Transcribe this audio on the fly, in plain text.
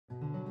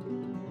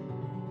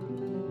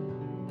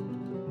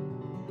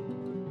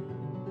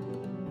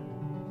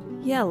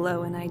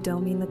Yellow, and I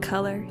don't mean the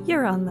color.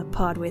 You're on the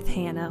pod with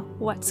Hannah.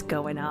 What's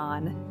going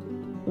on?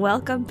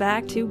 Welcome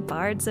back to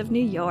Bards of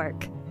New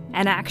York,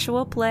 an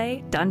actual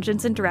play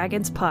Dungeons &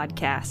 Dragons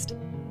podcast.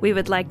 We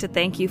would like to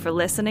thank you for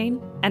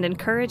listening and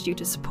encourage you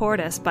to support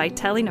us by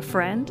telling a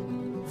friend,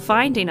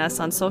 finding us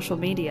on social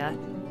media,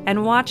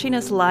 and watching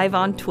us live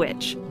on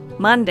Twitch,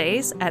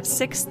 Mondays at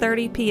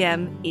 6:30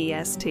 p.m.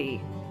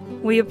 EST.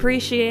 We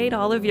appreciate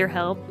all of your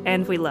help,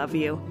 and we love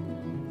you.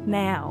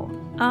 Now,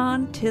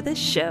 on to the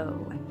show.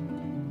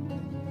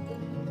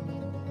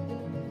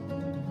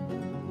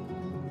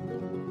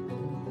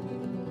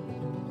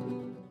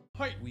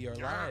 We are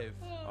live.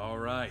 All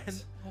right.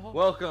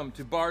 Welcome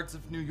to Bards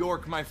of New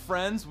York, my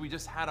friends. We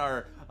just had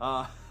our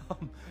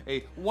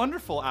a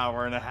wonderful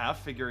hour and a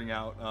half figuring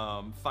out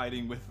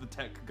fighting with the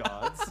tech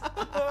gods.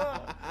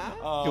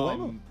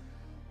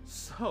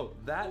 So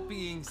that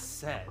being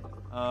said,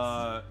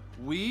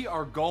 we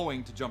are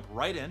going to jump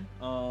right in.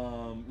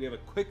 We have a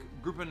quick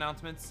group of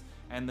announcements,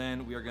 and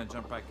then we are going to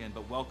jump back in.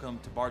 But welcome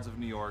to Bards of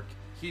New York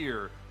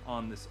here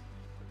on this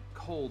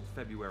cold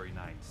February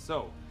night.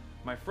 So,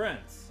 my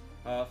friends.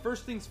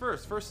 First things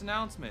first, first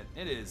announcement.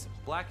 It is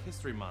Black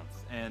History Month.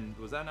 And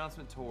was that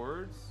announcement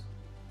towards?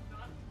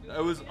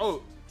 It was,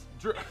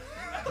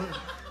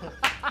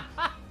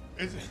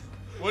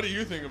 What do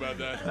you think about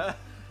that?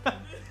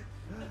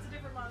 That's a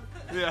different month.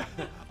 Yeah.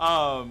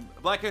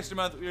 Black History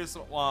Month, we just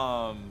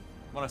want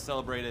to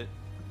celebrate it.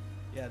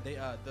 Yeah, they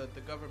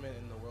the government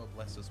in the world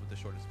blessed us with the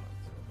shortest month.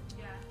 So.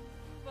 Yeah,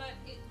 but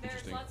there's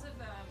Interesting. lots of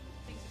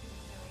things you can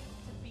be doing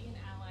to be an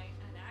ally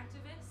and an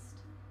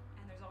activist,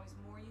 and there's always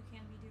more you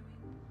can be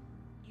doing,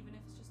 even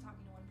if it's just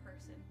talking to one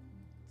person.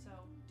 So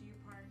do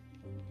your part.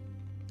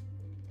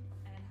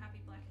 And happy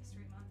Black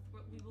History Month.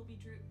 We will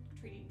be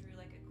treating Drew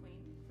like a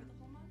queen for the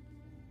whole month.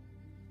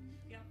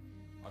 Yep.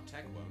 Our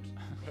tech won't.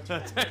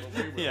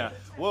 Yeah.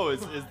 Whoa,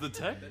 is the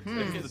tech?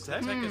 The Is the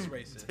tech? tech is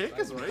racist. Tech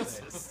is I will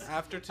say. racist.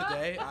 After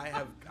today,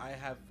 I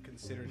have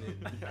considered it.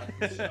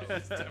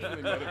 It's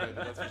definitely motivated,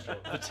 that's for sure.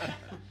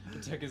 The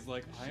tech is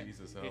like,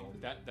 Jesus, hey,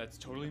 hell. that's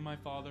totally my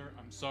father.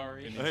 I'm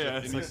sorry. It Oh, yeah,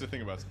 needs, it's it needs like- to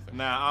think about something.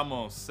 Now, I'm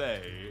going to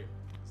say,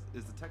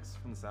 is the text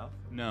from the South?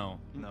 No.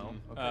 No.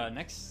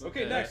 Next.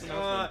 Okay, Uh, next.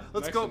 announcement.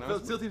 Let's Next go.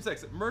 announcement. Steel Team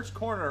 6. Merch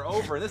Corner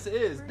over. This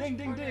is First ding,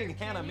 ding, order, ding.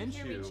 can Hannah you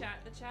hear me, Minshew. chat?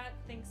 The chat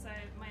thinks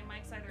my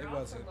mic's either It off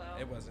wasn't. or low.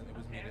 It wasn't. It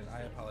was Okay, muted. was I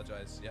just-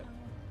 apologize. Yep.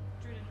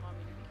 Drew didn't want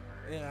me to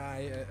be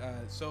heard. Yeah.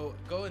 So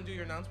go and do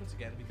your announcements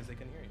again because they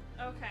can hear you.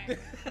 Okay.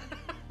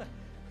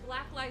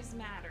 Black Lives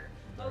Matter.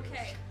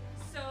 Okay.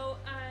 So,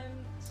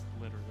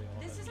 Literally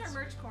all this that is our means.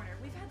 merch corner.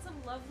 We've had some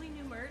lovely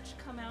new merch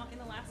come out in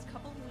the last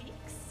couple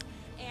weeks,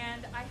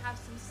 and I have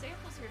some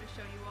samples here to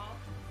show you all.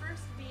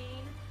 First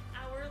being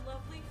our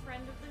lovely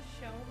friend of the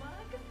show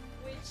mug,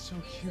 which So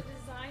is cute. a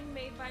design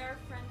made by our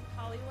friend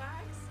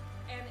Pollywags,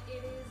 and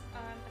it is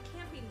a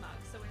camping mug.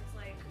 So it's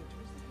like, oh,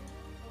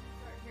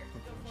 sorry, here,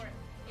 go for it.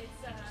 It's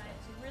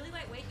really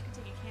lightweight. You can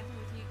take it camping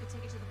with you. You could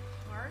take it to the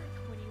park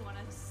when you want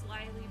to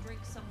slyly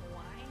drink some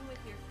wine with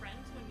your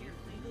friends when you're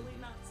legally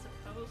not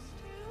supposed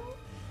to.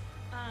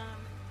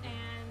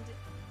 And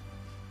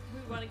we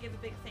want to give a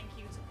big thank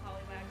you to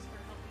Pollywags for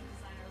helping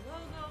design our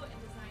logo and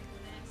designing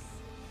this.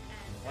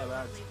 And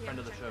Pollywags, if you friend haven't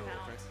of the checked show. them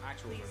out,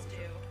 Actual please friend of the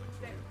do. show.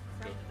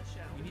 Friend of the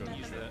show. We need to Not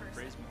use them in that person.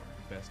 phrase more.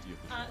 Bestie of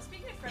the show.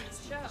 Speaking of friend of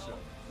the show,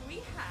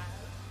 we have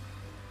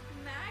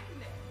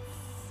magnets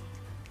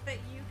that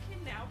you can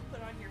now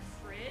put on your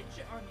fridge,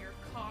 on your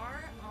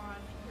car, on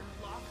your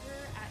locker,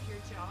 at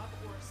your job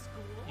or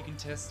school. You can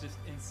test it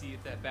and see if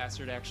that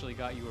bastard actually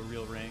got you a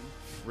real ring.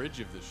 Fridge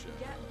of the show.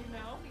 Yeah, you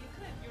know, you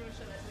could. You want to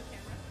show that to the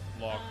camera?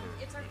 Locker.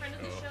 It's our friend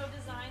of the show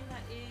design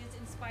that is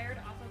inspired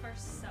off of our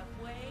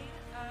subway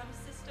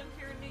system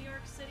here in New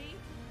York City,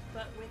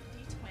 but with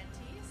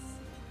D20s.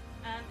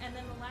 And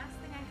then the last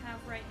thing I have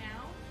right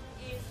now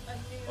is a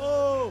new.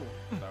 Oh!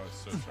 That was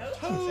so sharp.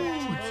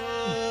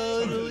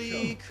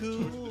 Totally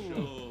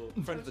cool.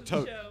 Friend of the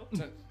tote.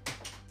 tote.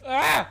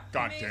 Ah!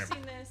 God You may damn have it.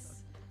 seen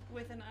this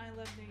with an I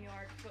Love New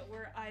York, but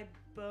we're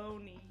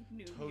Ibony,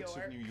 New Totes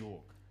York. of New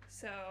York.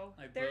 So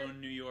I they're-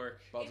 bone New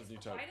York. Balls of New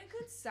it's tote. quite a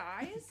good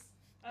size.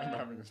 I'm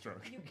having a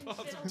stroke. You can Balls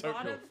fit of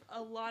tote milk.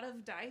 a lot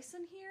of dice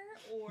in here,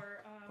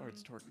 or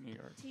Torque New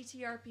York.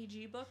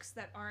 TTRPG books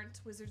that aren't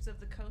Wizards of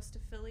the Coast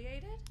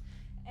affiliated,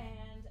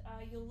 and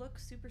you'll look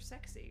super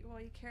sexy while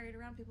you carry it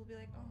around. People will be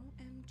like,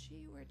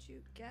 "OMG, where'd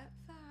you get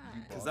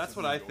that?" Because that's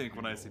what I think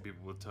when I see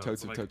people with totes.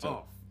 Totes I'm of like,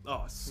 tote.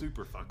 oh,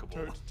 super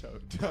fuckable.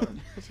 Tote.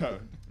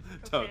 Okay,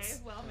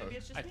 Totes. well maybe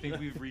it's just I me. think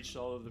we've reached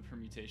all of the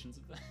permutations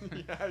of that.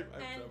 Yeah,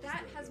 And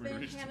that has We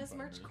been reached in Hannah's 5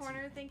 Merch minutes.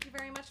 Corner. Thank you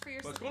very much for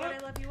your Let's go support.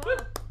 up. I love you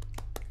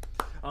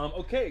all.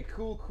 Okay,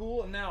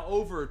 cool. And now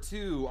over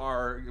to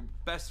our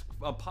best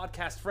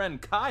podcast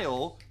friend,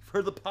 Kyle,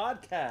 for the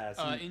podcast.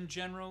 In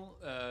general,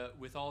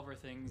 with all of our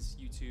things,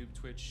 YouTube,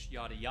 Twitch,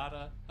 yada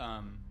yada,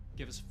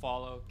 give us a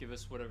follow, give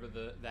us whatever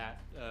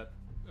that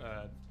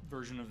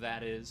version of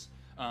that is.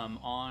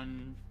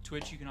 On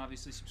Twitch, you can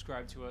obviously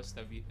subscribe to us.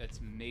 That's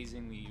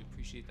amazing. We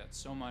appreciate that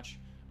so much.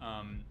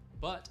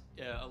 but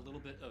a little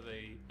bit of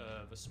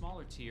a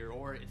smaller tier,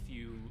 or if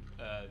you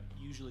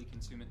usually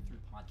consume it through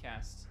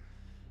podcasts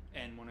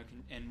and want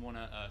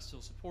to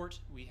still support,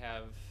 we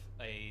have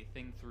a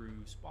thing through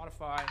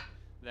Spotify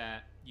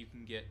that you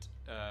can get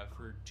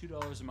for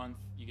 $2 a month.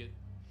 You get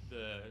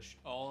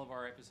all of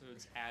our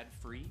episodes ad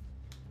free,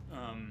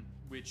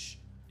 which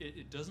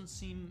it doesn't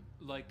seem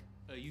like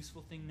a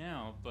useful thing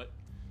now, but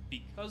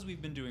because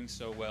we've been doing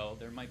so well,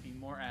 there might be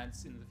more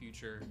ads in the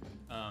future,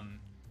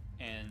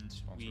 and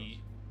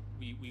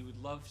we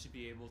would love to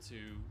be able to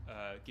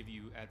give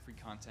you ad-free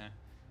content,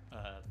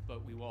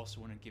 but we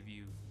also want to give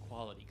you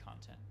quality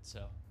content.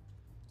 So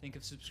think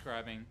of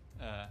subscribing,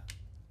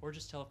 or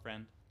just tell a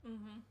friend.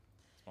 Mm-hmm.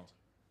 Sponsor.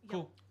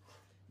 Cool.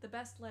 The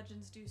best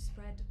legends do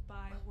spread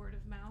by word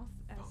of mouth,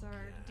 as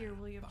our dear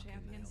William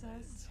Champion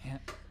says.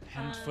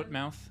 Hand, foot,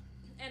 mouth.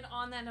 And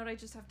on that note, I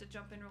just have to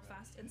jump in real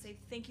fast and say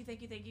thank you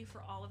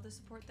for all of the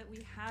support that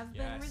we have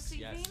been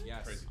receiving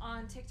Yes.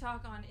 on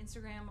TikTok, on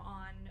Instagram,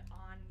 on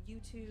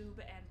YouTube,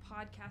 and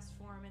podcast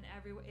form, and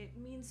everywhere. It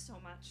means so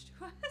much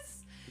to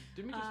us.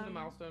 Didn't we just hit a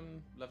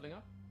milestone leveling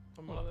up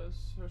on one of those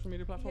social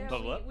media platforms?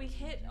 Yeah, we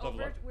hit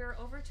Level up. we're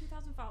over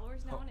 2,000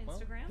 followers now on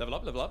Instagram.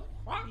 Level up.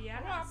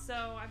 Yeah,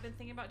 so I've been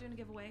thinking about doing a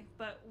giveaway,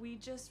 but we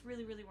just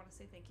really want to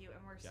say thank you, and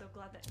we're so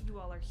glad that you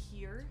all are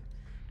here,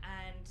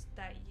 and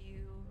that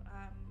you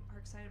are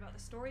excited about the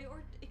story,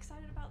 or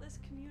excited about this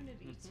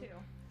community too.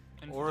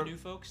 And Or- for the new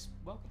folks,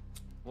 welcome.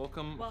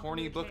 Welcome, Welcome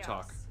Horny to Book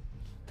Chaos. Talk.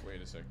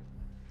 Wait a second.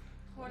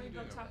 Horny What are you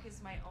Book doing Talk over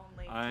is my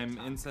only I'm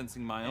TikTok.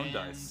 incensing my own And,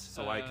 dice,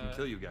 so I can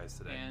kill you guys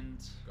today. And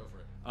Go for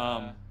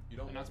it. You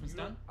don't. announcements you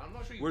don't- done? I'm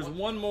not sure. You Where's want-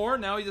 one more?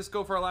 Now we just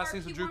go for our last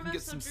thing so RP Drew can warm-up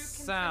get so some Drew can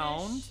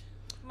sound. finish.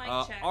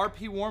 Mic check.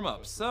 RP warm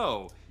up.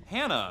 So,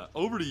 Hannah,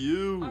 over to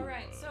you. All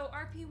right, so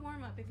RP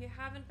warm up. If you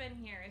haven't been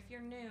here, if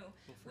you're new,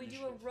 we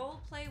do a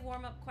role play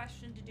warm up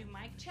question to do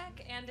mic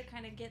check and to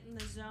kind of get in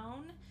the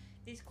zone.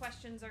 These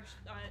questions are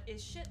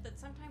is shit that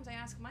sometimes I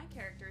ask my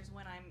characters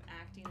when I'm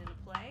acting in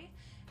a play,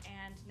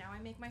 and now I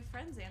make my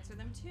friends answer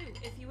them too.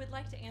 If you would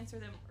like to answer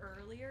them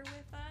earlier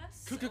with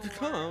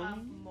us or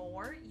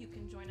more, you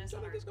can join us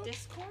on our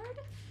Discord.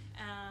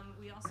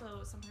 We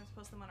also sometimes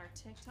post them on our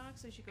TikTok,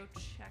 so you should go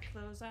check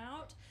those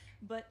out.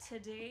 But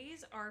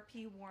today's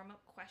RP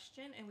warm-up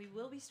question, and we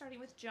will be starting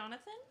with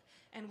Jonathan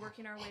and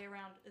working our way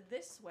around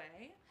this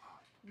way,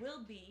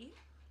 will be,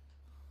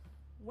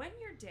 when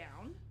you're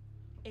down,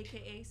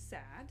 aka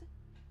sad,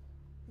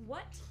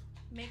 what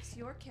makes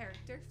your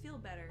character feel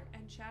better?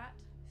 And chat,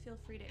 feel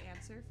free to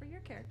answer for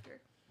your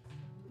character.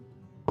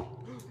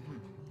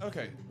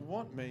 Okay,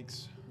 what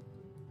makes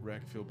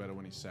Rek feel better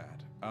when he's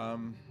sad?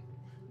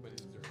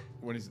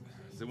 When he's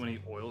Is it when he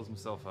oils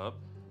himself up?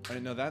 I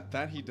know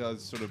that he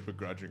does sort of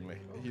begrudgingly.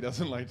 He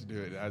doesn't like to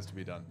do it. It has to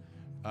be done.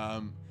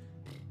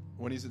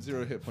 When he's at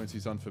 0 hit points,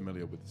 he's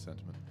unfamiliar with the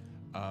sentiment.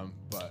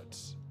 But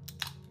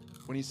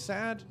when he's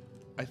sad,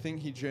 I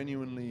think he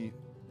genuinely.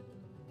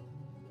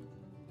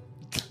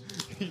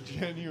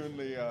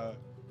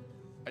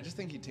 I just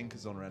think he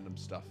tinkers on random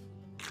stuff.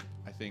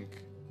 I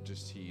think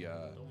just he.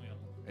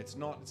 It's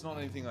not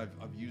anything I've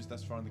used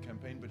thus far in the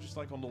campaign, but just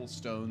like on little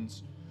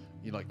stones,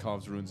 he like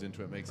carves runes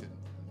into it, makes it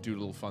do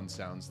little fun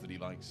sounds that he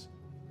likes.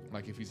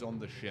 Like if he's on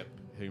the ship,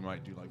 he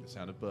might do like the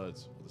sound of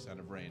birds or the sound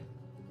of rain,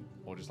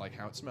 or just like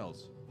how it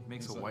smells. He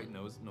makes It's a like- white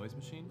noise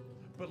machine?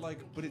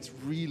 But it's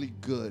really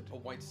good. A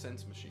white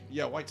sense machine.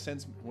 Yeah, white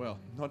sense. Well,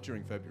 not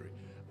during February,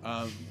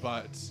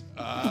 but Jesus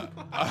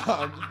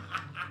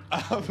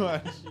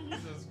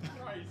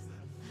Christ.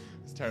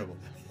 it's terrible.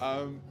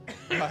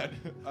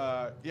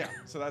 Yeah,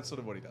 so that's sort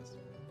of what he does.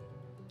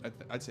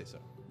 I'd say so.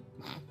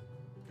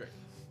 Great.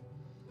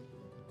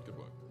 Good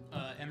work.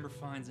 Ember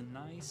finds a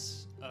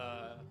nice,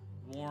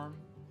 warm,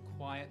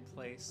 quiet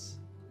place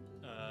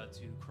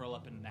to curl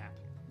up and nap.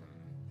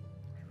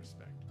 I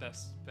respect.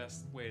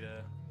 Best way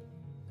to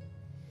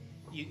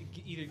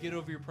either get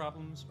over your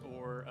problems,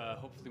 or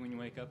hopefully when you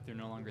wake up they're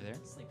no longer there.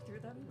 Sleep through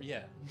them.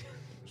 Yeah.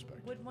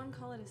 Respect. Would one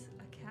call it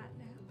a cat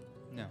nap?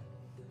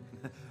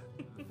 No.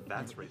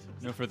 That's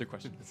racist. No further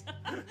questions.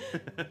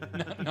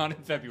 not in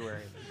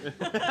February.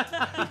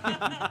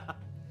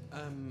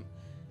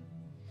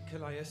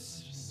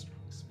 Callias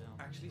Smell.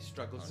 actually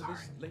struggles with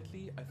this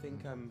lately. I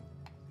think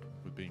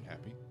With being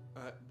happy.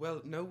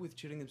 well, no, with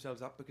cheering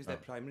themselves up, because their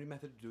Oh. primary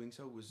method of doing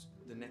so was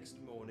the next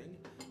morning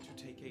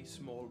to take a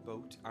small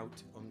boat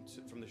out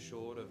from the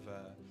shore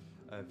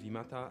of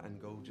Vimata and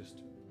go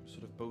just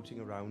sort of boating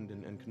around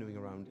and canoeing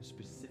around,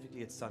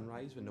 specifically at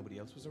sunrise when nobody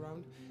else was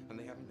around. And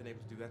they haven't been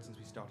able to do that since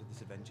we started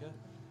this adventure.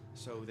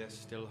 So they're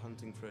still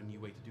hunting for a new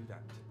way to do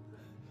that,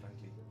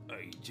 frankly.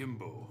 Hey,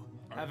 Jimbo.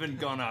 Haven't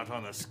gone out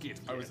on a skit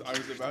I was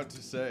about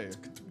to say.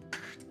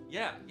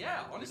 Yeah, We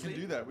honestly.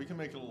 can do that. We can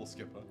make a little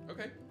skipper.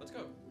 Okay, let's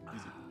go.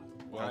 Easy.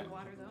 Well, Well,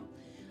 water though.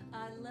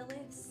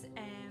 Lilith's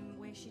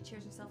way she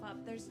cheers herself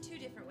up. There's two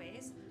different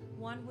ways.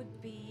 One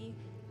would be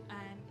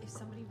if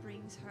somebody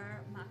brings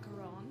her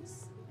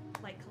macarons,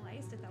 like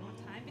Calais did that one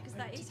time, because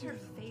that is her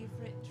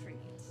favorite treat.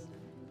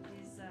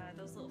 Is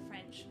those little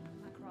French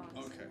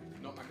macarons. Okay.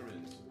 Not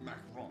macaroons.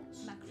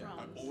 Macarons.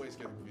 Macarons. I always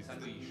get confused.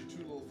 The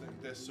two little things.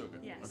 They're so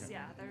good. Yes, Okay.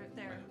 yeah,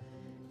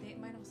 they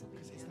might also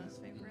be Hannah's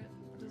favorite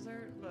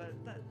dessert, but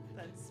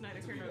that's neither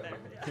here nor there.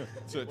 Yeah.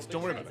 So it's,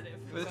 don't worry about it.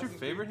 Sensitive. Wait, that's your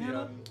favorite,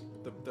 Hannah?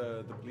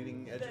 The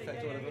bleeding edge Yeah,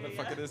 effect yeah, or whatever yeah, the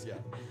fuck yeah. it is. Yeah.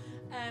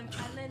 And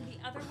then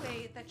the other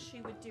way that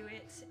she would do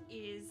it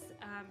is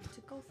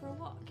to go for a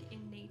walk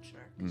in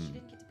nature, because she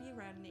didn't get to be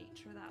around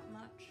nature that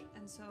much,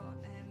 and so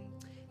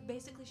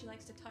basically she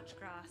likes to touch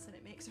grass, and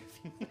it makes her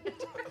feel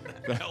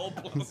better. The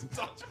helpless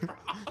touch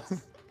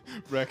grass.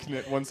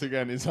 Reknet once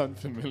again is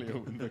unfamiliar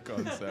with the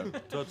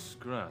concept. Touch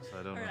grass.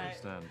 I don't All right.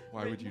 understand.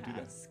 Why would you do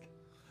that?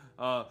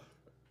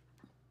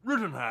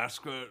 Rittenhouse. Rittenhouse,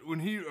 when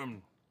he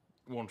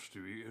wants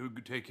to, he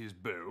could take his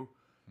bow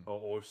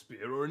or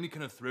spear or any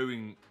kind of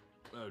throwing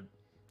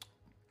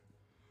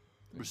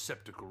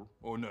receptacle,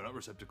 or no, not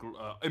receptacle,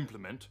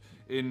 implement,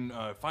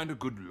 find a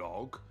good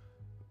log,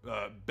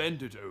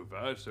 bend it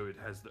over so it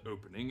has the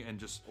opening, and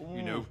just,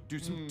 do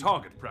some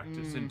target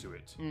practice into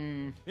it.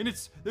 And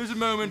there's a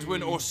moment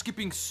when, or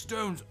skipping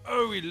stones.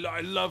 Oh,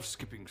 I love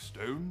skipping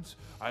stones.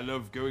 I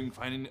love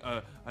finding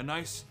a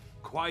nice,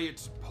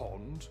 quiet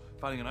pond,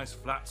 finding a nice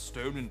flat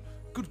stone, and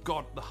good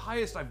God, the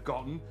highest I've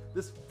gotten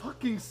this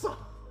fucking song.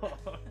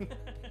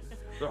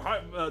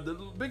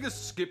 The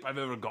biggest skip I've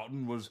ever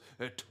gotten was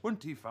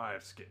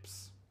 25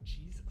 skips.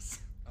 Jesus.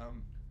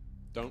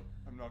 Don't.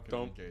 I'm not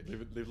Don't. going to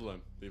engage. Leave it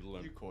alone. Leave it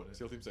alone. You caught it.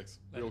 SEAL Team 6.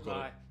 Let We all it caught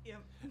lie. it.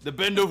 Yep. The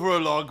bend over a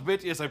log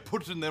bit, yes, I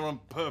put it in there on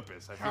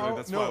purpose. I feel like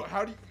that's why.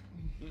 How do you...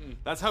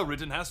 That's how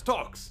Rittenhouse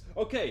talks.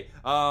 Okay,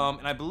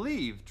 and I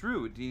believe,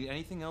 Drew, do you need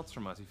anything else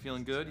from us? You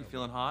feeling good? You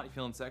feeling hot? You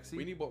feeling sexy?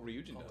 We need what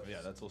Ryujin does. Yeah,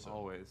 that's also...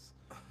 Always.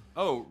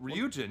 Oh,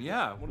 Ryujin,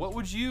 yeah. What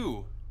would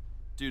you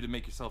do to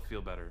make yourself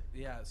feel better?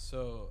 Yeah,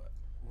 so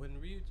when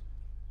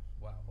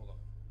wow, hold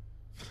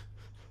on.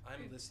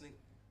 I'm listening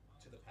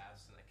to the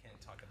past and I can't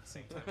talk at the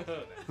same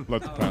time.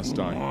 Let the past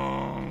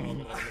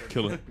die.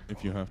 Kill it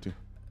if you have to.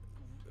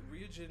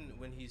 Ryujin,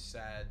 when he's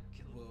sad,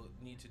 will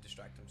need to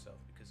distract himself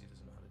because he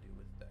doesn't know how to deal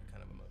with that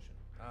kind of emotion.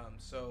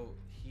 So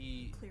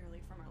he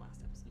Clearly from our last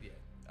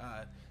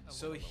episode.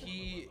 so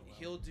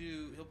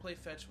he'll play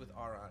fetch with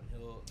Aron.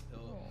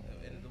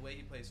 And the way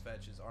he plays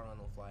fetch is Aron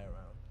will fly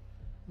around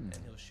and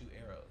he'll shoot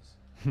arrows,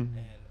 and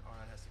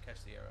Aron has to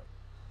catch the arrow.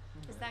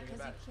 Is that because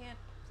you can't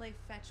play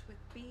fetch with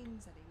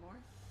beans anymore?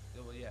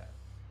 Yeah, well, yeah.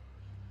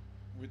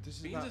 This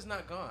is Beans not- is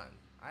not gone.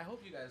 I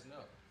hope you guys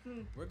know.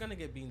 We're gonna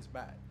get Beans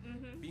back.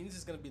 Beans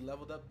is gonna be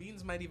leveled up.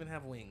 Beans might even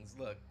have wings.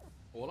 Look.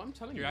 All I'm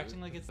telling You're you. acting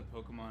like it's the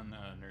Pokemon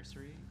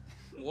nursery.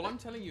 All I'm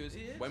telling you is, It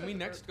is when we a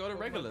next go to Pokemon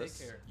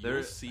Regulus, daycare. you'll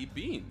There- see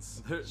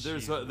beans.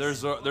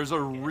 There's a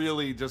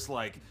really just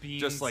like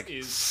Beans is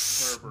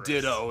Berberus.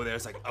 ditto.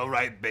 There's like, all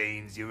right,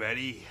 Baines, you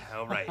ready?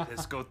 All right,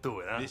 let's go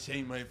through it, huh? This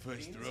ain't my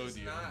first Beans is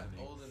rodeo. not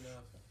old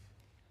enough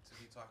to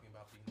be talking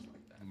about Beans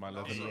like that.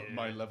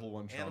 My level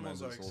 1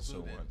 Animals Charmander is are also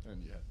excluded. one,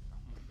 and yet, Oh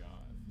my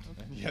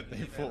god. and yet they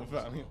fought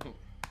valiantly.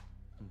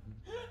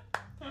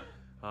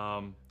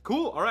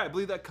 Cool. All right, I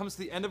believe that comes to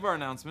the end of our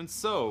announcements.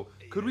 So,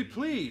 could we You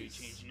please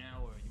change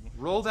now, or you want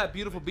roll that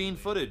beautiful bean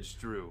footage,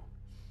 Drew?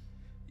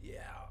 Yeah.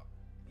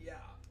 Yeah.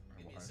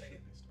 Give me a second.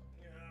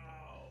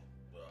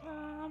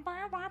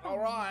 All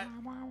right.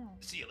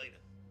 See you later.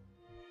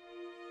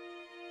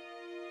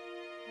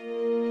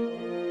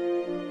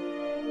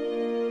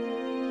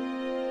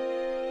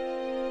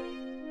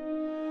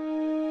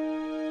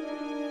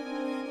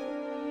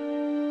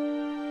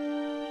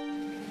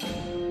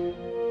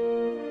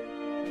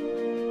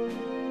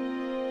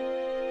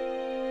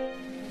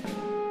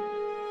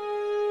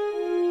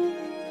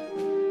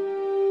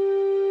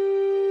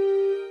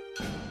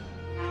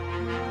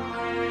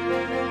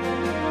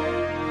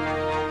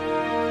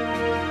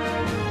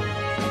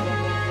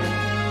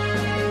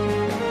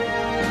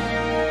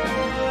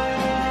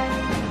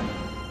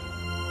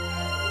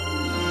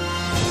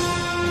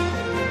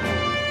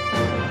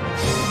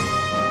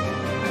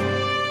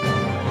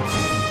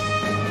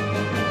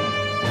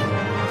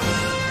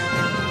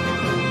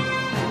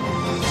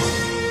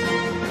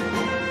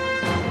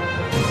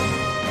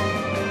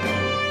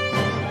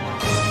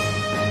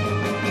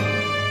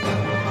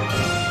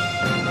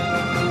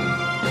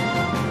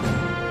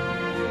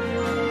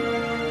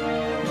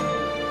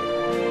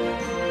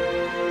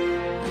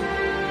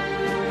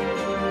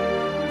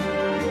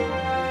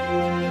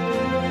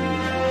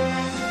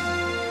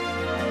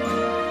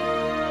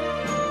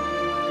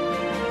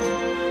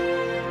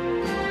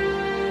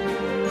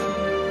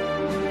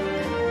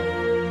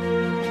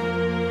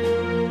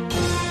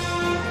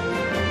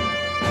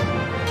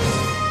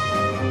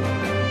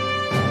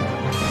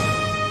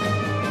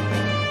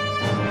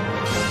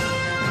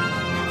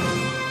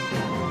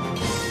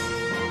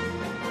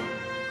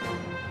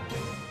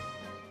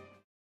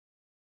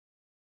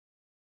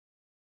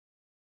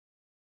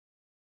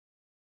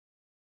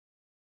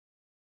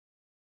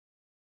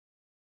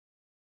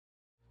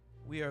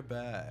 We are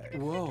back.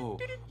 Whoa.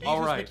 Yeetus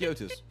All right.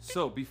 Mikiotis.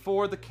 So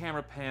before the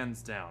camera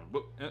pans down,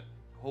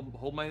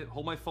 hold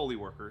my Foley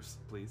workers,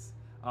 please.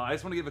 I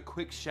just want to give a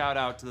quick shout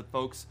out to the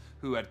folks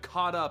who had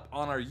caught up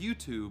on our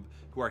YouTube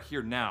who are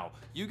here now.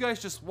 You guys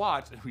just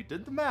watched, and we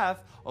did the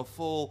math, a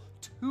full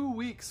 2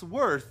 weeks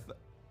worth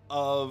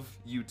of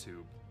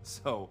YouTube.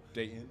 So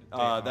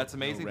that's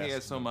amazing. Thank you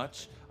guys so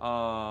much.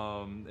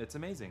 It's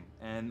amazing.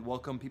 And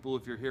welcome people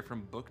if you're here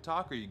from Book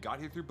Talk or you got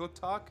here through Book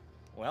Talk.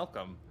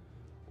 Welcome.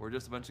 We're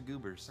just a bunch of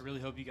goobers. I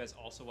really hope you guys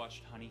also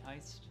watched Honey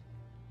Heist.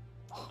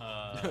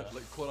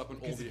 Like caught up on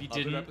all Because if the you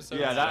other didn't-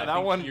 episodes. Yeah, I that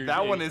think one. you're-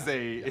 That one yeah. is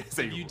a If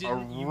you a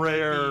didn't, you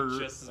rare. might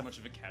be just as much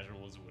of a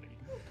casual as Woody.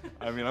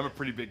 I mean, I'm a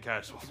pretty big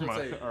casual. For my,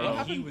 say,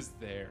 And he was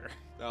there.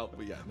 Oh,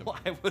 but yeah. Well,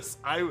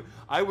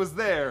 I was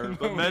there,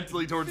 but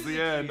mentally towards the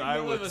end, I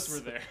None was. of us were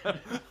there.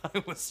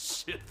 I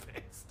was shit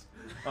faced.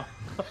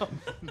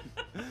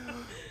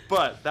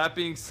 But that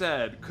being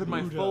said, could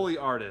my Foley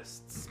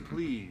artists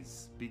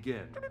please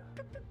begin?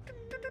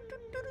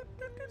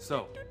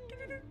 So,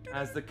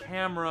 as the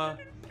camera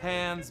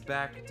pans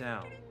back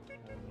down,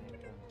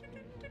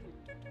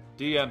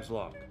 DM's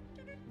log,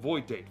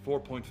 void date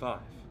 4.5.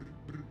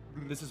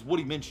 This is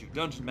Woody Minshew,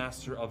 Dungeon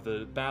Master of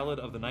the Ballad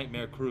of the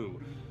Nightmare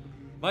Crew.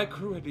 My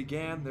crew had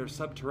began their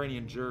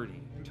subterranean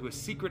journey to a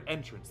secret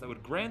entrance that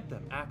would grant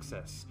them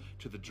access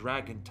to the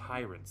Dragon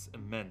Tyrant's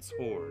immense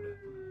horde.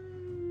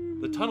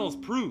 The tunnels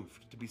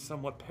proved to be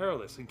somewhat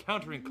perilous,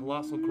 encountering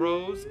colossal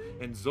crows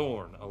and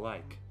Zorn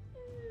alike.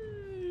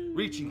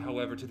 Reaching,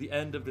 however, to the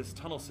end of this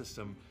tunnel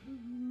system,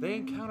 they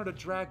encountered a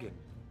dragon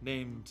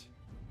named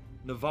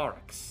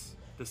Navarix,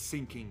 the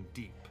Sinking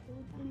Deep,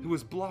 who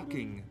was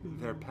blocking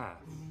their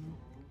path.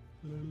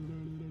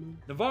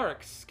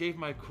 Navarix gave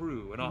my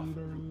crew an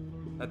offer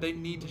that they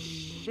need to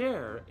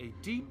share a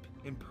deep,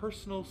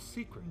 impersonal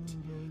secret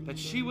that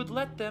she would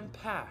let them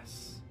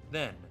pass,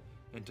 then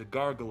into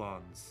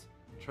Gargalon's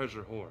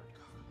treasure hoard.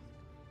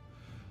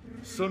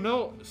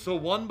 So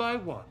one by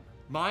one,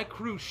 my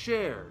crew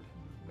shared,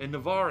 and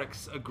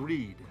Navarix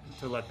agreed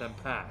to let them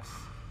pass.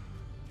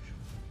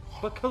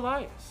 But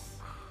Callias,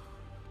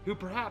 who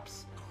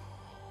perhaps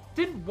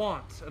didn't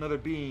want another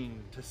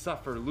being to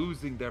suffer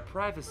losing their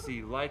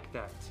privacy like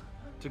that,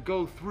 to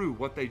go through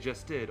what they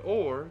just did,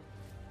 or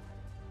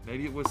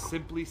maybe it was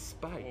simply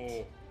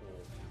spite,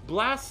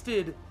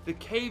 blasted the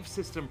cave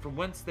system from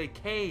whence they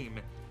came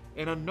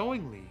and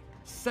unknowingly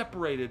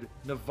separated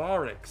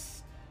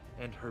Navarix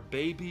and her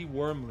baby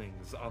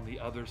wormlings on the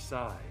other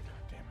side.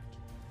 Damn it.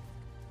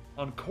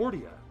 On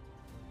Cordia,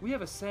 we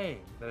have a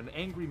saying that an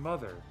angry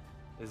mother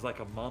is like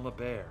a mama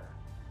bear.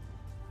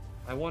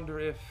 I wonder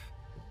if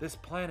this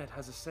planet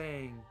has a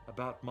saying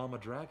about mama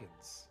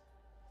dragons.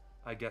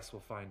 I guess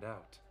we'll find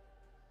out.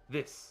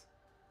 This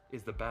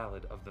is the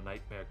Ballad of the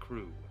Nightmare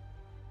Crew.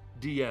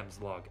 DM's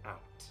log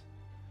out.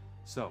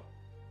 So,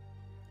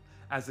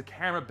 as the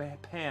camera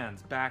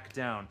pans back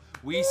down,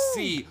 we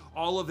see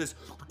all of this.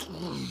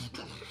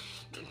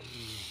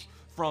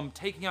 From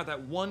taking out that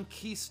one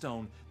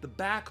keystone, the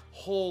back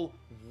whole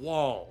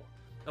wall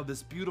of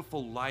this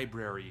beautiful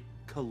library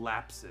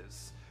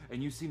collapses.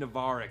 And you see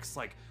Navarix,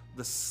 like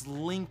the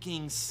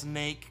slinking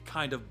snake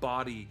kind of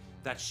body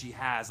that she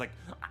has, like.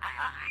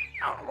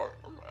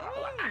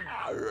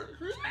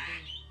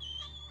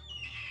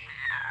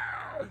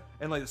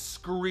 And like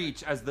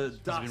screech as the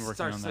dust working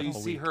starts, on so that you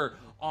all see week. her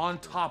on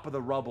top of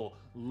the rubble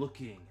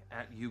looking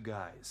at you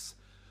guys.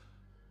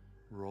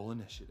 Roll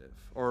initiative.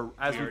 Or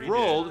as we've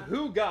rolled,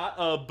 who got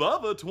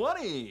above a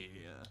 20?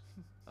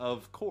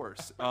 Of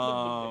course.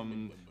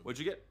 What'd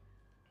you get?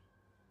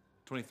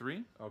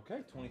 23? Okay,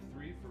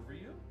 23 for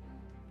Ryu.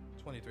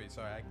 23.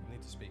 Sorry, I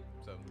need to speak.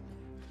 So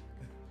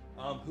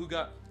Who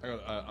got I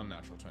got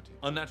unnatural 20.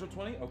 unnatural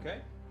 20?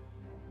 Okay.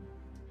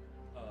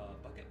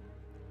 Bucket.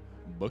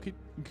 Bucket,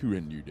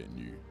 Kurenu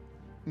Denu.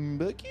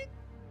 Bucket,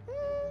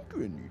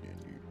 Kurenu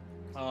Denu.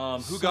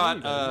 Who Sorry,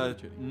 got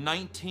Daddy.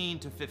 19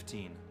 to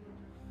 15?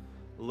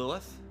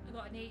 Lilith? I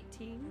got an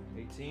 18.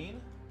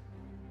 18.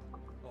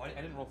 Oh, I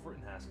didn't roll for it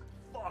in Hask.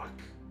 Fuck.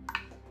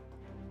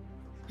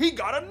 He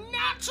got a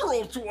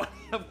natural 20,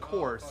 of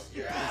course.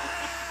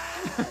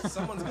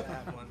 someone's gonna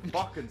have one.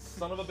 Fucking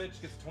son of a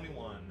bitch gets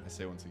 21. I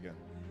say once again,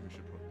 we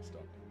should probably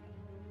stop.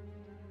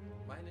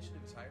 My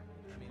initiative is higher.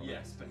 I mean,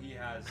 Yes, but he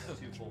has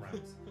 2 full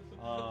rounds.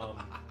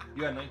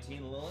 You got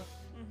 19, Lilith?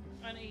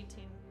 An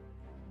 18.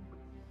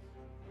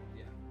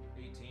 Yeah.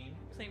 18.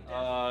 Same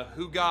thing.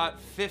 Who got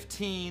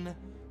 15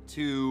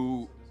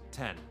 to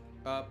 10?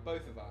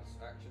 Both of us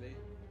actually.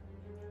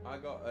 I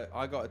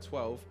got a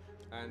 12,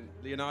 and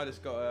Leonidas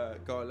got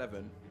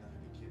 11.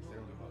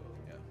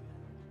 Yeah.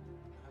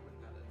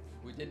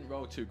 We didn't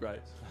roll too great.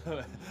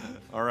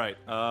 All right.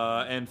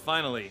 And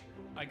finally,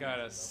 I got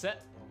a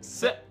set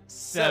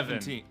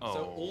 17. Oh.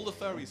 So all the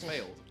furries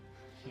failed.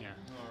 Yeah.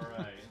 All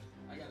right.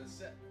 I got a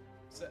set.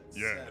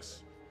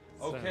 Yes.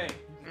 Okay.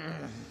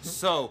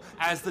 So,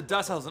 as the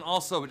Dust Elves, and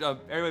also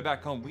everybody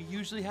back home, we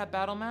usually have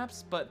battle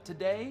maps, but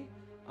today,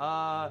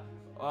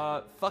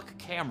 fuck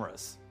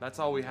cameras. That's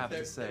all we have There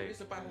to say. is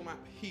a battle map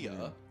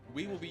here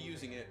We will be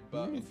using it,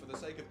 but for the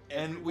sake of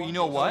And everyone, you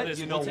know what? This,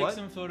 You we'll know take what?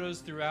 some photos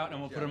throughout, and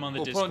we'll put them on the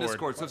We'll Discord. put on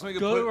Discord. So if somebody could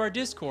Go put, to our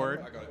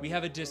Discord. I got it. We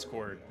have a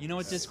Discord. You know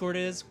what Discord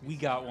is? We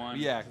got one.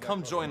 yeah,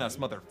 come join us,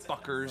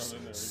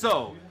 motherfuckers.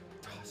 So,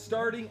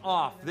 starting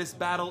off this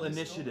battle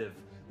initiative,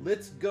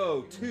 let's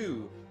go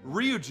to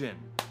Ryujin.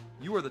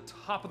 You are the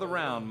top of the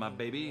round, my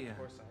baby. Of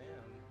course I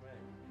am.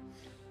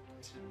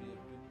 Right. To be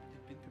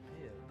a bit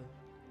prepared.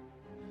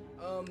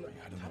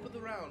 Top of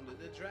the round.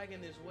 The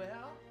dragon is where?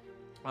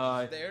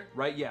 There?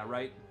 Right, yeah,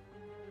 right.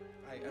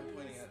 I'm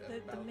pointing at The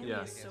battle menu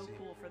Yeah. is so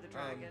cool for the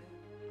dragon.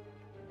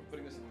 I'm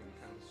putting this in the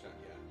encounters chat,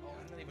 yeah. Oh,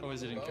 I'm not even Oh,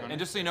 is it on the boat. encounter? And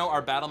just so you know,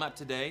 our battle map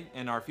today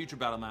and our future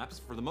battle maps,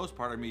 for the most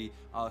part, are going to be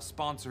not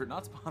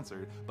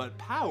sponsored, but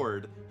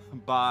powered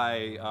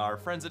by our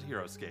friends at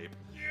HeroScape.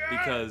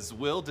 Because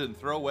Will didn't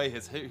throw away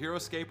his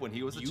HeroScape when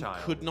he was a You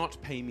child. could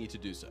not pay me to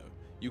do so.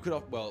 You could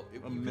have, well,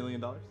 $1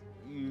 million?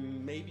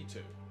 maybe two.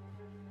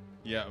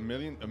 Yeah, a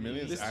million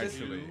is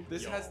actually.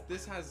 This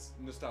has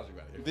nostalgic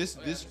value. This Oh,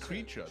 yeah, this I'm just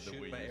creature gonna that shoot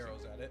we're my using.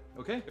 arrows at it.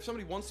 Okay. If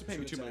somebody wants to pay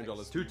me Two $2 million,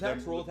 attacks. Two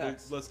attacks, then roll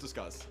attacks. Let's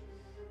discuss.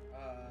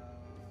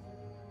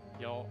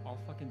 Yo, I'll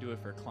fucking do it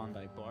for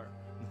Klondike Bar.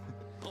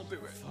 I'll do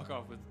it. Fuck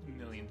off with $1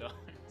 million.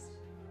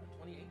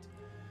 28.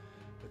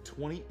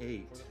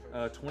 28.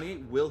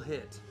 28 will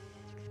hit.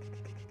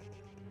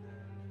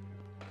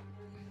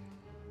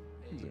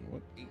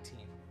 What? 18.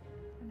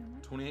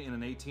 28 and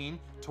an 18.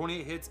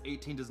 28 hits,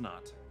 18 does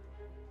not.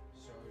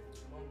 So,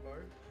 come on,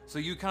 bard. So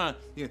you kind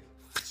of,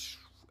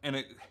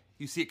 and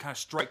you see it kind of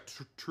strike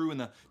true, and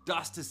the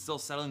dust is still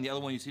settling. The other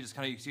one, you see you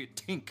see it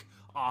tink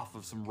off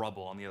of some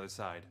rubble on the other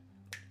side.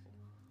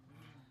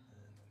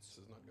 This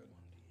is not good.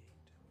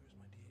 Where's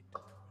my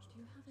D8? Do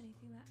you have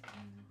anything that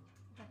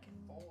can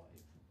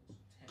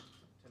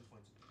 10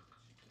 points of damage.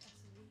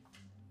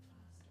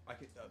 I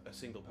could, a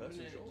single I'm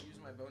person. gonna use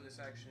my bonus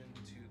action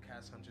to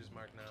cast Hunter's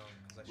Mark now.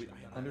 Because I should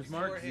have done Hunter's it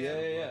Mark? beforehand.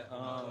 Yeah.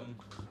 Okay,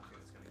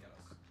 that's gonna get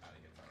us out of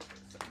here faster.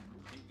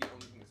 The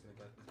only thing that's gonna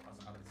get us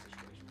out of the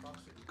situation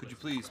faster. Could you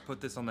please put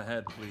this on the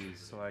head, please,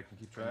 so I can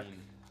keep track?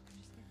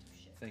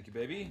 Thank you,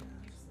 baby.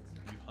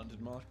 You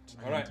hunted marked.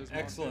 All right,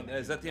 excellent.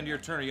 Is that the end of your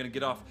turn? Are you gonna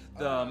get off?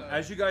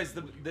 As you guys,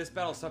 this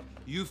battle stuff,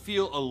 you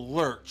feel a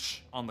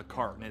lurch on the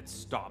cart, and it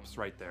stops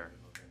right there.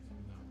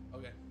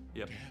 Okay.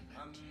 Yep.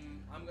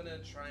 I'm gonna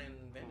try and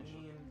vanish.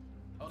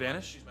 Oh,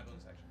 Vanish? No, use my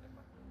bonus action. Never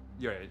mind.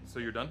 You're right. So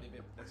you're done. Maybe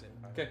that's it.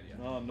 Okay.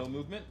 Yeah. No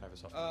movement. No,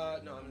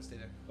 I'm gonna stay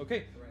there.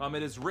 Okay.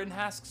 It is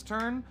Rittenhask's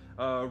turn.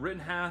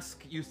 Rittenhask,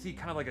 you see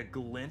kind of like a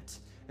glint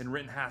in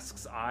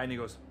Rittenhask's eye, and he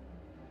goes,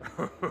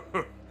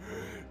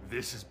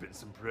 "This has been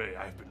some prey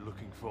I've been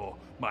looking for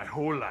my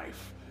whole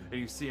life." And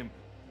you see him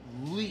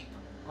leap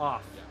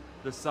off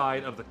the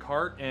side of the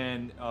cart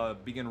and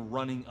begin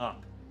running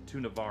up to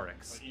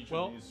Navarix.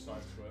 Well,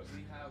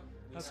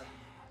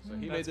 So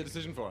he made the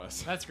decision for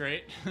us. that's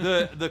great.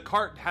 The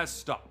cart has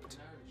stopped.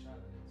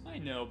 I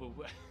know,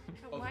 but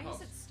But why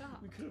has it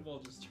stopped? we could have all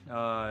just.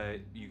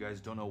 You guys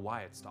don't know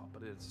why it stopped,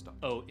 but it stopped.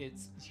 Oh,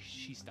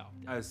 she stopped.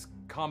 As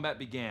combat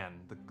began,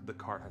 the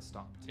cart has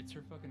stopped. It's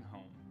her fucking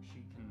home.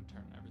 She can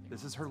turn everything.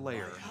 This on. is her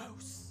lair.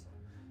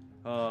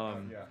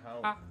 Yeah,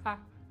 how?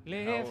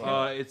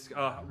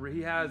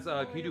 He has.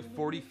 Can you do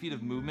 40 feet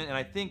of movement? And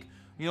I think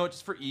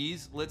just for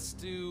ease, let's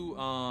do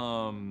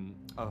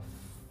a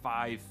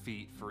 5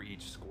 feet for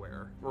each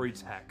square or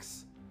each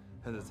hex,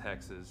 because it's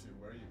hexes.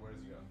 Where does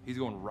he go? He's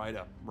going right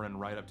up, running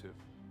right up to.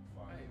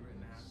 Hey,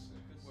 Rittenhouse.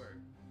 Good work.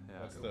 Yeah.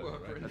 That's 30,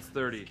 right? That's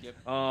 30. Yep.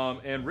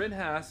 And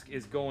Rittenhask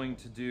is going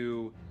to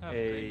do Have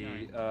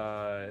a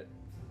great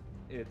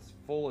its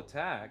full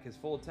attack. His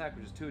full attack,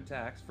 which is 2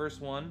 attacks.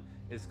 First one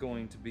is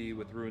going to be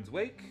with Ruin's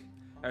Wake.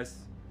 As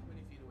How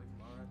many feet away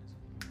from Aran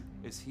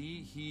is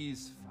he?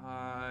 he's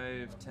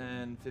 5,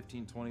 10,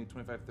 15, 20,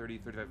 25, 30,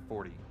 35,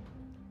 40.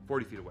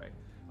 40 feet away.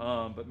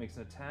 But makes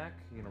an attack.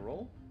 You gonna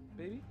roll,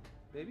 baby?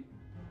 Baby?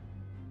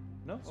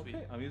 No? Sweet.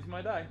 Okay, I'm using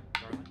my die.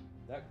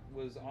 That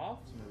was off,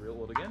 so I'm gonna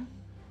roll it again.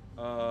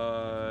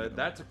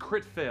 That's a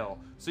crit fail.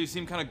 So you see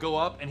him kind of go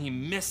up and he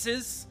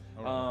misses.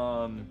 It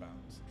bounced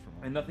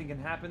from And nothing can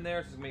happen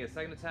there, so he's gonna make a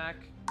second attack.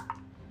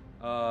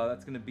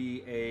 That's gonna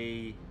be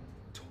a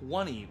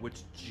 20,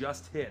 which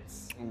just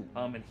hits.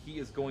 And he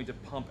is going to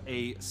pump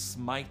a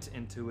smite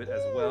into it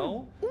as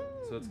well.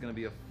 So it's gonna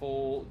be a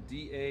full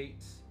D8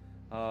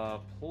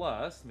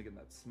 plus. Let me get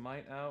that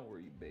smite out. Where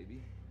are you,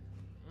 baby?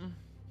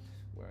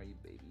 Where are you,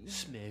 baby?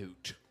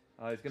 Snoot.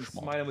 He's gonna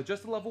smite him with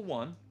just a level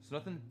 1, so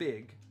nothing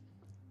big.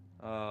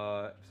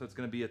 So it's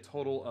gonna be a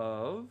total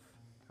of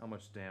how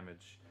much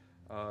damage?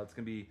 It's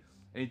gonna be,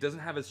 and he doesn't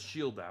have his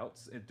shield out.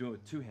 So it's doing it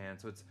with 2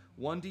 hands, so it's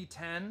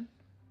 1d10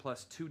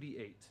 plus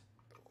 2d8.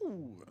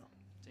 Ooh.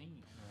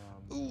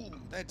 Damn. Ooh,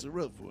 that's a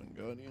rough one,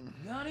 Guardian.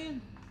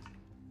 Guardian,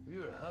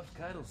 you're a Huff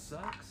Keitel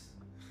sucks.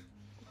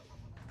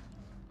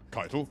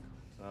 Keitel?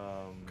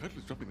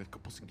 Keitel's dropping that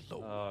composing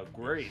low.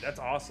 Great, that's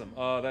awesome.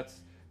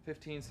 That's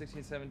 15,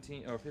 16,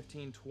 17, or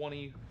 15,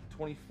 20,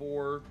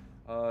 24,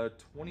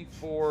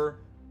 24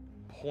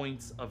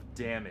 points of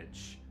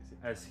damage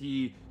as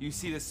you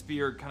see the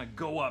spear kind of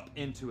go up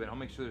into it. I'll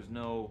make sure there's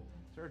no,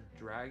 is there a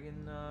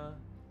dragon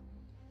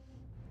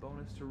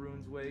bonus to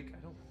Rune's Wake? I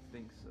don't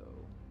think so.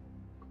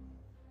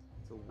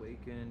 It's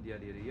awakened,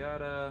 yada yada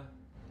yada.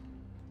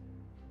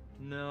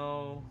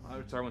 No.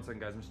 Sorry, 1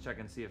 second, guys. I'm just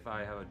checking to see if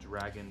I have a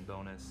dragon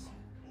bonus.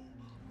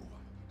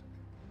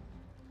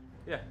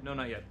 Yeah, no,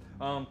 not yet.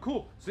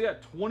 Cool. So yeah,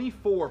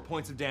 24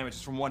 points of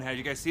damage from one head.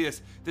 You guys see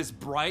this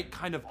bright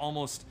kind of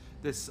almost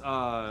this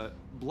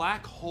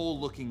black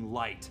hole-looking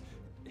light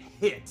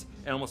hit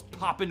and almost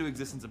pop into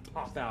existence and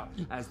pop out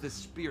as this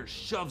spear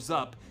shoves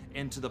up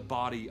into the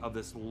body of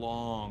this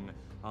long,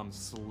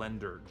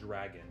 slender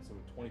dragon. So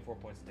 24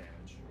 points of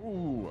damage.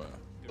 Ooh,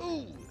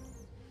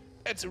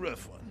 that's a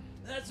rough one.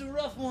 That's a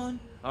rough one.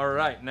 All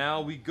right,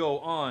 now we go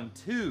on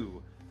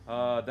to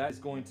that is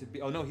going to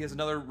be. Oh no, he has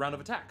another round of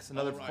attacks,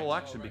 another full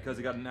action because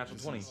he got a natural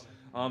 20.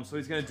 So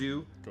he's gonna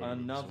do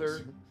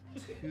another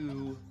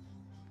 2.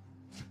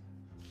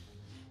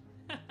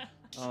 I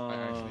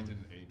actually did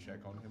an A check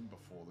on him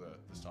before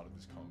the start of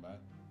this combat.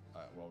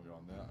 While we were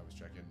on there, I was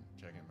checking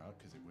him out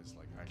because it was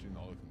like actually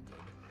not looking good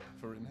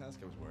for Rittenhouse.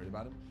 I was worried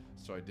about him,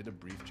 so I did a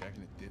brief check,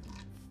 and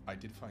I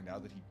did find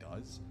out that he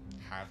does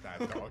have that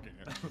dog in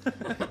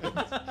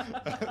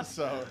him.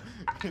 So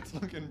it's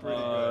looking pretty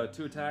good.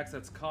 2 attacks.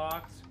 That's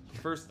cocked.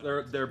 First,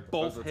 they're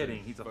both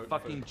hitting. He's a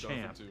fucking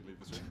champ.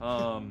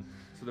 So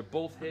they're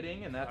both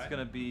hitting, and that's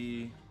gonna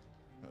be.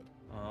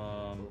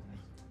 I'm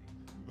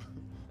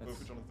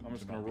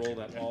just gonna roll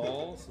that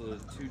all. So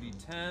there's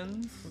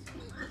 2d10s,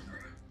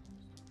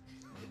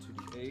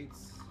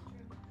 2d8s,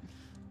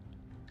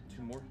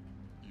 2 more.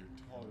 You're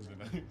taller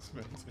than I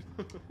expected.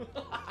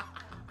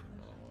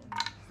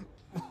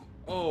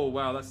 Oh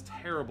wow, that's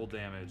terrible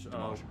damage.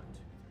 Demolition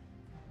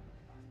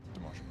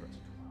press.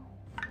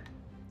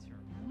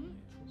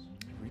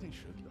 Really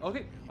should.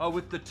 Okay,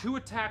 with the 2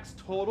 attacks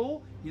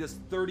total, he does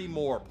 30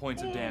 more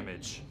points of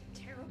damage.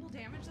 Terrible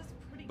damage. That's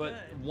pretty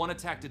But good. 1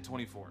 attack did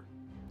 24.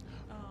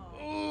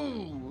 Oh.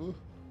 Ooh.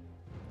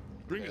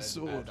 Bring a That's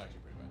sword. actually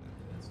pretty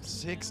bad.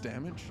 6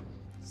 damage.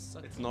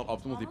 It's not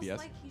optimal Almost DPS.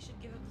 like he should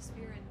give up the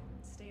spear and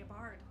stay a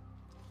bard.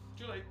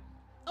 Too late.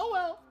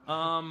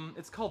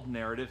 It's called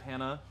narrative,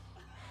 Hannah.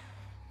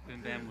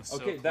 Bim Bam was so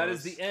Okay, that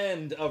is close. the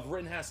end of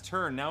Rittenhouse'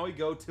 turn. Now we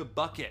go to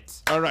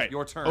Bucket. All right.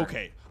 Your turn.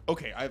 Okay.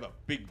 I have a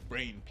big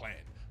brain plan.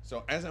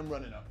 So as I'm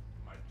running up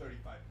my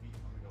 35 feet,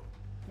 I'm gonna go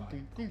 5,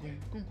 10,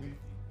 15, 20,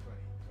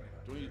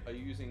 25. Are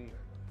you using?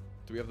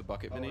 Do we have the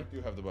bucket Oh, mini? I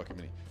do have the bucket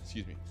mini.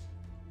 Excuse me.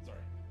 Sorry.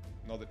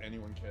 Not that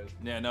anyone cares.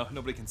 Yeah, no,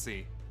 nobody can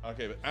see.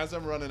 Okay, but as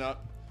I'm running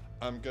up,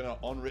 I'm gonna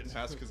on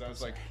Rittenhouse because I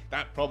was like,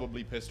 that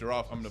probably pissed her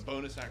off. I'm gonna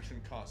bonus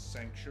action cast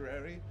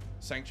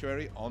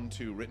Sanctuary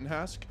onto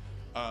Rittenhouse.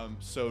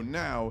 So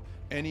now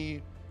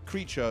any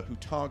creature who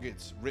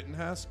targets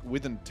Rittenhouse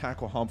with an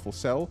attack or harmful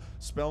spell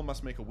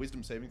must make a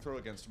Wisdom saving throw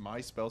against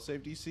my spell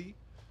save DC.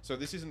 So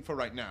this isn't for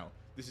right now.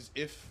 This is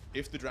if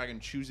the dragon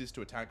chooses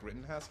to attack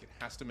Rittenhouse, it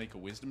has to make a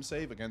Wisdom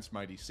save against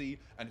my DC,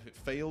 and if it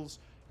fails,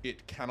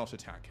 it cannot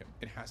attack him.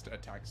 It has to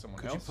attack someone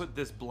Could you else. put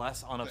this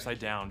bless on upside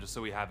down just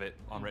so we have it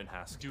on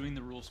Rittenhouse? Doing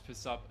the rules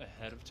piss up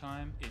ahead of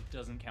time, it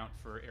doesn't count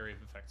for area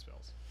of effect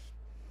spells.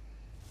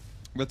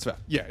 That's fair.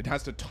 Yeah, it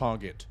has to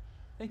target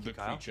Thank the you,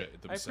 Kyle. creature I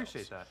themselves.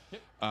 appreciate that.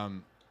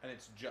 And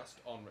it's just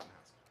on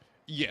Rittenhouse.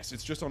 Yes,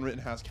 it's just on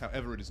Rittenhouse.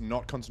 However, it is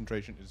not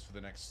concentration. It is for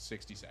the next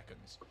 60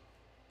 seconds.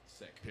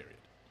 Sick. Period.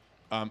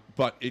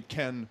 But it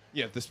can...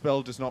 Yeah, the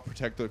spell does not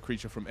protect the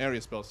creature from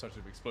area spells such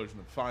as Explosion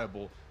and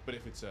Fireball, but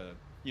if it's a,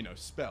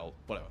 spell,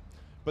 whatever.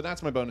 But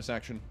that's my bonus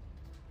action.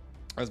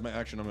 As my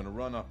action, I'm going to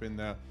run up in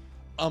there.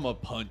 I'm going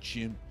to punch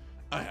him.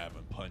 I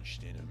haven't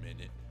punched in a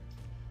minute.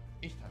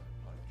 It's time to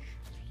punch.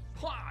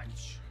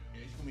 Punch!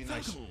 Yeah, it's going to be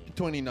nice.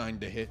 29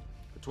 to hit.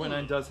 The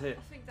 29 does hit.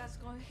 I think that's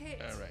gonna hit.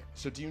 All right.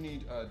 So do you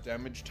need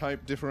damage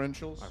type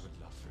differentials? I would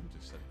love for him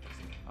to say.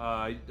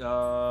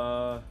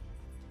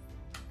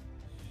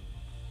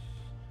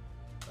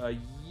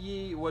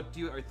 What do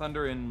you... Are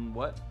thunder and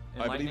what?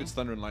 And I lightning? believe it's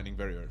thunder and lightning,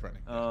 very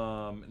threatening.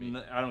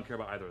 I don't care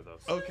about either of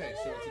those. Okay,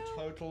 so it's a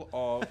total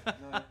of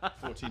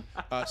 14,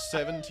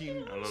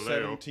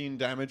 17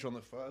 damage on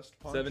the first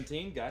punch.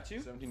 17, got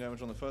you. 17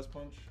 damage on the first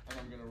punch, and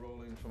I'm gonna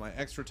roll in for my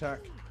extra attack.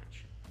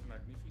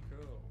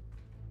 Magnifico.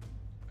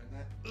 And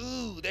that,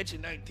 ooh, that's a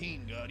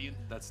 19, Guardian.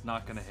 That's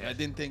not gonna hit. I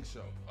didn't think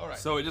so. All right.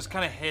 So it just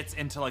kind of hits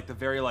into like the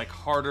very like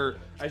harder.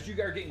 As you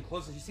guys are getting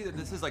closer, you see that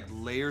this is like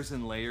layers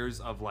and layers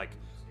of like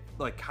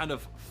kind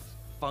of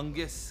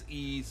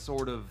fungus-y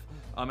sort of.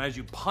 As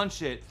you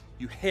punch it,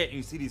 you hit and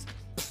you see these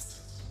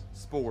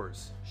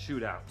spores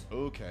shoot out.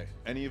 Okay.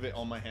 Any of it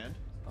on my hand?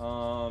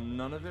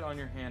 None of it on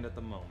your hand at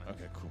the moment.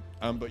 Okay, cool.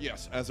 But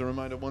yes, as a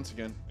reminder, once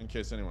again, in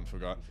case anyone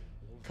forgot,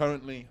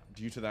 currently,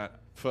 due to that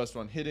first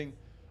one hitting,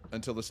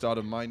 until the start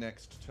of my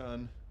next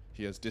turn,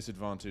 he has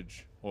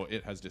disadvantage, or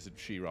it has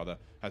disadvantage,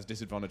 has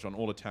disadvantage on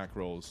all attack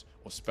rolls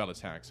or spell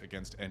attacks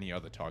against any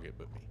other target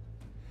but me.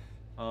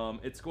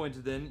 It's going to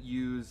then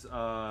use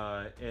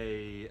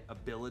a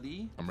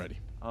ability. I'm ready.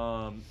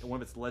 One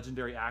of its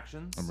legendary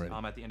actions. I'm ready.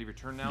 At the end of your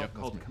turn now, Yep, that's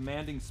called me.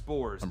 Commanding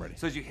Spores. I'm ready.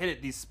 So as you hit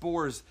it, these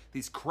spores,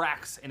 these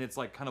cracks, and it's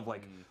like kind of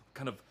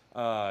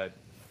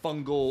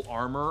fungal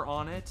armor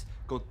on it,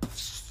 go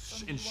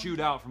and shoot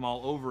out from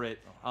all over it.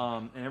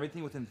 And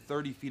everything within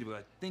 30 feet of it,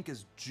 I think,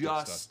 is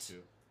just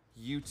too.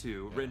 you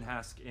two, Yeah.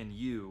 Rittenhask and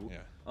you,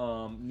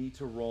 need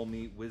to roll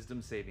me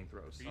wisdom saving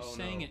throws. Are you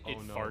saying it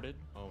no. farted?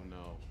 Oh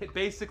no. It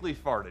basically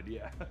farted,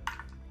 yeah.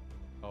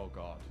 Oh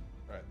god.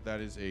 All right, that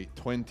is a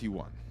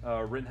 21.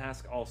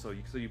 Rittenhask also.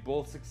 So you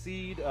both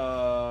succeed.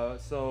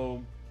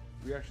 So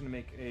reaction to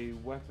make a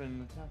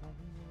weapon attack.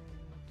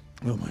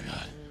 Oh my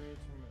god.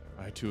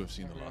 I too have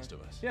seen The Last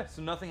of Us. Yeah,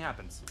 so nothing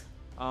happens.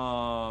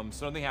 So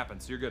nothing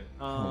happens. So you're good.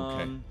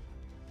 Okay.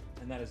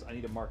 And that is, I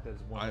need to mark that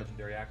as one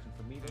legendary action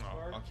for me this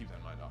far. I'll keep that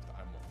in mind after.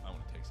 I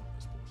want to take some of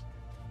this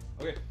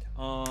poison.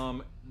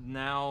 Okay.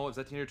 Now is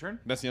that the end of your turn?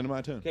 That's the end of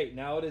my turn. Okay.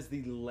 Now it is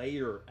the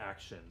layer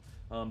action.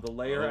 The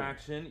layer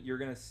action, you're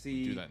gonna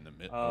see. Do that in a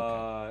minute.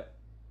 Okay.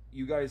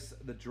 You guys,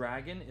 the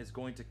dragon is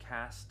going to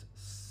cast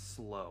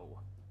slow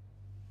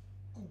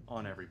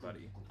on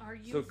everybody. Are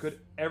you? So could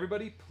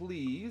everybody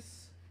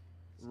please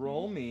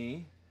roll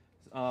me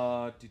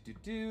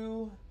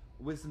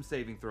wisdom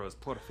saving throws,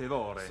 por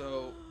favore.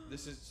 So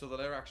the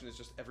lair action is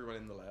just everyone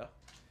in the lair.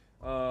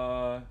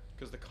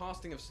 Because the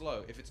casting of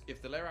slow,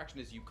 if the lair action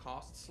is you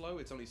cast slow,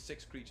 it's only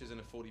 6 creatures in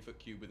a 40-foot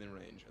cube within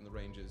range, and the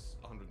range is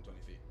 120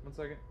 feet. 1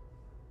 second.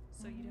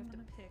 So you'd have to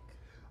pick.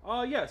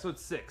 Yeah, so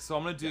it's 6. So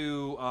I'm gonna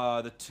do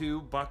the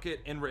 2 Bucket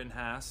and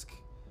Rittenhask,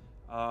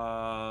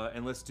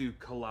 and let's do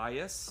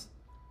Callias,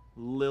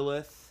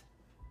 Lilith,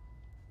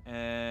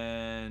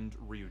 and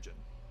Ryujin,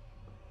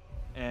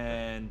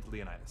 and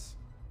Leonidas.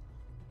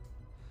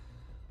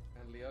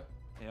 And Leo.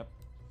 Yep.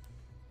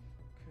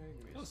 Okay.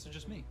 Give me a Oh, so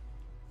just me.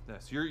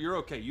 Yes, you're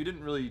okay. You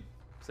didn't really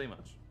say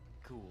much.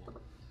 Cool. What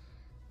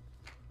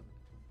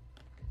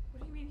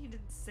do you mean he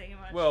didn't say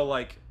much? Well,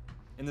 like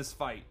in this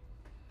fight.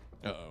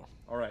 Uh-oh.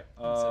 All right.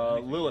 So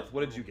anything Lilith, yet?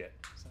 what did you get?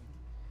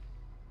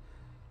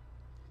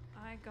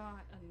 I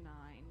got a 9.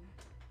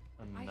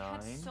 A 9. I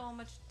had so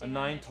much A damage.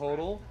 9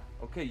 total.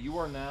 Okay, you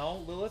are now,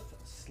 Lilith,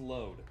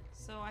 slowed.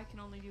 So I can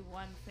only do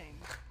one thing.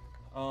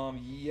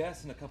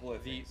 Yes, and a couple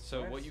of things.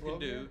 So Right, what you slow can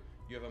do, here?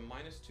 you have a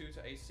 -2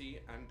 to AC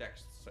and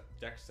Dex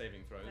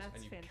saving throws, That's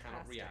and you cannot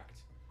fantastic. react.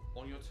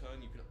 On your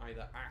turn, you can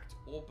either act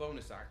or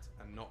bonus act,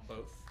 and not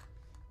both.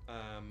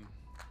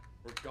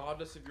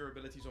 Regardless of your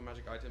abilities or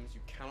magic items,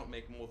 you cannot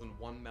make more than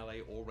 1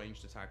 melee or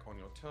ranged attack on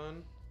your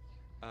turn.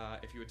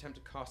 If you attempt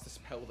to cast a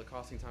spell with a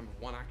casting time of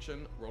 1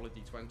 action, roll a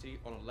d20.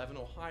 On 11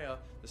 or higher,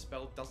 the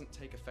spell doesn't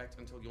take effect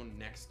until your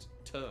next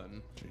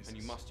turn, and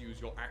you must use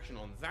your action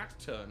on that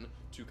turn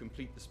to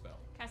complete the spell.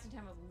 Casting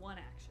time of 1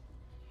 action.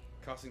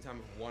 Casting time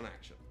of 1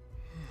 action.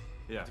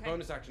 Yeah. It's a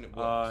bonus action, it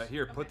works.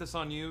 Here, put Okay. this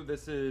on you.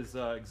 This is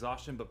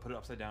exhaustion, but put it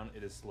upside down.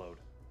 It is slowed.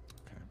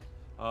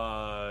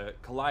 Okay.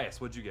 Callias,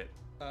 what'd you get?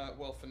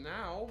 Well, for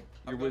now,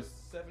 Your I've got wis-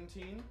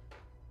 17.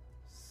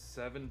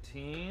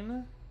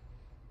 17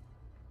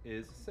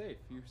 is safe.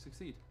 You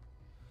succeed.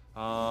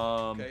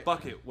 Okay.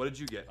 Bucket, what did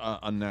you get?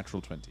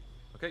 Unnatural 20.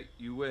 Okay,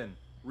 you win.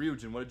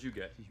 Ryujin, what did you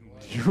get? You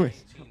win.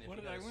 18 if What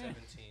you did got I a win?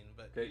 17,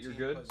 but Okay, you're 18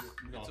 good.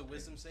 plus- It's a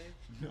wisdom save.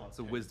 It's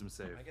a wisdom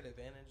save. I get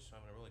advantage, so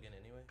I'm gonna roll again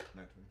anyway.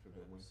 17,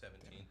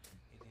 18,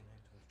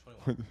 19,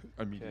 20, 21.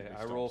 Immediately Okay,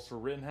 I roll stops. for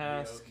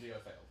Rittenhask. Leo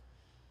failed.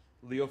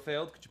 Leo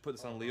failed. Could you put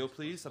this on Leo,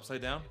 please?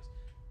 Upside down.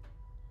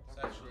 It's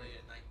actually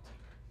a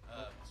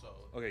 19. So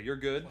Okay, you're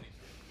good. 23.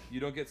 You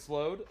don't get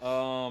slowed.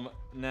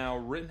 Now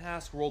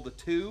Rittenhask rolled a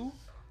 2,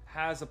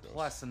 has a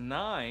plus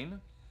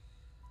 9,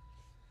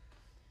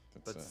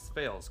 but That's,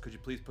 fails. Could you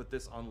please put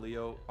this on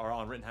Leo or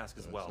on Rittenhask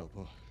as well?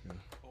 Oh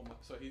my,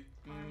 so he.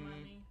 Our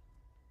money.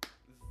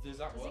 Does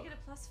that Does work? he get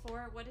a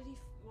 +4? What did he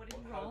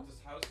roll?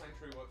 How does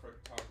Sanctuary work for a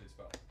targeted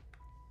spell?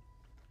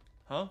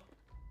 Huh?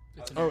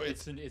 It's, Oh,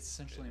 it's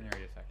essentially an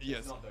area effect. Yes.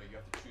 It's not though. You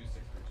have to choose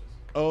 6 creatures.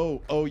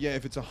 Oh yeah.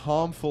 If it's a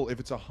harmful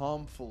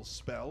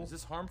spell, Is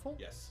this harmful?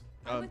 Yes.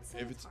 I would say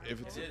if it's it's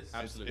harmful. It is.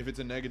 Absolutely. if it's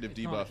a negative It's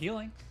not debuff,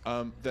 healing.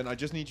 then I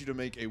just need you to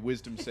make a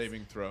wisdom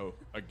saving throw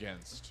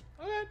against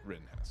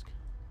Rittenhask.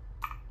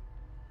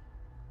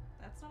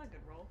 That's not a good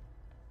roll.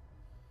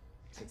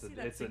 I It's, see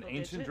that it's an single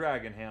ancient digit.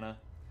 dragon, Hannah.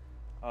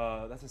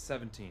 That's a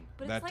 17.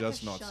 But That it's like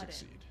does a not shut-in.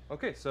 succeed.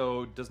 Okay,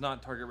 so does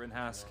not target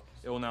Rittenhask.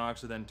 It will now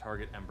actually then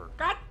target Ember.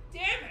 God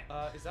damn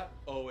it! Is that?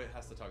 Oh, it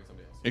has to target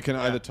somebody else. It can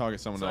either target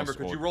someone So else Ember,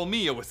 could or you roll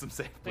me a wisdom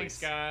save, please? Thanks,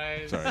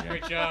 guys. Sorry, again.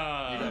 Great job.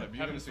 You got it. You're Having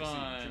gonna succeed.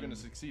 fun. You're gonna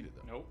succeed it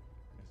though. Nope.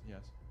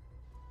 Yes.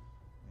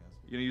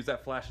 You're gonna use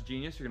that flash of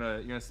genius. You're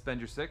gonna spend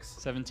your 6.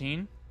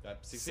 17. That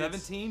succeeds.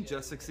 17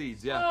 just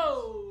succeeds. Yeah.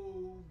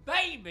 Oh,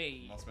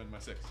 baby. I'll spend my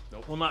 6.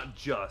 Nope. Well, not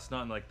just,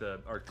 not in like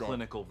our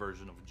clinical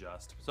version of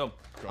just. So,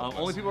 God only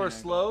bless. people who are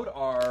slowed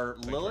are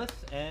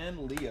Lilith and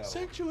Leo.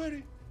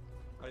 Sanctuary.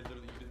 I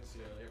literally you didn't see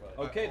earlier.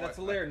 But Okay, that's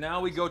a layer.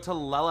 Now we go to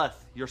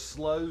Lilith. You're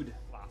slowed.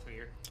 Last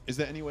year. Is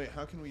there any way?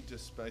 How can we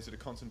dispel? Is it a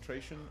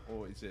concentration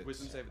or is it?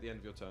 Wisdom save at the end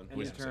of your turn. End of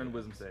Wisdom turn, save.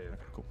 wisdom save.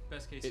 Okay, cool.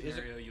 Best case It is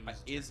scenario, you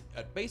lose. is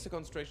at base a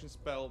concentration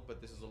spell, but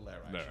this is a lair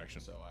action. Lair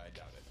action. So I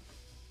doubt it.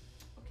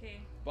 Okay,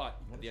 But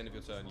at the end of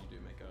your turn, you do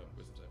make a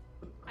wisdom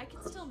save. I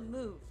can still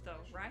move though,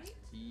 right?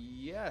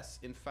 Yes.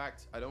 In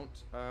fact, I don't.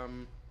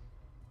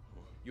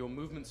 Your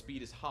movement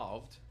speed is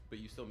halved, but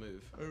you still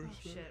move. Oh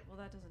shit. Well,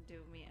 that doesn't do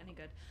me any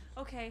good.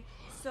 Okay,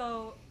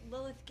 so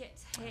Lilith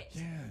gets hit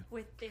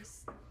with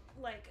this,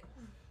 like,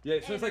 Yeah,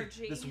 so it's like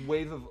energy. this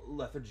wave of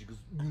lethargy goes.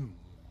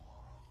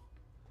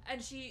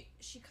 And she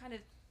kind of,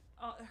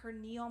 her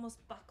knee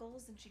almost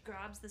buckles, and she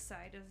grabs the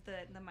side of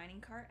the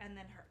mining cart, and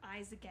then her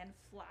eyes again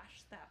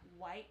flash that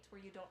white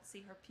where you don't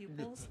see her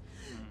pupils,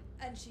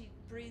 and she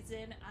breathes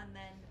in and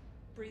then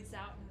breathes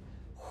out, and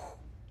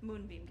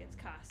Moonbeam gets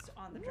cast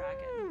on the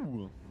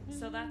dragon.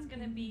 So that's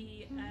gonna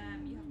be, you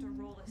have to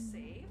roll a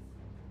save,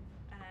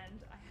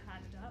 and I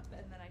had it up,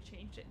 and then I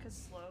changed it because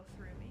slow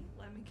threw me.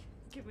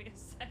 Give me a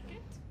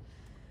second.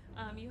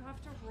 You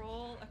have to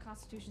roll a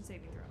Constitution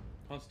saving throw.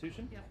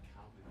 Constitution? Yep.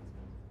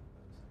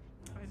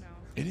 I know.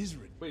 It is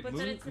written. Wait, But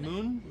then it's an-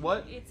 moon?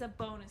 What? It's a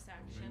bonus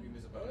action, Moonbeam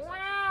is a bonus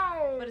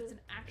action. but it's an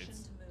action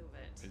It's- to move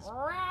it.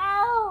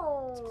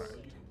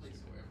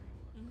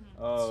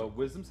 It's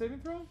Wisdom saving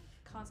throw?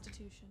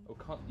 Constitution. Oh,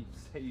 you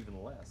say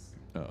even less.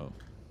 Uh-oh.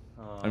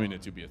 I mean,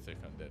 it would be a thick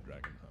undead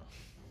dragon,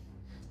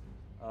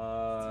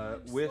 huh?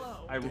 With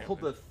slow. I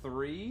rolled a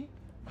 3,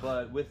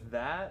 but with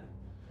that,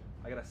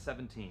 I got a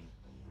 17.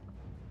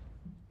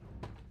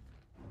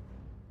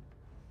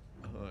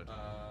 What's your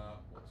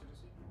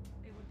DC?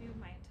 It would be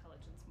my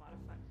intelligence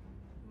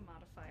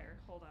modifier.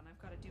 Hold on,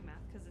 I've got to do math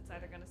because it's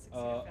either going to succeed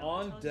or fail.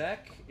 On Intelligence-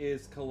 deck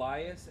is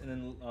Callias, and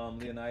then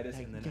Leonidas,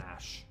 and then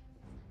Ash.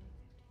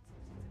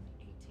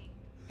 18.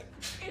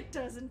 It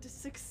doesn't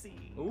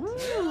succeed. Ooh!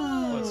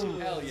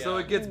 Hell yeah. So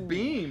it gets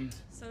beamed.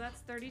 So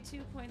that's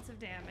 32 points of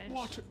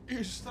damage.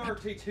 is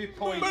 32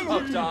 points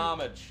of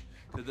damage.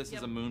 So this is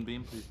Yep. a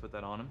moonbeam. Please put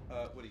that on him.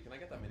 Woody, can I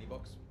get that mini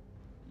box?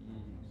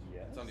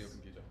 Yes. It's on your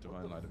computer.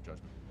 Divine Light of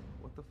Judgment.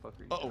 What the fuck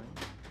are you? Uh-oh.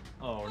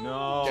 Oh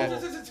no! Get-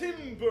 This is a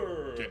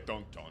timber. Get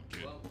dunked on,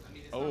 kid. Well, I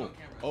mean, it's not Oh. on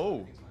camera. so Oh.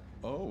 everything's fine.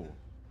 Oh.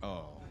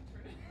 Oh.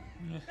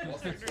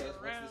 What's this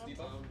debuff? I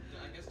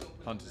guess don't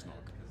put Hunter's it in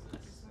Knock. there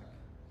because it's,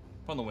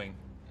 On the wing.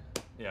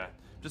 Yeah.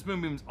 Just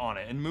Moonbeam's on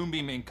it, and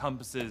Moonbeam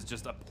encompasses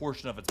just a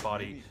portion of its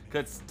body.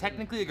 Because it's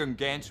technically a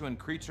gargantuan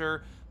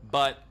creature,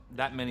 but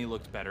that mini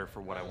looked better for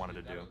what I wanted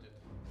to do.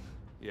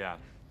 Yeah.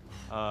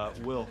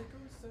 Will.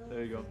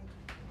 There you go.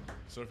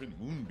 Surfing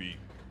Moonbeam.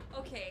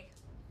 Okay.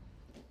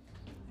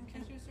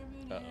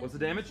 What's the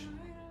damage?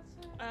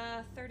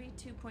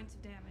 32 points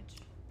of damage.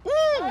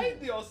 Ay,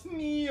 Dios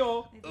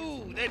mío!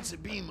 Ooh, that's a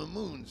beam of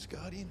moons,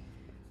 Guardian.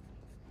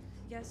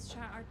 Yes,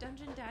 chat. Our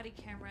Dungeon Daddy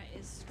camera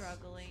is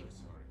struggling.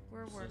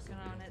 We're working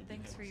on it.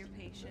 Thanks for your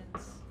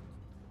patience.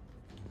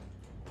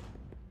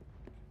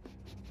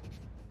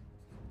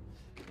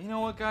 You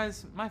know what,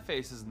 guys? My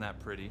face isn't that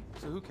pretty,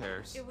 so who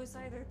cares? It was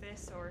either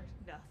this or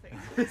nothing.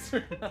 This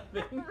or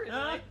nothing.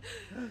 Really.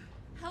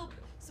 Help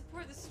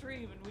support the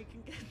stream and we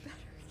can get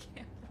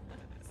better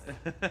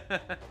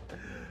cameras.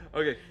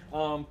 Okay,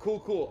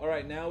 cool. All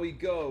right, now we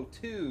go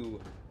to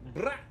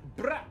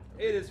Brat.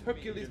 It is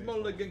Hercules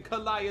Mulligan.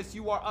 Callias,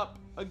 you are up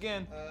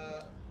again.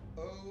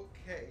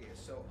 Okay,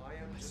 so I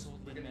am I just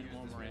sold gonna use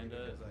Lin-Manuel this Miranda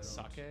mini because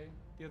I don't sake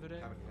the other day.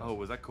 have any Oh,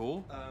 was that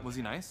cool? Um, Was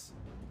he nice?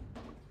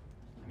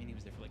 I mean, he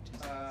was there for like 2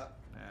 seconds.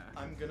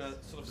 I'm gonna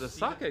sort of The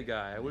see sake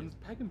guy. I wouldn't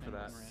peg him for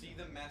that. see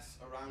the mess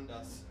around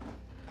us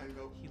and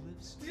go. He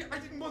lives. I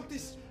didn't want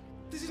this.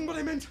 This isn't what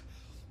I meant.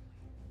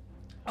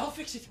 I'll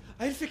fix it.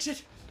 I'll fix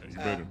it. You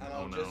better. And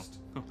I'll Oh, no. just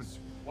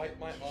wipe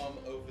my arm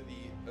over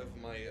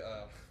my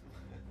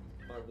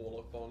my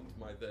warlock bond,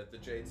 the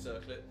jade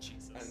circlet,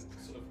 Jesus. and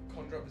sort of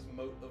conjure up this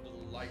mote of little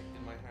light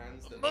in my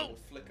hands that will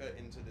flicker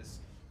into this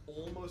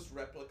almost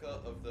replica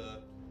of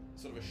the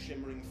sort of a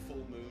shimmering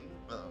full moon.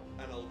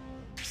 And I'll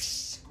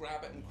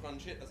grab it and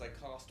crunch it as I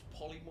cast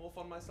polymorph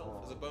on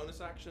myself as a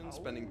bonus action,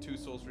 spending 2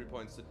 sorcery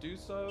points to do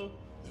so.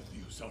 The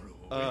new sorrow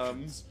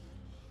awakens.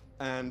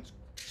 And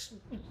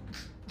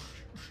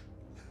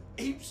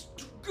apes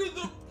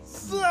together,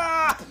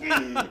 strong.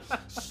 And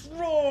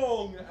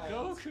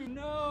Goku,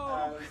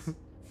 no! as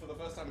for the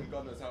first time in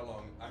God knows how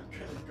long, I'm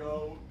gonna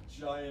go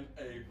giant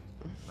ape.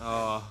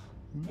 Yeah.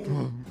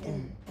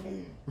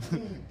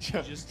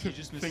 You just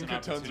missed an Thinker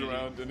turns opportunity.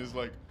 around and is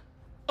like,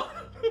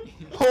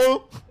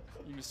 You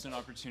missed an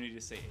opportunity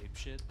to say ape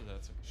shit, but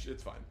that's okay.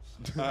 It's fine.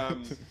 I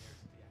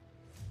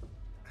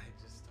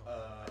just don't,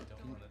 I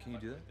don't want to. Can you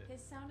do that?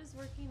 His sound is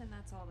working and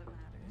that's all that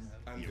matters.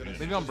 I'm gonna.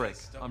 Maybe on break.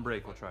 Just don't On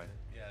break, we'll fuck try. with it.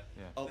 Yeah.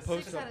 Yeah. I'll The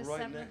post 6 up out of right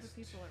 7 of next.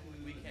 the people are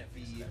We can't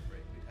be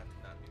separate. We'd have to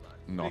not be live.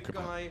 not Big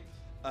guy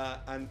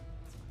and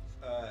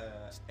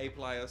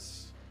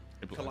Apelias.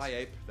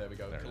 Calliope. There we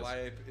go. There it is.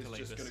 Calliope is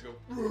just Calliope.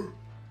 gonna go.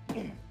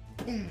 Boom,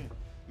 boom,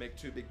 make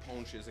 2 big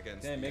punches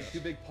against. Yeah, the, make 2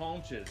 big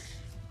paunches.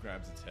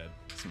 grabs its head,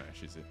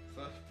 smashes it.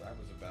 That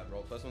was a bad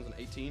roll. First one's an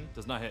 18.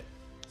 Does not hit.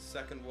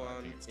 Second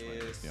one It's 20.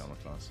 It's is the armor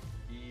class.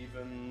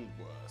 even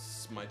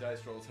worse. My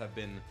dice rolls have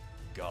been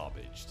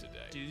garbage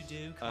today. Do.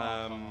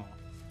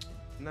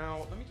 Now,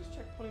 let me just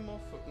check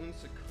polymorph for un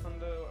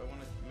secundo. I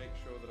want to make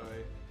sure that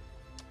I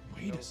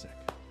Wait No. a second.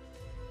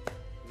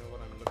 know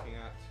what I'm looking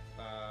at.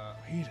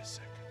 Wait a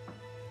second.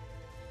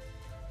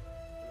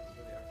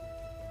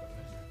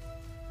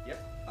 Yep.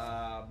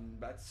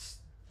 That's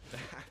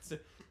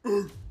it.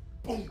 Boom,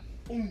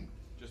 boom.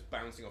 Just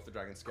bounce bouncing off the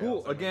dragon's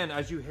scales. Cool. Again,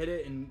 as you hit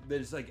it, and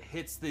there's like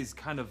hits these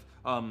kind of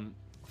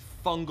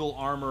fungal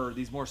armor.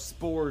 These more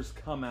spores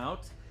come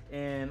out,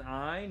 and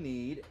I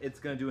need. It's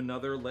gonna do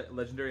another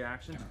legendary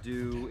action to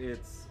do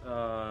its.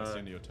 That's the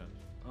end of your turn.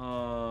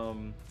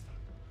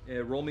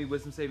 Roll me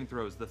wisdom saving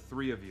throws. The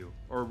three of you,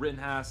 or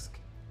Rittenhask,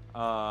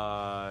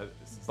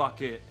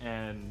 Bucket,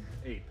 and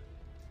Ape.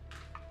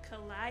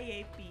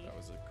 Calliope. That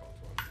was a cold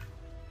one.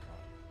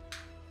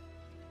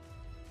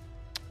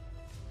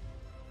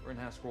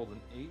 Rittenhask rolled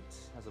an 8,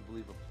 has I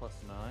believe a +9.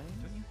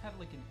 Don't you have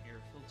like an air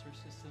filter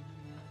system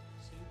in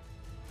the suit?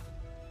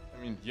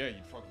 I mean, yeah,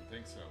 you'd probably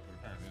think so, but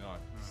apparently not.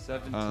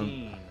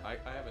 17. I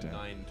have a Damn.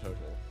 9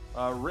 total.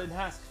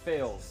 Rittenhask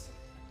fails.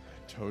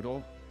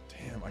 Total?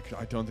 Damn,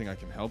 I don't think I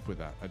can help with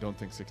that. I don't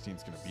think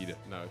 16's gonna beat it.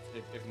 No,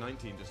 if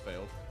 19 just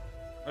failed.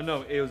 Oh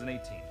no, it was an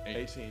 18.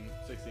 18,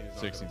 16 is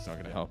not 16's not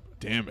gonna yeah. help.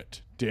 Damn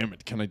it. Damn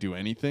it. Can I do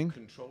anything?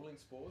 Controlling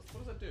spores?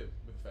 What does that do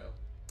with fail?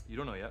 You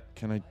don't know yet.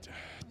 Can I?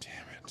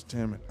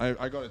 Damn it.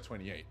 I got a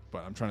 28,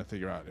 but I'm trying to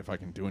figure out if I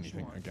can do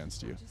anything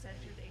against you. Just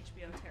entered the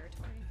HBO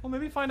territory. Well,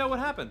 maybe find out what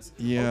happens.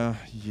 Yeah,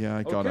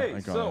 I got Okay, it.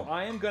 I got so it.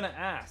 I am gonna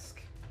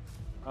ask,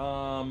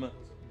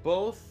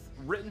 both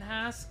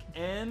Rittenhask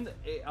and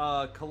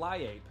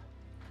Calliope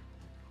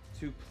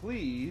to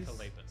please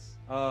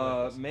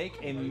make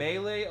a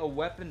melee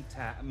weapon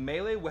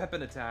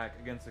attack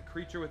against a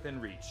creature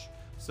within reach.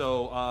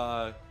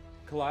 So,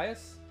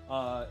 Callias,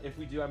 if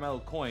we do have my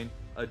little coin,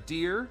 a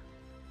deer,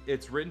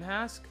 it's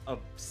Rittenhask, a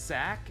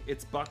sack,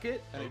 it's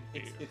Bucket. And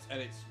it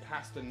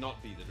has to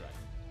not be the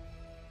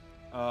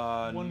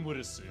dragon. One would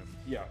assume.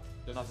 Yeah,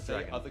 Does not it the say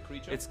dragon. other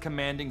creature? It's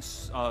commanding.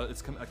 A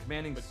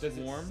commanding But does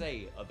swarm. it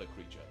say other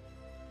creature?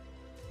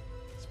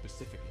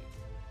 Specifically.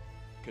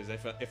 Because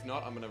if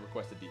not, I'm going to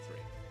request a D3.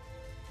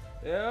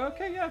 Yeah,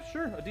 okay, yeah,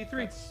 sure. A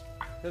D3.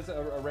 There's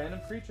a random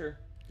creature.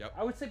 Yep.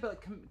 I would say,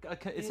 but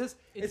it says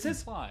it's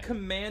implied.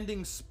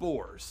 commanding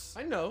spores.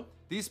 I know.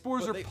 These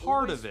spores but are they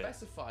part always of it.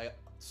 specify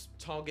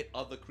target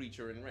other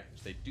creature in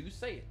range. They do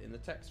say it in the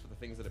text for the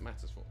things that it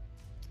matters for.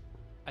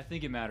 I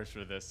think it matters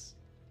for this.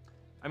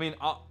 I mean,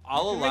 I'll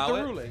can make allow the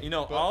it. ruling, You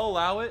know, but- I'll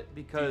allow it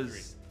because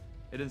D3.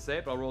 it didn't say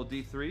it, but I'll roll a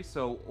D3.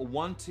 So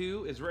 1,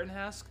 2 is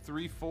Rittenhask,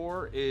 3,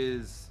 4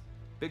 is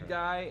big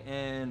guy,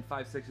 and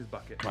 5, 6 is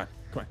Bucket. Come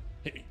on.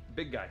 Hit me.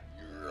 Big guy.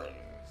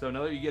 So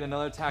you get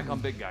another attack on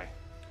big guy.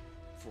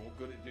 For all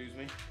good it does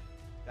me.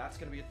 That's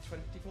going to be a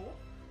 24.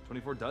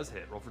 24 does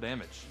hit. Roll for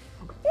damage.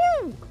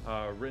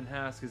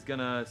 Rittenhask is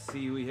gonna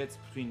see who he hits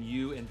between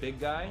you and big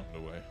guy. No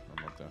way.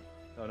 I'm not that.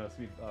 Oh no, it's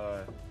me.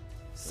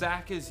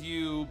 Sack is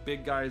you.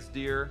 Big guy is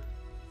deer.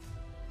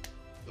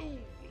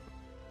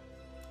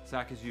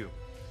 Sack is you.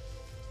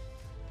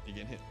 You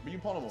getting hit? But you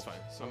pawn him. It's fine.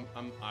 So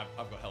I've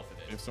got health in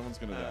it. If someone's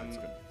gonna die, it's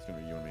gonna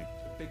be you and me.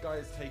 The big guy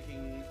is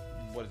taking,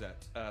 what is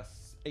that?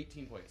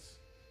 18 points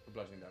for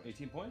bludgeoning damage.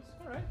 18 points.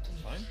 All right,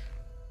 that's fine.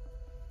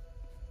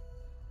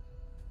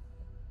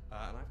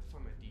 And I have to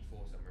find my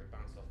D4 somewhere. It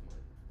bounced off my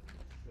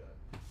shirt.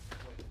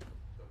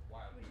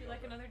 Would you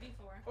like another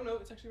D4? Oh no,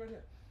 it's actually right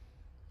here.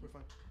 We're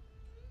fine.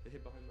 It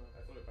hit behind my.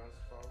 I thought it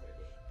bounced far away,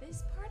 but.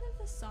 This part of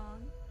the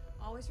song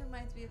always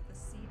reminds me of the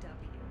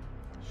CW.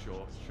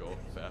 Sure,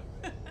 fair.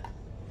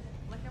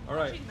 Like I'm All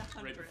right. watching the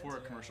 100. Right before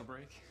a commercial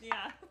break.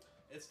 Yeah.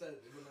 It's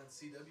that when that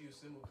CW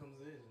symbol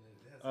comes in and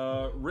it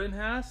has.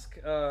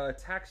 Rittenhask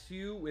attacks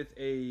you with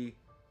a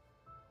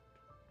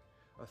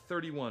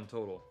 31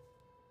 total.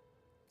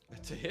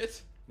 To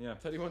hit? Yeah.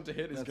 31 to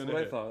hit is That's gonna what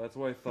I hit. thought. That's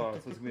what I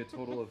thought. So it's gonna be a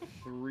total of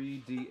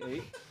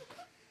 3d8.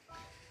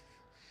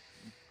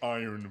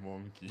 Iron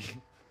Monkey.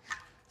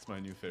 It's my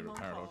new favorite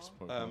Paradox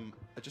Pokemon.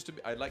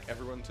 I'd like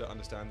everyone to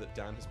understand that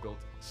Dan has built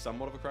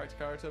somewhat of a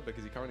character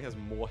because he currently has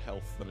more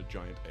health than a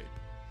giant ape.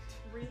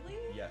 Really?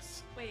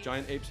 Yes. Wait.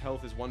 Giant ape's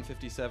health is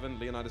 157.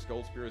 Leonidas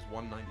Goldspear is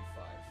 195.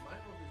 My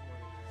hope is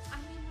more I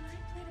mean, when I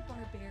played a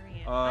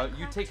barbarian, I You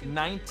cracked take 200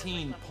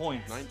 19 like level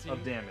points 10. 19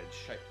 of damage.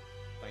 Okay.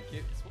 Thank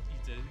you. That's what you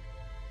did.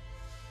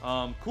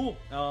 Cool.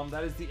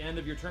 That is the end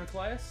of your turn,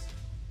 Callias.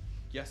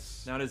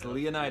 Yes. Now it is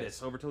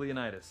Leonidas. Over to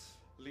Leonidas.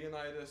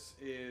 Leonidas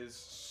is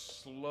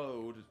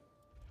slowed.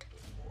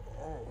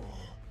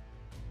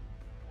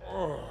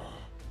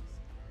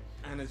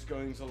 And is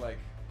going to like.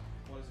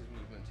 What is his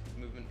movement? His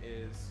movement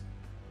is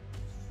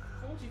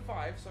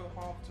 45, so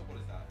half to what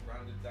is that?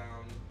 Rounded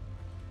down.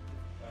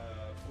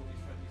 40, 20,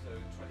 so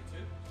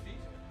 22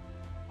 feet.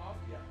 Half?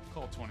 Yeah.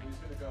 Call it 20. So he's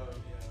gonna go.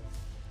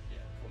 Yeah.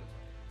 Call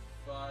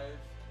it 5,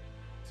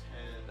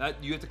 10.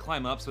 That you have to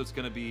climb up, so it's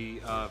going to be.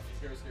 Hero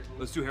escape rules.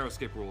 Let's do hero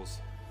escape rules.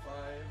 5,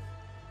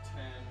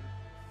 10,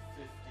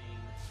 15,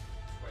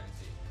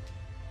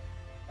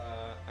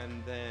 20.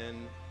 And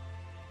then,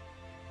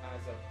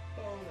 as a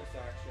bonus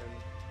action,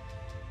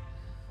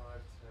 5,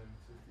 10,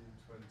 15,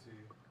 20.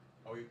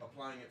 Are we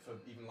applying it for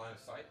even line of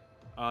sight?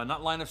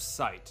 Not line of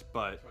sight,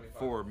 but 25,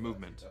 for 30,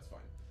 movement. That's fine.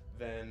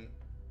 Then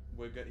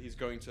he's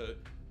going to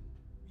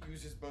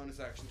use his bonus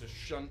action to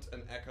shunt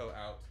an echo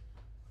out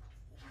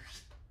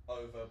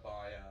over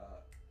by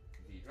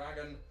the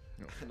dragon.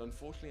 And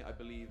unfortunately, I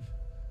believe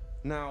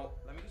Now,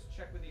 let me just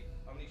check with the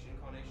Omniscient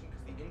Incarnation,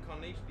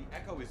 because the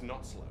Echo is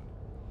not slowed,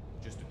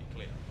 just to be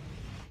clear.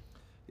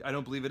 I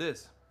don't believe it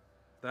is.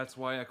 That's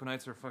why Echo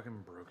Knights are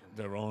fucking broken.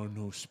 There are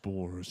no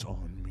spores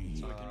on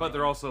me. But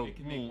they're also It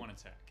can make one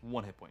attack.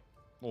 1 hit point.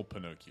 Or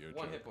Pinocchio.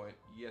 One joke. hit point,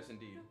 yes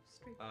indeed.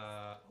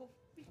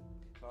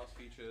 Class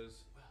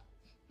features.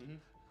 Mm-hmm.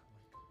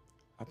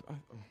 I've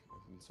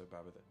been so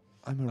bad with it.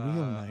 I'm a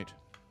real knight.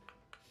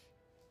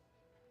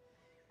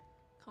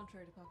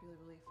 Contrary to popular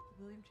belief,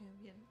 William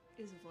Champion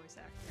is a voice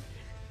actor.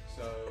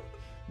 So,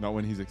 Not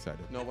when he's excited.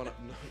 no one.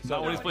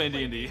 Not when he's playing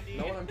D&D.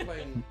 No one. I'm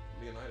playing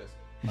Leonidas.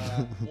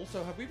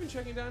 Also, have we been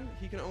checking down?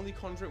 He can only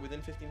conjure it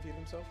within 15 feet of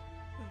himself.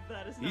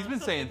 That is He's not been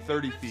saying something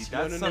 30 we feet.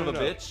 mentioned. That's son of a No.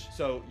 bitch.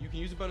 So you can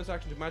use a bonus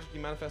action to magically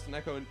manifest an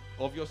echo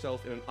of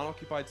yourself in an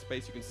unoccupied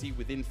space you can see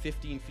within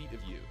 15 feet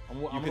of you. I'm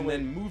You gonna can wait.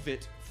 then move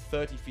it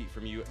 30 feet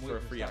from you for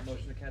a free action.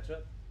 motion to catch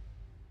up.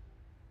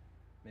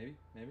 Maybe.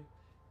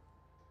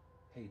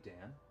 Hey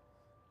Dan,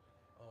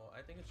 Oh,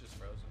 I think it's just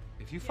frozen.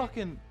 if you Yeah,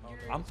 fucking,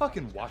 you're- I'm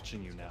fucking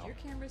watching you now. Your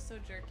camera's so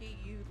jerky,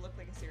 you look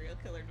like a serial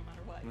killer no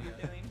matter what you're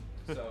doing.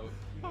 So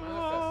you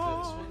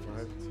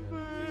manifest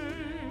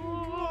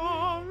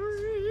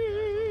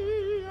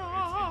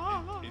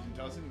It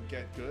doesn't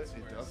get good.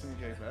 It doesn't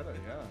get better.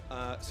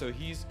 Yeah. it. So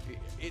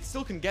it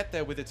still can get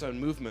there with its own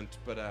movement,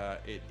 but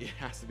it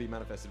has to be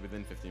manifested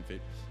within 15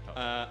 feet.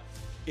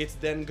 It's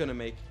then gonna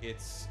make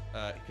its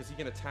because he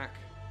can attack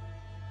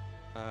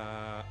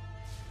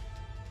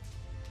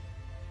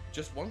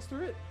just once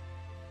through it.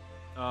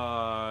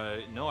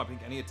 No, I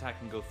think any attack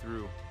can go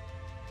through.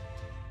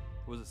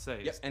 What does it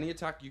say? Yep, any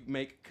attack you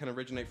make can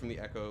originate from the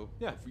echo.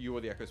 Yeah. For you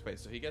or the echo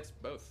space. So he gets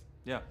both.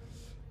 Yeah.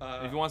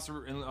 If he wants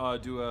to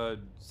do a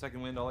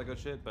second wind, all that good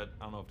shit, but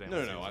I don't know if Dan. No,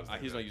 wants no, to no. use those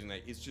He's things, not right? using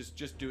that. It's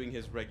just doing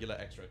his regular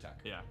extra attack.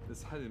 Yeah,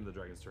 this hasn't even the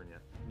dragon's turn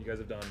yet. You guys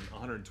have done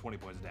 120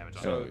 points of damage.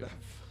 So on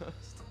it.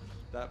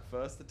 that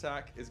first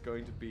attack is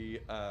going to be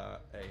a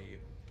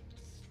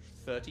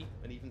 30,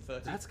 an even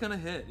 30. That's gonna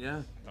hit.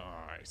 Yeah.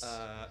 Nice.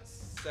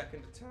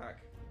 Second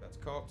attack, that's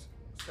cocked.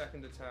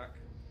 Second attack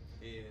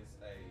is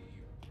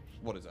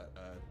what is that?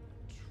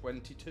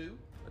 22?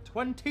 A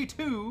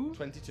 22.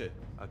 22.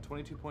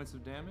 22 points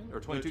of damage, or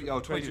 22 22? Oh,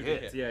 22 to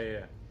hits. hit.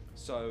 Yeah.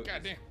 So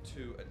Goddamn.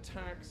 2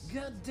 attacks.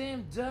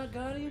 Goddamn, Doug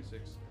got him.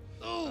 6.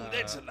 Oh,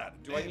 that's a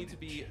lot. Do I need to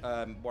be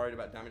worried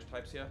about damage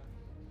types here?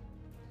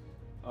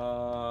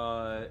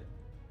 What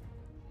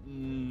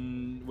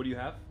do you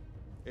have?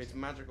 It's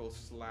magical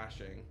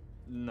slashing.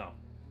 No.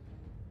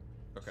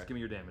 Okay. Just give me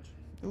your damage.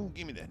 Oh,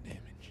 give me that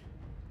damage.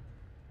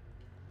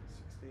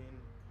 16.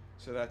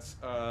 So that's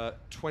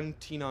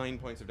 29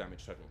 points of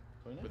damage total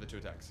 29? with the 2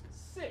 attacks.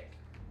 Sick.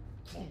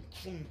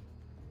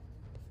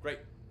 Great.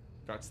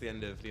 That's the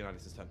end of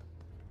Leonidas' turn.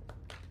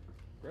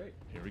 Great.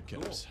 Here he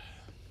comes.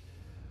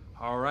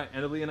 All right,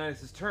 end of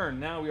Leonidas' turn.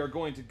 Now we are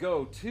going to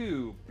go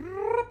to.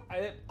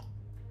 Big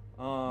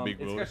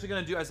it's roller. actually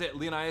going to do. I say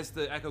Leonidas,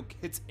 the echo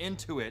hits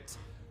into it.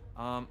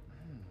 Oh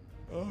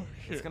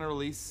shit. It's going to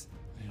release.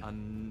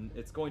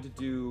 It's going to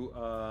do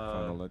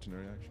Final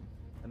legendary action.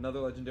 another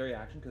legendary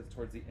action because it's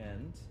towards the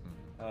end.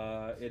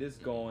 It is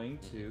going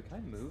to. Can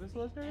I move as a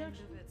legendary End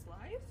action? of its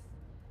life?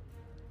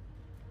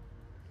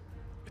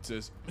 It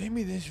says,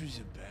 maybe this was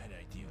a bad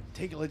idea.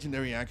 Take a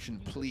legendary action,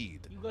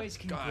 plead. You guys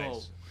can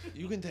Guys,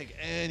 you can take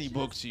any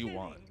books you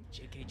want.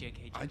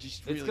 JK. I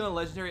just It's really... gonna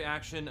legendary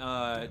action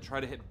try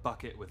to hit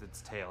Bucket with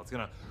its tail. It's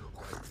gonna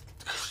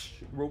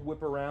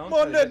whip around. Come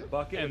on, try to hit then.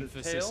 Bucket with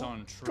its Emphasis tail.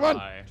 on Come on,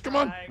 try. come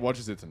on. Try. Watch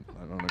as it's in.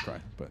 I don't want to cry,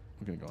 but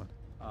we're gonna go on.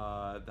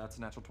 That's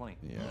a natural 20.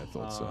 Yeah, I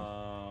thought so.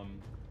 I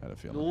had a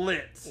feeling.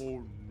 Lit. I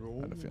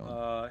had a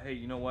feeling. Hey,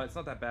 you know what? It's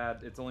not that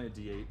bad. It's only a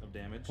D8 of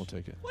damage. We'll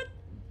take it. But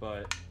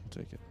We'll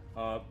take it.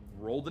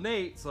 rolled an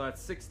 8, so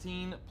that's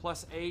 16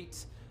 plus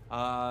 8.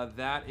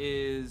 That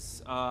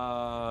is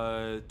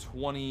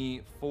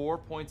 24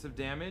 points of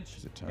damage.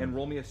 Is it time? And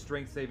roll me a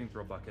strength saving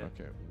throw, Bucket.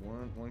 Okay,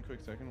 one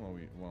quick second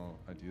while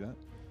I do that.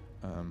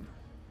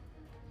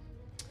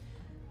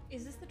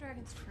 Is this the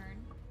dragon's turn?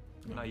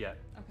 Not yet.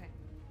 Okay.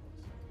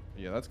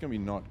 Yeah, that's gonna be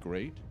not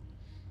great.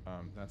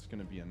 That's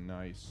gonna be a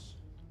nice.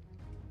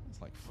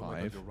 It's like Oh my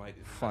God, 5. you're right,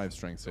 it 5 hasn't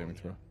strength saving gone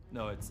throw.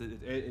 No, it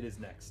is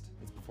next.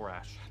 It's before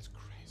Ash. That's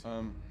crazy.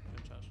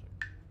 Fantastic.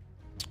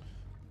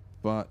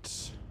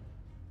 But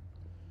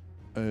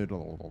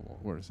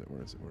where is it?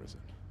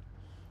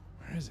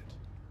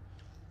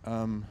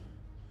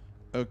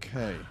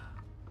 Okay.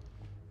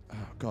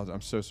 Oh God,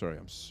 I'm so sorry.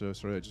 I just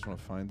want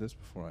to find this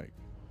before I.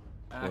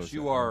 Ash, close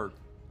you it. are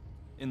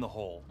in the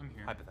hole. I'm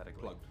here.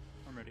 Hypothetically. Plugged.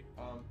 I'm ready.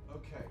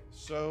 Okay.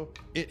 So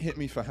it hit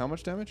me for how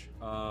much damage?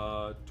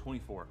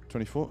 24.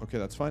 24. Okay,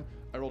 that's fine.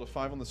 I rolled a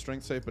 5 on the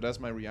strength save, but as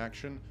my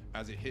reaction,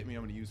 as it hit me,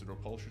 I'm going to use a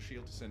repulsion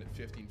shield to send it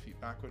 15 feet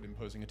backward,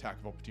 imposing attack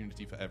of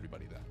opportunity for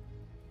everybody there.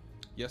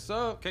 Yes, sir.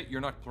 Okay, you're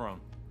not thrown.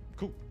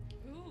 Cool.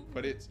 Ooh.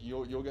 But it's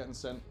you're getting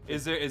sent.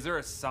 Is there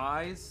a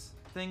size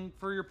thing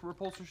for your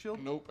repulsor shield?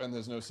 Nope, and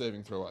there's no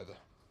saving throw either.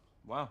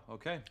 Wow.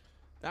 Okay.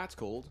 That's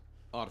called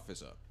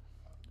Artificer.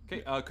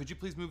 Okay, could you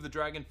please move the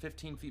dragon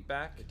 15 feet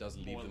back? It does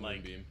leave More the like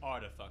moonbeam.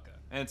 artifucker.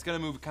 And it's gonna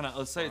move kind of.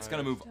 Let's say it's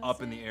gonna move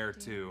up in the air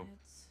too.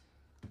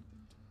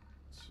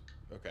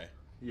 Okay,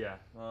 Yeah.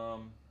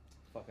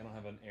 Fuck, I don't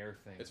have an air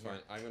thing. it's fine.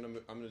 I'm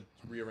gonna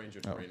rearrange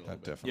your terrain a little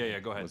bit. definitely. Yeah,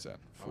 go ahead. Was that I'm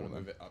for gonna them?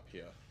 move it up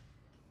here.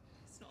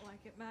 It's not like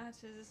it matters.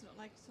 It's not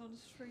like it's on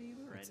stream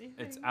or anything.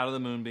 It's out of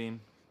the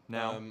moonbeam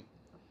now.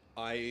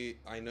 I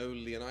know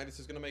Leonidas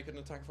is gonna make an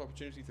attack of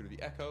opportunity through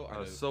the echo. I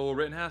know So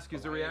Rittenhask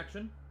use a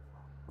reaction.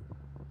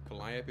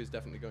 Calliope is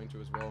definitely going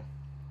to as well.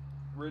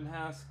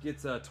 Rittenhask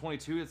gets a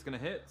 22. It's gonna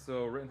hit.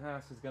 So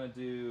Rittenhask is gonna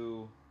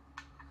do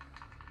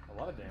a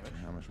lot of damage.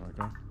 How much want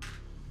I go?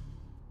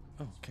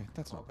 Oh, okay,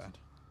 that's not bad.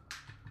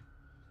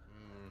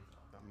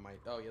 That might.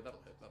 Oh yeah, that'll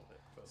hit. That'll hit.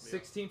 But, yeah.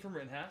 16 from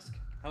Rittenhask.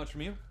 How much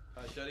from you?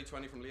 Dirty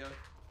 20 from Leo.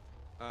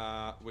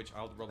 Which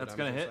I'll roll the That's damage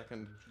gonna in a hit.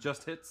 second.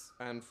 Just hits.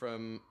 And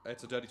from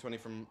it's a dirty 20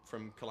 from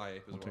Calliope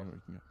as I'll well. take what we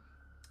can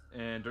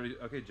get. And dirty.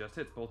 Okay, just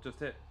hits. Both just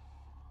hit.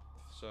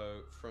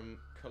 So from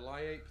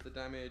Calliope, the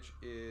damage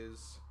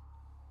is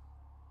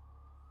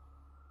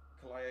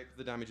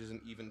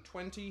an even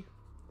 20.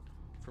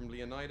 From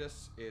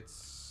Leonidas,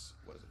 it's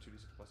what is it?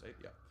 2d6 plus 8.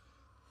 Yeah,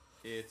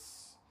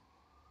 it's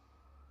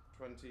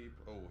 20.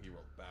 Oh, he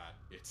rolled bad.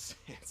 It's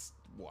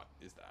what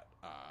is that?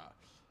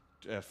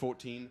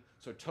 14.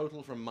 So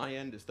total from my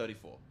end is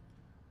 34.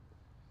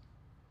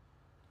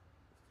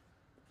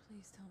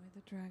 Please tell me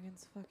the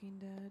dragon's fucking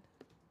dead.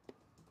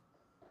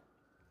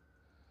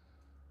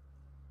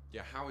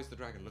 Yeah, how is the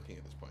dragon looking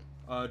at this point?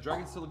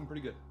 Dragon's still looking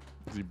pretty good.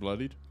 Is he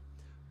bloodied?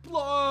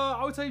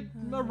 I would say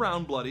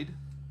around bloodied.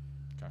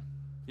 Okay.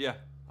 Yeah,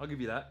 I'll give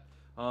you that.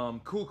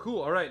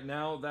 Cool. All right,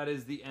 now that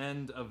is the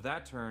end of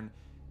that turn.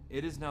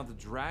 It is now the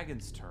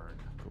dragon's turn.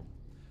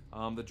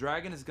 Cool. The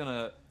dragon is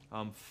gonna.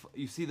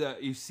 You see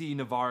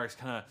Navarix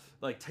kind of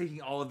like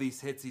taking all of these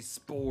hits, these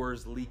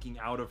spores leaking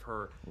out of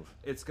her.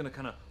 It's gonna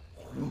kind of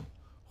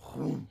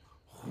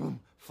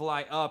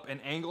fly up and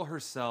angle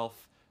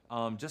herself,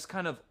 just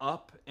kind of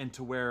up and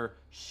to where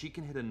she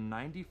can hit a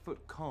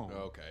 90-foot cone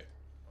Okay.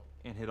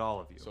 and hit all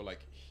of you. So like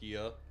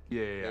here.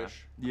 Yeah.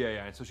 Ish.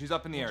 And so she's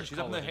up in the air. just She's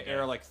up in call the it a air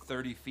day. like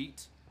 30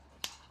 feet.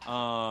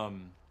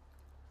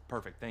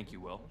 Perfect. Thank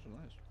you, Will. Those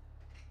are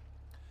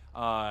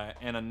nice.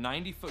 And a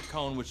 90-foot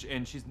cone,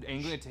 and she's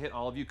angling it to hit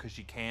all of you because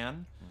she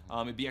can.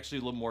 It'd be actually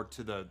a little more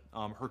to the,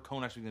 her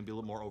cone actually gonna be a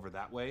little more over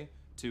that way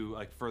to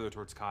like further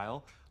towards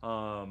Kyle,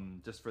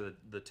 just for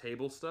the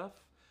table stuff.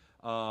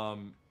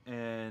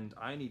 And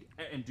I need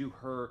and do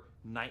her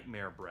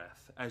nightmare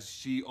breath as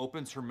she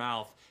opens her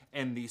mouth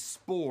and these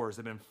spores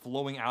that have been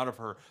flowing out of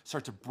her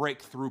start to break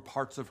through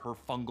parts of her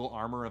fungal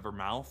armor of her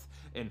mouth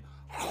and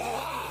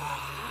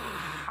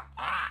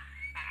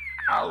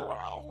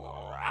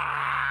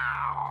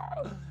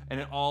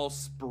it all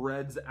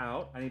spreads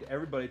out. I need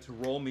everybody to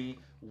roll me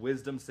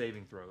wisdom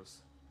saving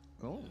throws.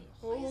 Oh.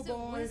 Why is it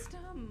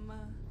wisdom?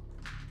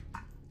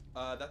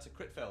 That's a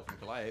crit fail from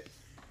Calliope.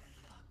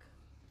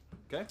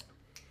 Okay?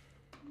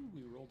 Ooh,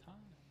 we rolled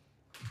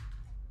high.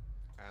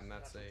 And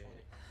that's a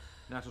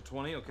Natural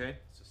 20, okay.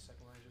 It's the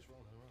second one I just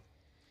rolled in a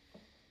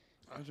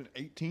row. I was an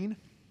 18.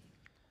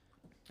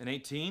 An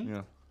 18?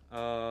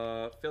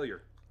 Yeah.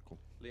 Failure.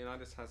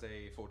 Leonidas has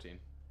a 14.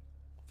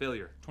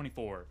 Failure.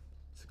 24.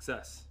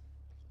 Success.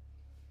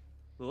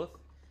 Lilith?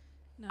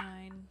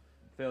 9.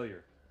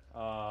 Failure.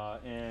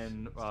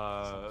 And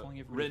calling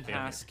everybody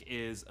Rittenhask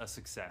is a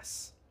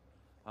success.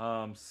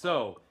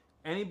 So,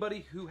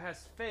 anybody who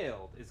has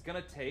failed is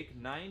going to take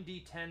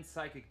 9d10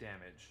 psychic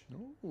damage.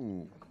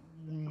 Ooh.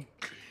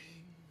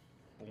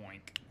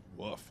 Boink.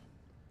 Woof.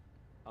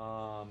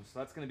 So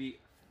that's going to be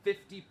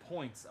 50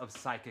 points of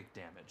psychic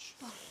damage.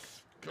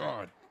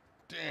 God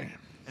damn.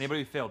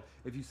 Anybody who failed.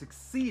 If you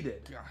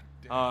succeeded,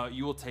 God damn.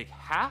 you will take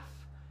half.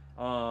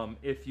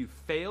 If you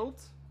failed,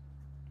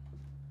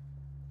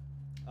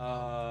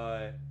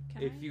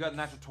 if you got a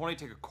natural 20,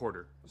 take a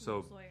quarter.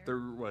 So,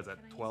 what is that,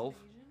 12?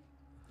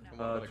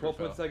 12 points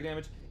of psychic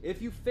damage.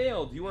 If you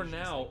failed, you are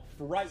now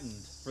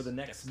frightened for the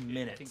next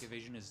minute. I think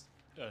evasion is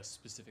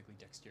specifically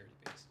dexterity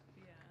based.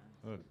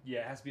 Yeah. Yeah,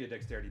 it has to be a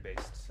dexterity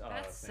based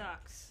That thing.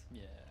 sucks.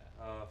 Yeah.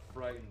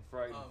 Frightened.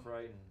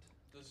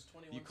 Does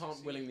 21 You can't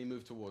succeed? willingly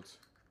move towards.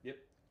 Yep.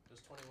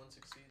 Does 21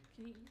 succeed?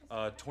 Can you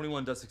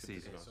 21 does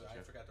succeed. Okay, so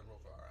I forgot to roll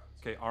for Aron.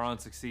 Okay, Aron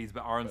succeeds,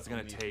 but Aron's But going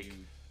only to if take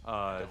you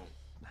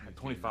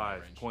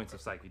 25 range. points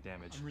of psychic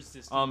damage. I'm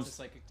resistant Um, to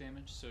psychic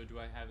damage, so do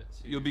I have it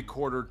to? You'll be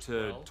quartered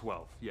to 12?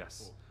 12.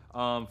 Yes.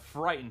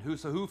 Frightened.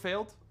 Who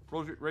failed?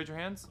 Raise your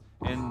hands.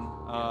 And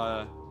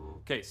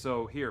okay,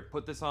 so here,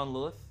 put this on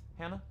Lilith,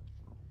 Hannah.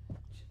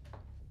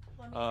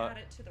 Let me add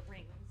it to the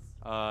rings.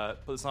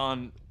 Put this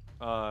on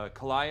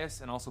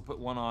Callias, and also put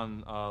one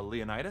on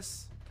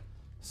Leonidas.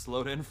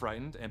 Slowed in,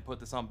 frightened, and put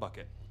this on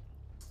Bucket.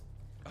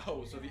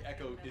 Oh, so the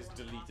echo is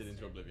deleted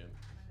into oblivion.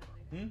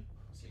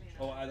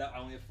 Oh, I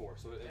only have 4,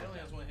 so it It only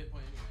has 1 hit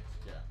point anyway.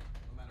 So Yeah,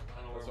 no matter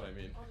what. that's what I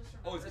mean.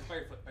 Oh, it's by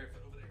your foot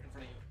over there in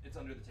front of you. It's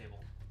under the table.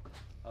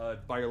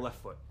 By your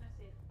left foot. I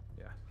see it.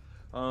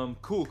 Yeah.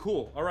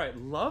 Cool. All right,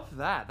 love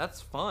that. That's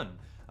fun.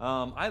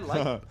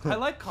 I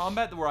like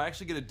combat where I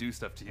actually get to do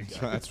stuff to you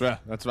guys.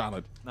 That's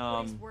valid.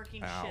 He's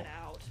working ow. shit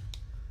out.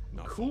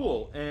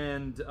 Cool,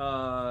 and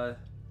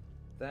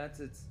that's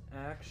its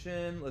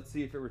action. Let's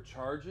see if it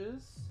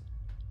recharges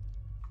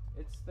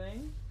its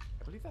thing.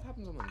 I believe that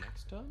happens on the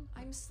next turn.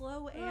 I'm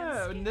slow and Yeah,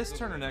 scared. in this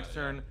turn or next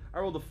turn. I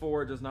rolled a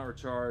 4, it does not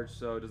recharge,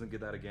 so it doesn't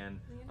get that again.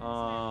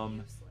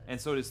 And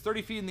so it is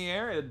 30 feet in the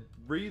air. It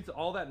breathes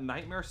all that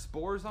nightmare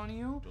spores on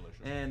you. Delicious.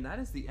 And that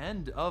is the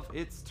end of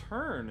its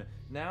turn.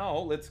 Now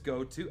let's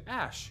go to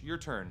Ash. Your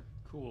turn.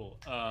 Cool.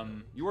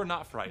 You are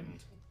not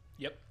frightened.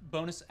 Yep.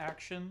 Bonus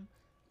action.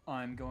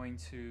 I'm going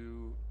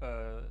to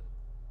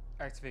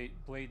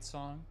activate Blade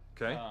Song.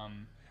 Okay. Hell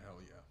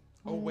yeah.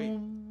 Oh wait,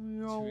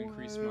 To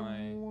increase my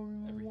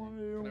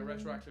everything. can I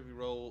retroactively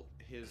roll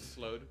his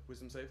slowed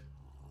wisdom save?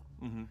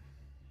 Mm-hmm.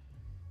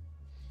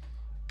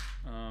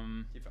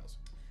 He fails.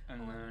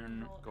 And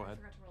then Go ahead.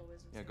 I forgot to roll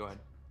wisdom Yeah, save. go ahead.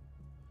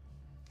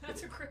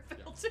 That's a crit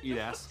fail too. Eat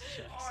ass.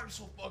 Oh, I'm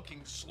so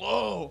fucking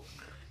slow.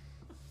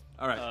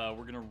 All right.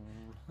 we're gonna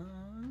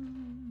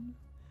run.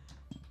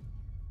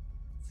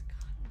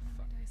 God,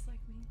 my dice like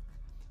me.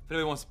 If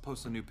anybody wants to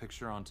post a new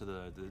picture onto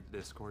the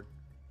Discord,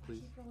 please.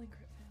 Keep rolling crit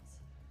fails.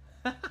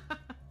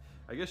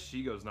 I guess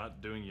Shigo's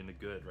not doing you any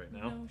good right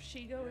now. No,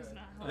 Shigo is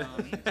not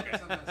helping me.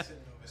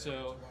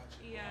 So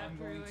Yeah, I'm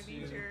Drew, going I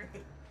need to- your.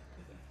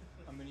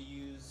 I'm gonna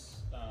use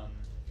Kyle's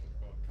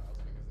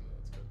thing, isn't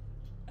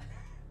it?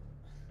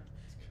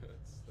 That's good.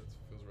 That's good. That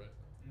feels right.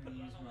 I'm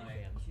gonna use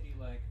my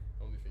kitty-like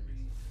Only fingers.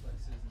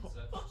 reflexes and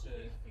such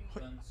to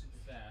run super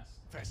fast.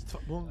 Fast as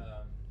fuck. Boom.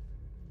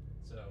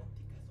 So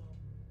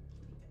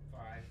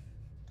 5,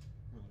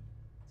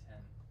 10,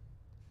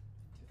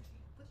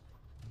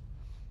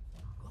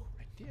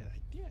 15.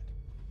 I did.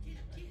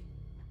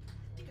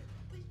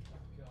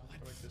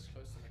 Like this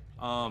close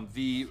to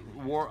me.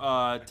 We're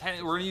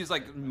gonna use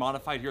like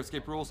modified hero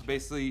escape rules. So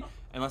basically,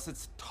 unless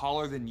it's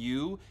taller than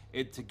you,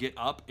 it to get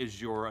up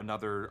is your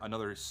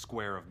another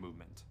square of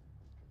movement.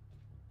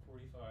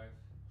 45,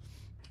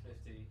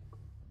 50,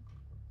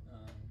 55.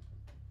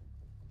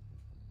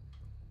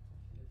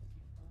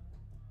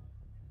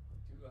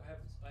 Do I have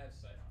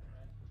sight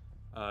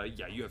on it, right?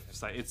 Yeah, you have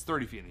sight. It's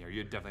 30 feet in the air.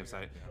 You definitely have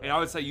sight. And I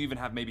would say you even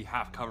have maybe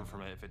half cover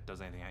from it if it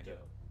does anything at you.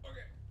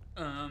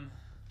 So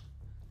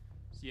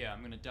yeah,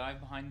 I'm gonna dive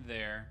behind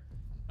there,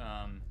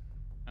 and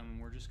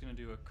we're just gonna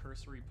do a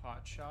cursory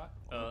pot shot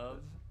of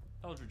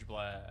Eldritch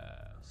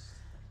Blast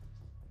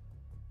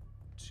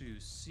to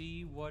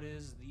see what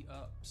is the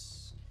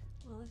ups.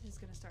 Lilith is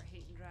gonna start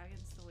hating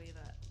dragons the way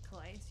that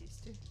Callias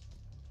used to.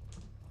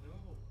 No,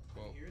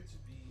 Well, I'm here to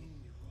be.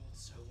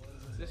 So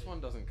This one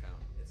doesn't count.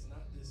 It's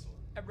not this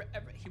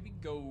one. here we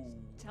go.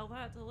 Tell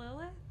that to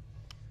Lilith.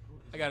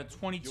 I got a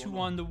 22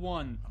 on the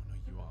 1. Oh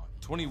no, you are.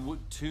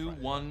 22,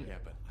 1. Yeah,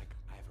 but like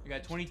I have a I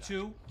got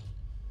 22.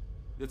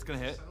 That's gonna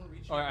hit.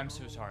 Oh, I'm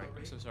so sorry.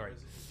 I'm so sorry.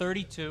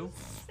 32.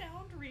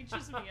 Sound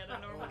reaches me at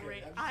a normal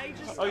rate. I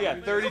just. Oh yeah,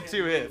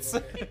 32 hits.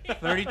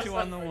 32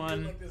 on the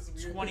 1.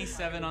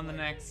 27 on the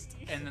next,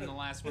 and then the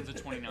last one's a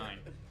 29.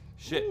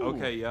 Shit.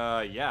 Okay.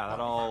 Yeah.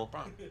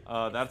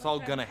 That's all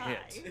gonna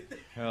hit.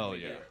 Hell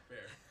yeah.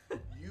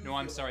 No,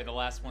 I'm sorry. The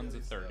last one's a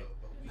 30.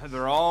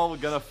 They're all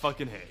gonna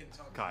fucking hit,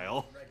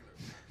 Kyle.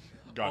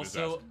 God is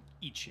Also,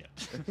 eat shit.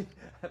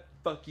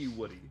 Fuck you,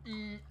 Woody.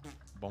 Boom,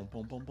 boom,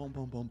 boom, boom,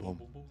 boom, boom,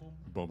 boom,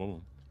 boom,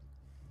 boom.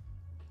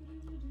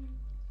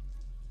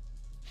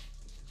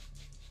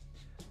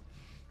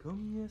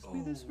 Come, yes,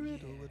 me this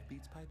riddle with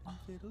beats, pipe, and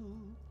fiddle.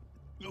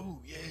 Oh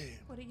yeah.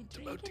 What are you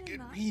about to drinking get in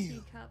that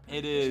real. teacup?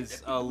 It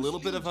is a little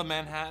bit of a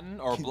Manhattan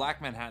or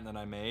black Manhattan that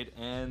I made,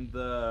 and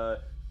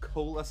the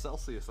Cola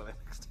Celsius that I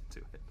mixed into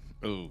it.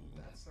 Oh.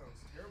 That sounds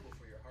terrible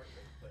for your heart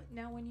rate. But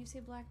Now, when you say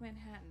Black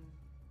Manhattan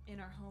in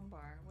our home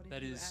bar, what have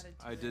That you is- added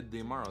to I it? did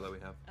the Amaro that we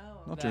have.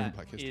 Oh. Not during That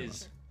Black History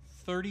is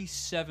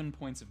 37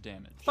 points of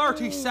damage.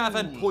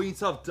 37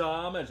 points of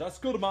damage. That's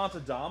good amount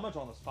of damage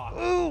on this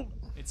fucker.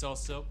 It's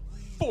also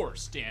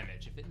force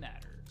damage if it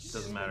matters.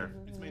 Doesn't matter.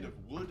 It's made of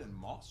wood and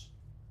moss.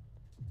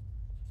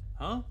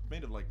 Huh?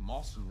 Made of like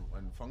moss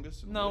and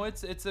fungus. And No, wood.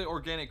 it's an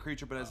organic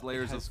creature, but has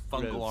layers has of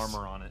fungal ribs.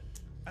 armor on it.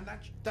 And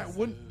that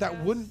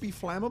wouldn't be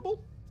flammable.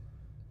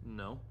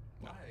 No.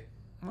 why?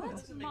 What?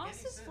 Doesn't make Moss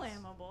any is sense.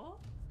 flammable.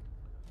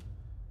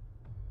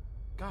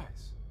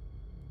 Guys,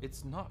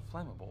 it's not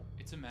flammable.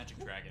 It's a magic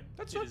dragon.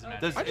 That's It what- is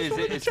magic. Does, I just is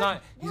wanted it, to it's check.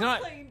 not. He's We're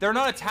not. playing They're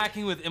not video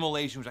attacking with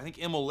immolation, which I think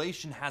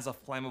immolation has a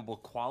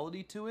flammable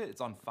quality to it.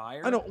 It's on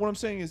fire. I know. What I'm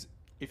saying is,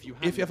 If you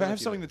if I have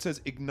something that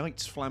says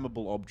ignites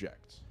flammable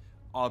objects.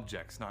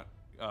 Objects, not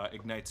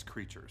ignites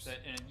creatures. That,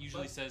 and it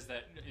usually says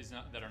that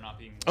are not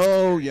being.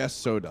 Oh yes,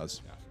 so it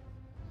does.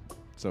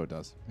 So it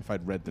does. If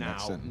I'd read the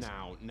next now, sentence.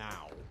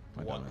 now,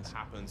 My what dumbass.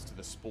 happens to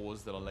the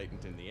spores that are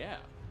latent in the air?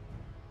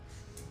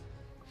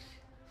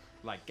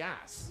 Like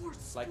gas,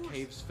 like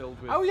caves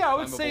filled with. Oh yeah, I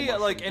would flammable say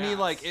mushroom like any gas.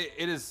 like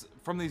it is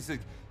from these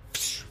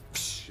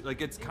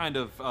like it's kind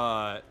of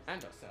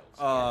and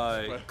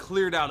ourselves.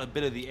 cleared out a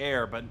bit of the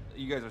air, but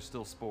you guys are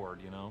still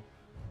spored, you know.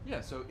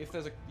 Yeah, so if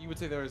there's you would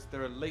say there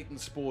are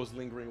latent spores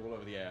lingering all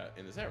over the air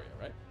in this area,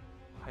 right?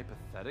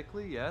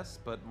 Hypothetically, yes,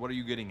 but what are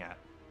you getting at?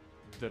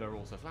 that are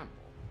also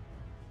flammable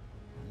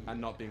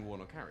and not being worn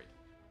or carried.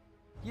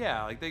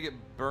 Yeah, like they get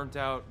burnt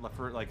out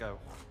for like a.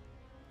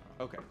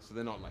 Okay, so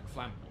they're not like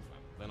flammable.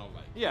 They're not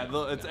like Yeah,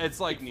 it's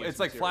like igneous it's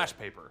like material. flash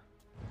paper.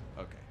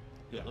 Okay.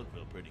 They look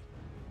real pretty.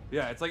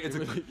 Yeah, it's like it's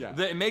a, Yeah.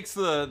 it makes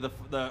the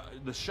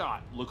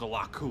shot look a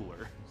lot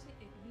cooler.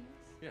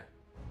 Yeah.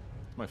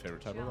 It's my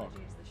favorite type of rock.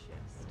 Geology is the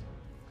shittest.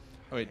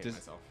 Oh wait, Hate does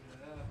myself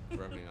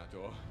for opening that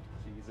door.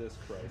 Jesus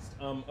Christ.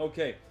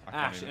 Okay, I can't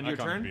Ash, even, and I your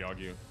can't turn. even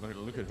argue.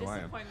 Look at who I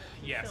am. Disappointment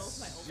that he Yes. fills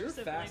my older You're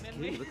sibling fast, in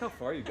Kate. me. Look how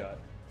far you got.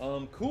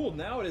 Cool.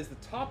 Now it is the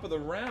top of the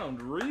round.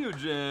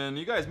 Ryujin,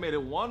 you guys made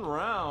it one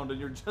round, and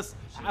you're just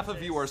half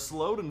of you are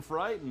slowed and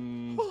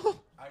frightened.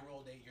 I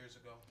rolled 8 years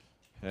ago.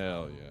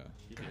 Hell yeah.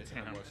 I'm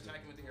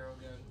attacking with the arrow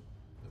gun.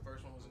 The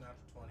first one was a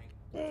natural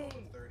 20. Total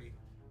of 30.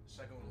 The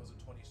second one was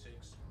a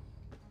 26.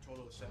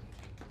 Total of 17.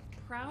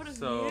 Proud of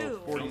So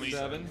you.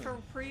 47. For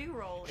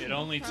pre-roll. It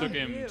only Proud took of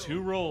him you.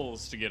 2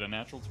 rolls to get a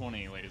natural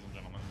 20, ladies and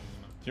gentlemen.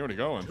 You already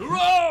going? Two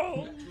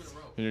rolls! 2 in a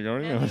row. You're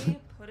going? Let me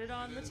put it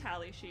on the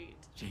tally sheet.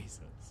 Jesus.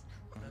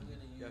 I'm gonna use.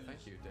 Yeah,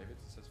 thank you, David. It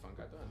says fun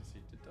guy done. See,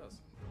 it does.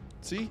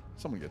 See,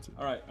 someone gets it.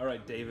 All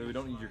right, David. We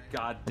don't need your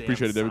goddamn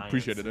Appreciate it, David. science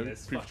Appreciate it, in David.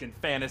 this Appreciate- fucking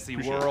fantasy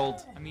appreciate it.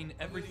 world. I mean, I'm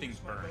gonna everything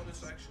use my burns.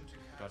 bonus action to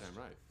cast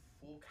Goddamn right.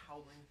 Full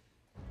Cowling.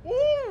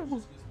 Woo!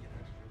 Just gives me an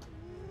extra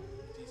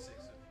D6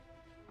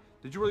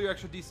 of, Did you roll your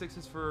extra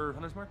d6s for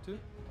Hunter's Mark too?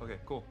 Okay,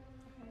 cool.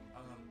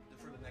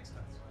 for the next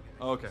time. So I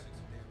get Okay. 6 of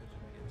damage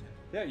and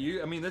I get 10.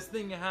 Yeah, I mean, this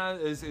thing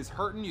is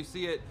hurting. You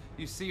see it.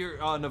 You see your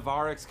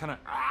Navarix kind of.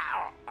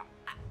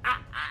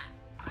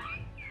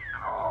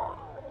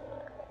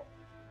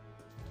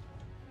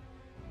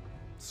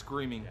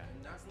 Screaming,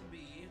 And that will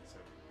be.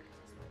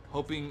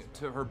 hoping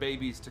to her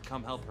babies to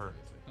come help her.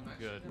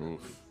 Good.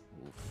 Oof.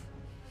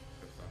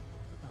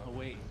 Oh,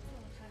 wait.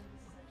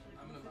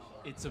 I'm gonna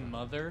It's a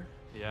mother?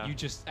 Yeah. You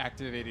just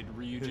activated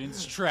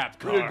Ryujin's trap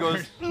Ryujin card.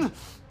 goes,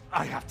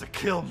 I have to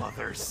kill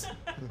mothers.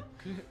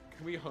 Can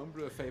we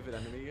homebrew a favorite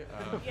enemy?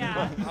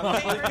 Yeah.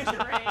 Favorite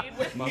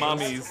terrain.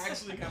 Mummies. It's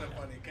actually kind of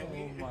funny. Can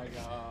we? my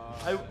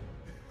god.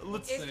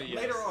 Let's. If,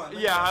 Later on.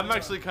 Yeah, I'm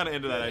actually kind of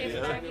into that if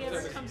idea. Maggie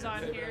ever comes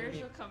on here,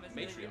 she'll come and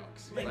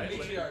Matriarchs.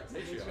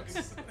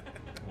 Matriarchs.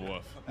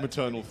 Woof.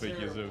 Maternal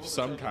figures of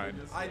some kind.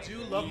 I do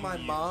love my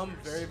mom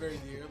very, very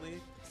dearly.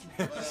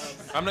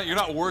 But, You're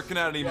not working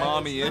out any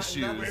mommy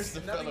issues.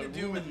 Nothing to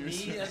do with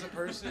me as a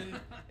person.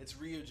 It's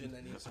Ryujin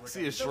that needs to I work.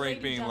 see a out. shrink lady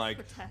being does like,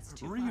 protest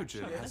too much.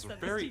 Ryujin I'm has a gonna send this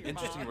very to your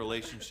interesting mom."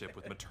 relationship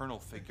with maternal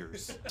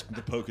figures.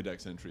 The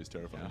Pokedex entry is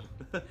terrifying.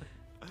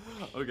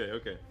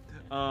 Okay.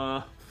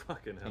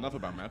 Fucking hell. Enough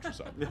about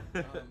matricide.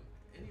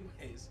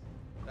 Anyways,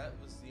 that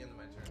was the end of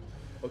my turn.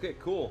 Okay,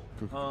 cool.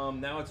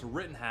 Now it's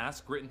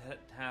Rittenhask.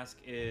 Rittenhask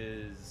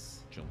is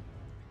Chill.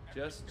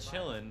 just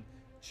chilling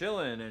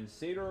in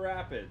Cedar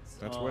Rapids.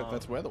 That's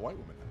where the white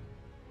woman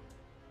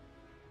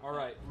is. All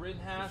right,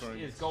 Rittenhask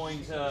Sorry. is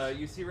going to.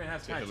 You see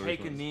Rittenhask kind of Hillary's take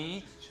a voice.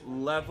 knee,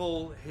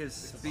 level his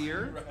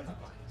spear.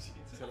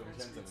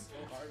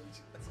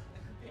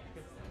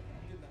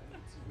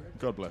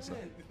 God bless her.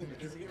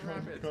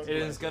 It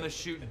is going to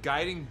shoot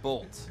guiding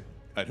bolt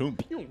At whom?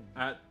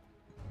 at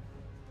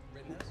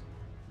Rittenhouse?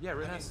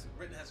 Rittenhask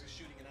Rittenhouse is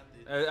shooting it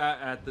at the.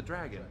 at the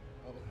dragon.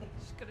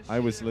 She's gonna I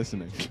shoot was it.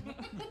 listening.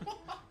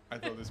 I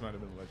thought this might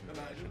have been a legendary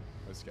action.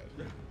 I was scared.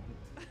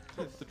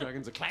 The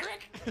dragon's a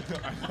cleric.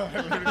 I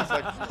literally just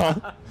like,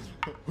 huh?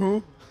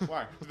 Who?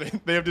 Why?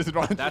 They have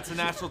disadvantage. That's a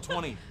natural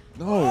 20.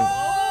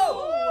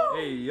 no.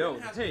 Hey yo,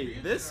 hey,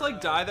 this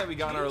like die that we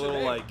got in our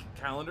little like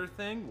calendar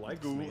thing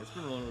likes me. It's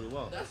been rolling really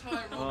well. That's how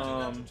I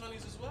rolled two natural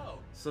 20s as well.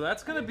 So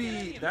that's gonna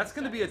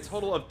be a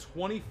total of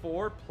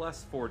 24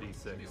 plus 4d6. Over there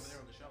on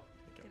the shelf.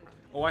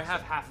 Oh, I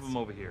have half of them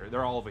over here.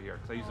 They're all over here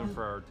because I use them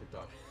for our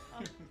TikTok.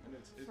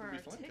 For our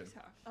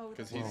TikTok. Oh,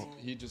 Because that's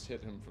he just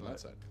hit him from that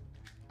side.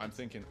 I'm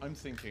thinking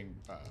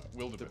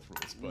Wilderbeth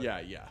rules, but Yeah.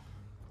 It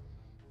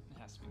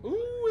has to be.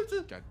 Ooh, it's a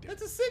God damn.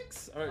 that's a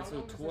 6. All right,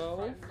 so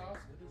 12.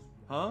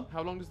 Huh?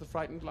 How long does the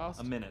frightened last?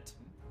 A minute.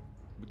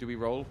 Do we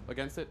roll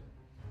against it?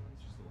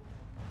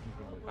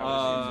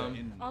 I'll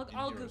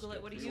Google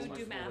it. What do you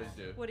do math? always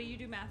do. What do you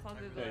do math? I'll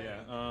Google it.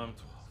 Yeah.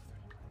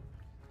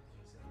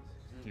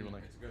 you were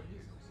like,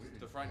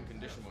 The frightened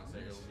condition won't say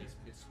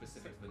it's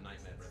specific to the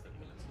nightmare breath of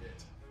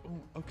villains.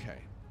 oh, okay.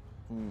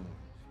 Ooh.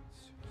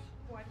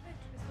 Why did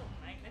I spell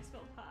 9? I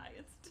spelled high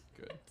instead.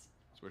 Good.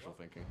 It's wishful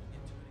thinking.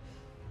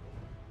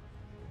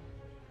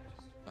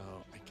 Oh,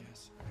 I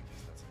guess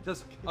that's.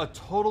 Does a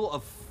total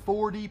of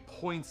 40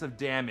 points of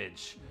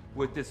damage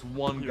with this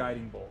one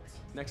guiding bolt.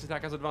 Next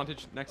attack has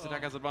advantage. Next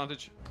attack has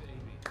advantage. Baby.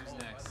 Who's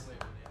next?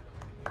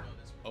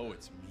 Oh,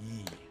 it's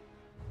me.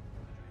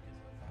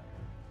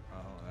 Oh,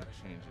 that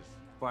changes.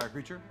 Fire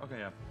creature? Okay,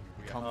 yeah.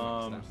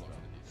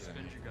 Spend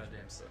your goddamn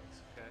six.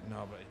 Okay.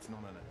 No, but it's not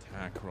an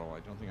attack roll. I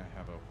don't think I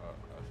have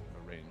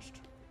a ranged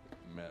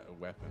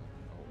weapon.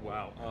 Oh,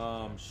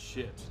 Wow.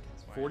 Shit.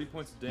 40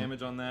 points of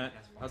damage on that.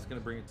 That's gonna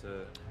bring it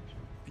to.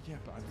 Yeah,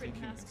 but I'm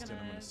thinking Rittenhouse instead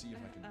I'm gonna see if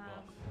I can buff.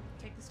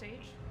 take the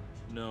stage.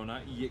 No,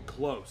 not yet.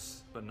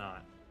 Close, but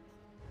not.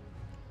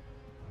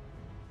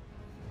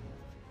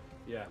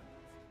 Yeah.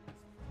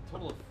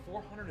 Total of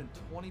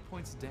 420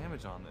 points of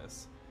damage on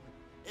this.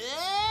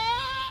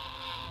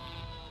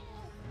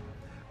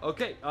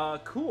 Okay,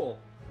 cool.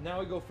 Now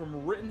we go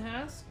from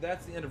Rittenhouse.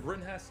 That's the end of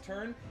Rittenhouse's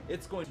turn.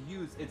 It's going to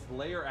use its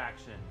layer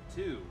action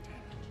to,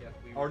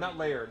 or not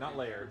layer.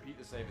 Repeat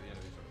the save at the end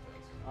of each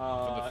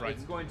of For the It's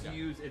frightened? going to Yeah.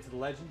 use its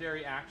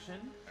legendary action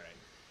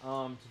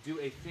to do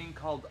a thing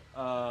called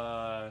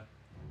Love.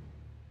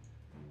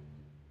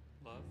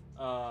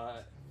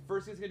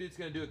 first thing it's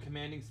gonna do a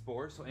commanding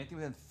spore. So anything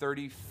within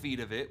 30 feet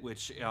of it,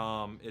 which it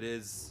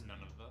is. None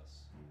of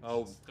us.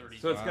 Oh, It's 30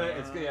 so it's feet.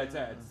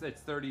 gonna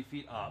it's 30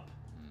 feet up.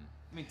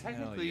 I mean,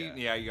 technically, yeah.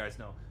 yeah, you guys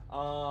know.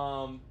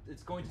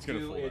 It's going to gonna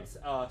do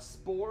fall its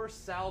spore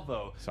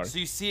salvo. Sorry. So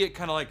you see it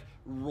kind of like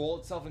roll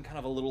itself in kind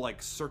of a little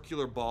like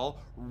circular ball,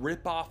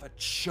 rip off a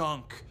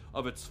chunk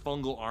of its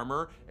fungal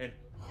armor,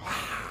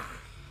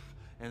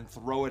 and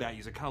throw it at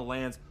you. So it kind of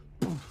lands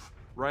poof,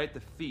 right at the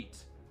feet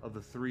of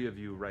the three of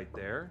you right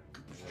there.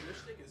 I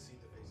wish they could see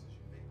the faces you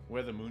make.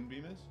 Where the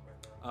moonbeam is?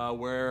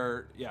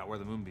 Where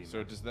the moonbeam.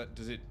 So does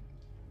it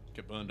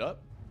get burned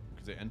up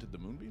because it entered the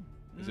moonbeam?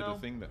 Is it No. a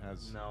thing that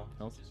has No.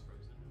 health?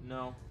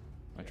 No.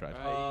 I tried. He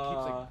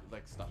keeps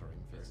like stuttering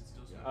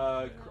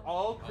through.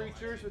 All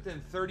creatures within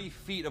 30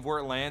 feet of where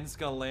it lands is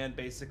gonna land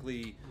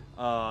basically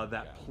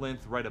that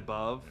plinth right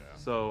above. Yeah.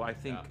 So I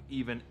think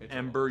even It's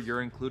Ember, almost.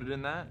 you're included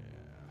in that.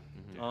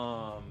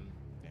 Damn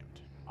it.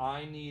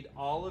 I need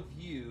all of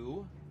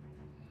you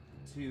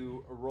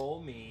to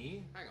roll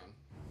me. Hang on.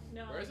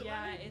 No, Where is it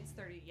yeah, landing? it's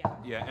 30. Yeah.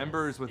 Yeah,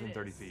 Ember is within It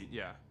 30 is. feet.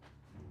 Yeah.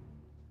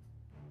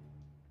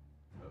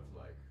 Of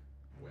like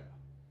where?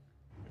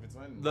 If it's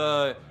landing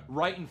The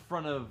right in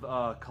front of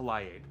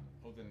Calliope.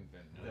 Oh, then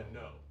no. Then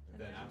no.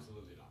 Then no.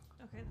 absolutely not.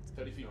 Okay, that's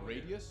 30 feet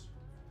radius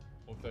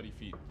or 30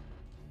 feet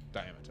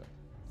diameter?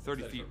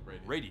 30 30 feet foot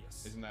radius.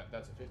 radius. Isn't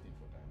that's a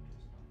 15-foot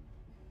diameter?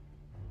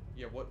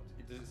 Yeah. What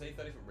does it say?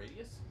 30 foot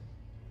radius?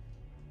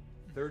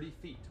 30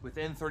 feet.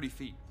 Within 30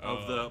 feet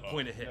of the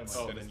point it hits.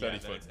 Then it's 30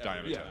 foot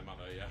diameter.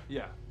 Yeah.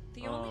 Yeah.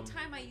 The only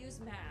time I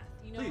use math,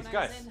 you know, Please, when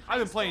guys, I was in I've high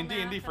been school playing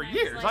math D&D for and I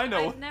was years, like, I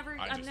know.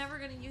 I'm never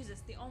gonna use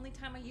this. The only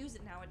time I use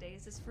it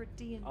nowadays is for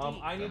D&D.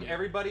 I need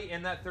everybody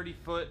in that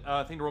 30-foot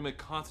thing to roll me a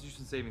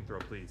Constitution saving throw,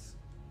 please.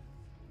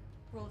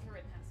 Roll it for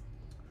Rittenhouse.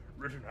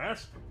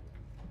 Rittenhouse.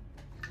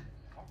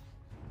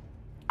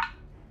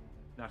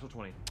 Natural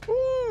 20.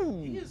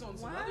 He is on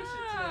some other shit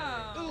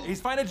Wow. today. He's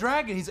fighting a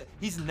dragon.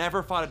 He's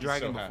never fought a He's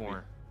dragon so happy.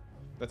 before.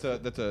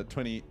 That's a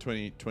 20,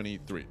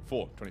 23,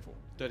 24.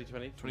 30,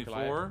 20.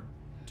 24.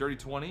 Dirty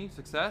 20.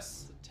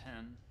 Success. It's a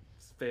 10.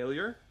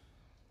 Failure.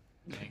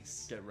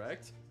 Thanks. Get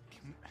wrecked.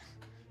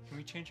 Can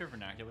we change our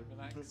vernacular for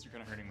that? Because you're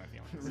kind of hurting my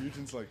feelings.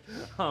 Regent's like,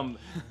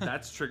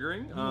 That's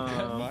triggering.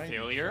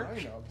 Failure?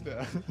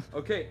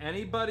 Okay,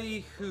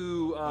 anybody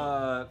who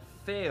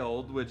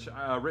failed, which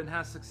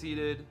Rittenhouse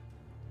succeeded.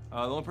 The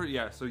only person,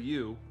 yeah. So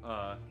you.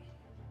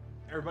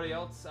 Everybody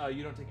else,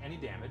 you don't take any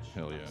damage.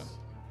 Hell yeah.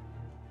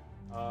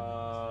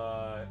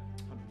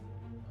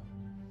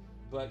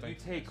 But you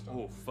take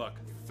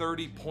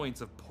 30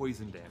 points of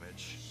poison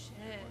damage,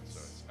 Shit.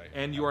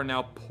 and you are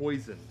now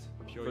poisoned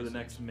for the Poisoned.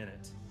 next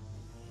minute.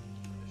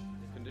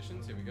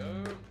 Conditions. Here we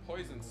go.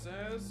 Poison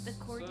says. The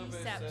survey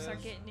cordyceps are says,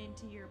 getting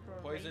into your brain.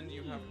 Poison.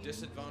 You have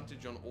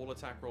disadvantage on all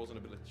attack rolls and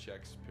ability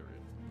checks. Period.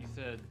 You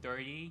said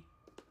 30?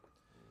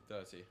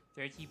 30.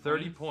 30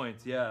 30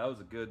 points. Yeah, that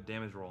was a good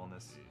damage roll on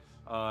this.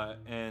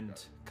 And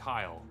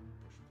Kyle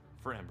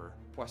for Ember.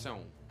 Poisson.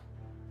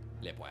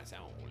 Les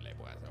poissons. Les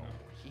poissons.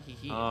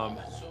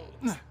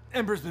 So,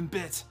 Ember's been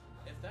bit.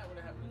 if that would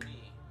have happened to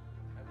me,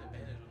 I have an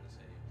advantage on the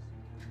saves.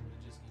 Would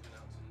it just even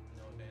out to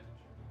no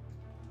advantage?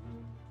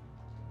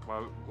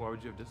 Why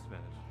would you have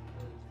disadvantage?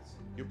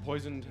 Your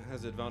poisoned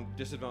has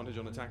disadvantage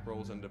on attack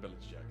rolls and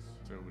ability checks.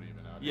 So it would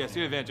even out. Yeah, so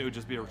your advantage it would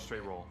just be a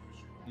straight roll.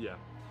 Yeah.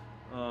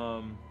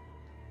 Sounds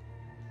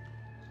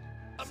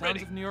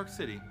ready. of New York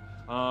City.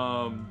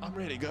 I'm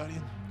ready,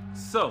 Guardian.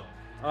 So,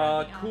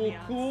 Friendly cool,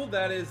 ambiance. cool.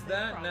 That is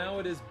that. Probably. Now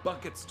it is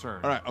Bucket's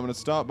turn. All right, I'm gonna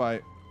start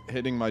by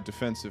hitting my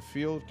defensive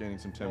field, gaining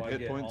some temp Oh, I hit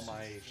get points. all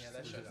my- Yeah,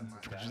 that shut down my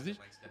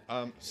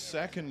bad.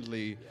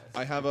 Secondly,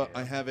 I have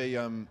a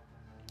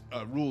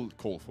rule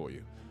call for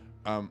you.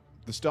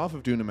 The Staff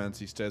of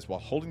Dunamancy says while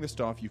holding the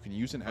staff, you can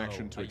use an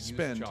action to I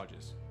expend. Used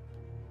charges.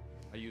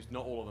 I used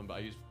not all of them, but I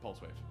used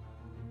pulse wave.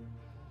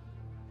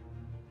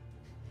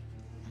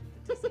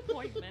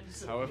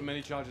 Disappointment. However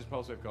many charges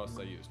pulse wave costs,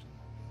 I used.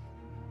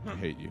 I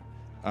hate you.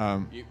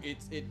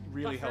 It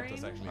really helped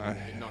us Buffering?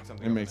 actually. It knocked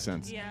something. It off makes the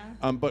edge. sense.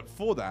 Yeah. But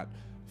for that,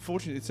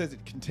 fortunately, it says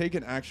it can take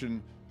an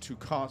action to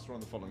cast one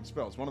of the following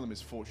spells. One of them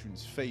is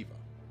Fortune's Favor.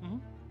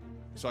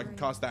 So I can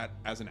cast that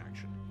as an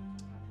action.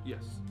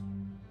 Yes.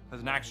 As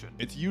an action.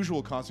 Its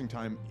usual casting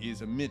time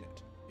is a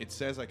minute. It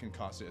says I can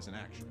cast it as an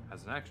action.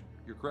 As an action.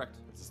 You're correct.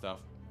 It's the stuff.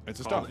 It's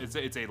a Called- staff.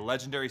 It's a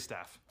legendary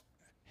staff.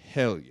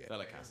 Hell yeah. That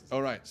like casts.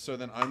 All right, so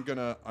then I'm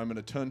gonna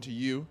turn to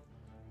you,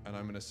 and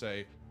I'm gonna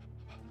say,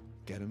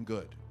 "Get him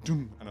good,"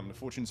 Doom. And I'm gonna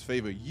Fortune's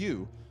Favor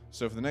you.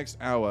 So for the next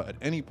hour, at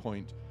any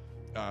point,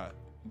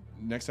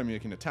 next time you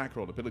make an attack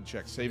roll, ability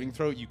check, saving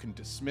throw, you can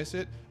dismiss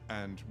it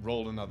and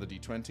roll another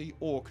d20,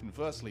 or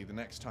conversely, the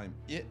next time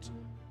it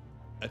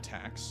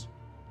attacks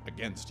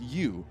against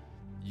you,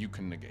 you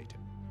can negate it.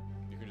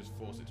 You can just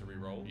force it to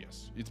re-roll.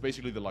 Yes, it's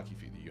basically the lucky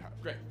fee that you have.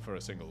 Great. For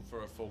a single.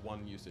 For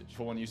one usage.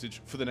 For one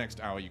usage, for the next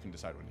hour, you can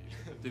decide when to use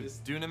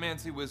it. The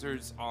Dunamancy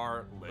wizards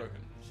are lit.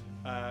 Broken.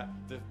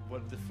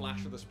 The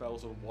flash of the spell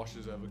sort of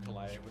washes over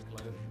Kalaya when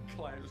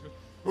Kalaya just goes.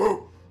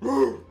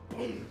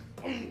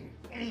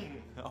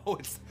 Oh,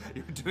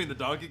 you're doing the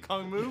Donkey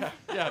Kong move?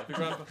 Yeah, the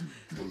grandpa.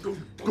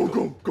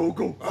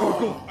 Go.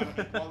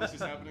 While this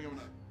is happening, I'm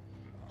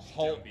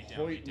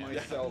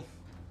gonna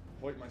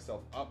hoit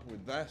myself up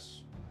with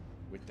this,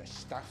 with the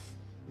stuff,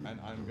 and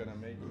I'm gonna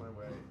make my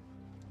way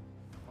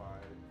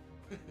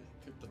 5.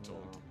 The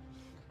taunt.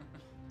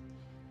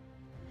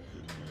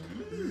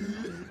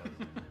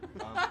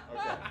 Okay,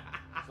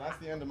 so that's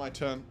the end of my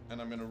turn,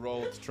 and I'm gonna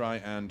roll to try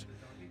and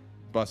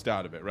bust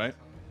out of it. Right?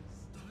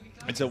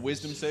 It's a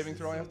wisdom saving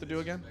throw I have to do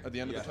again at the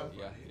end of the turn.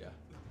 Yeah.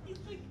 When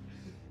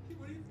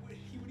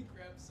he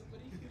grabs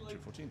somebody, he like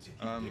 14s.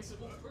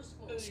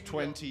 It's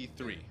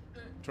 23.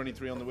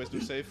 23 on the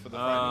wisdom save for the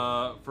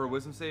frightening. For a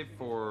wisdom save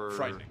for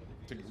Frightening.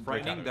 To break out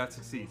frightening, of it. that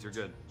succeeds. You're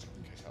good.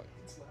 Okay, hell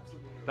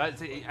yeah.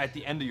 That's at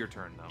the end of your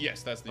turn, though.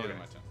 Yes, that's the end of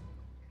my turn.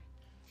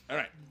 All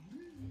right,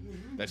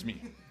 that's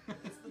me.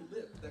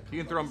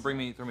 You can throw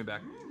me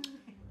back.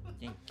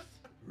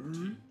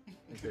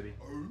 Thanks, baby.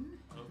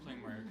 I love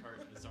playing Mario Kart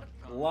with Donkey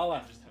Kong. Lala.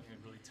 and just having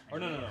a really tiny. Or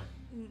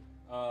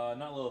no.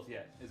 Not Lilith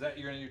yet. Is that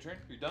your turn?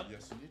 You're done?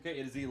 Yes, indeed. Okay,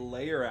 it is the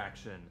layer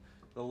action.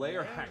 The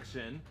layer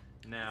action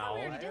now.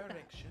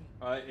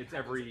 It's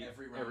every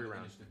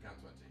round. Initiative count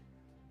 20.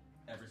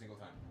 Every single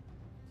time.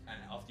 And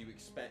after you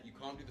expect, you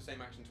can't do the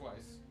same action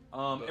twice.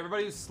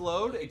 Everybody who's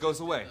slowed, it goes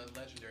away. The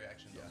legendary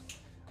action.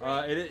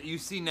 Yeah. You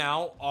see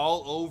now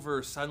all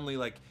over suddenly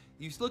like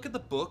you look at the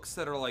books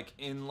that are like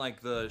in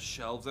like the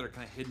shelves that are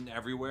kind of hidden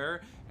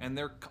everywhere, and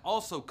they're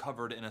also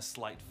covered in a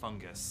slight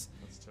fungus.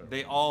 That's terrible.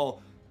 They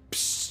all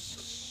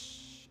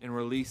and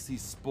release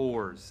these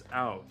spores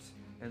out,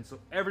 and so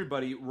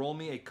everybody roll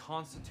me a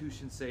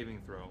Constitution saving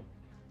throw.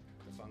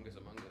 The fungus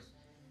among us.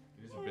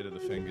 It is a bit of the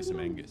fungus and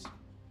angus.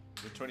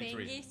 With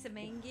 23.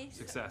 Mangus.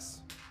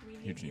 Success. We New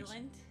Huge news.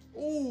 Zealand.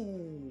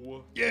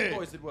 Ooh! Yeah.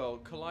 Boys did well.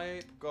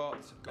 Calliope got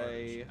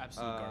a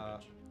Absolute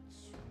garbage.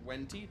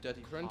 20,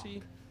 dirty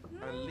 20,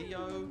 and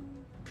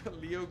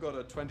Leo got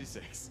a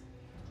 26.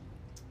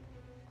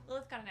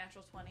 Lilith got a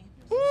natural 20.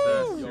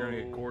 Success. You're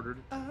gonna get quartered.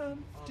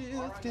 I'm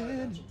still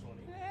standing.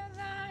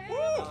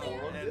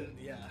 And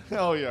yeah.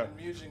 Hell yeah. And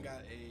Mugen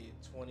got a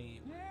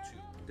 22.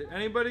 Did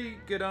anybody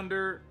get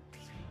under?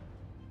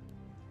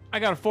 I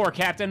got a 4,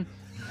 Captain.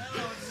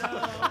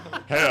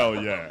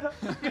 Hell yeah.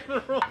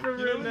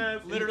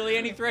 Literally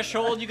any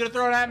threshold you could have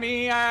thrown at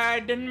me, I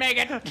didn't make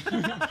it.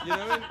 You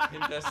know, in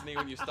Destiny,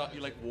 when you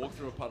like walk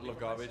through a puddle of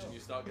garbage and you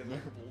start getting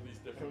like, all these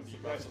different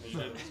debuffs on the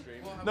side of the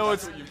screen. No,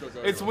 it's That's what you've got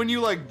going it's on. when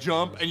you like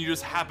jump and you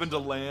just happen to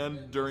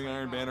land during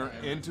Iron Banner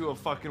into a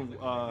fucking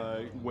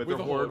Wither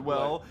Horde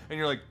well, and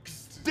you're like,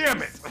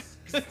 damn it!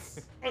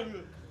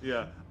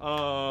 Yeah.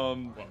 Well,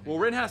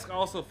 Rinhask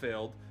also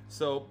failed,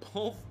 so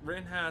both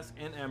Rinhask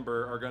and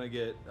Ember are gonna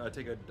get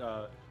take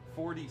a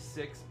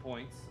 46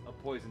 points of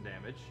poison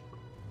damage,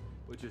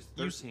 which is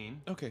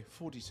 13. Okay,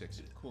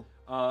 46. Cool.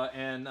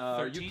 And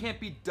you 13? can't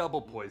be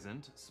double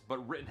poisoned,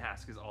 but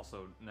Rittenhask is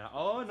also now.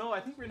 Oh no, I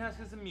think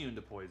Rittenhask is immune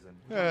to poison.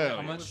 Hell How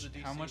yeah. much?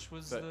 How much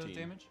was the 13.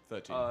 damage?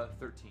 13.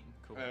 13.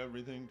 Cool.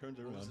 Everything turns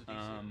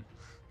around.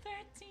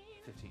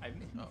 15. I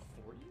made Oh.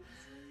 40.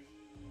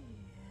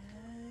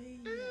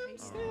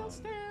 Still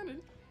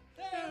standing.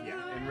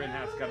 Yeah, and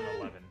Rittenhask got an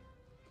 11.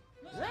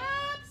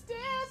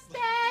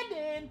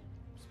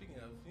 Speaking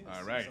of, you All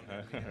sing right.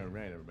 something. All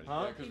right, everybody.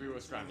 Huh? Because we were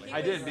scrambling.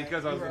 I did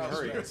because I was in a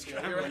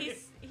hurry.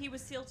 He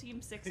was SEAL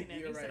Team 6 in it.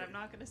 You're He said, right. I'm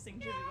not going to sing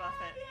Jimmy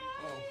Buffett.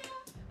 Oh.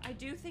 I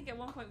do think at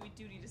one point we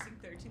do need to sing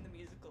 13 the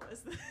musical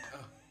as the.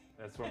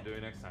 That's what I'm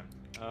doing next time.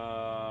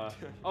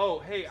 Oh,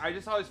 hey, I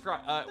just always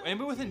forgot.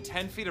 Anybody within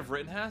 10 feet of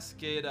Rittenhask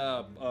get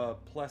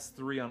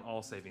 +3 on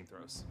all saving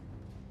throws.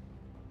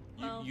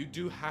 You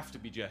do have to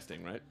be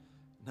jesting, right?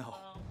 No.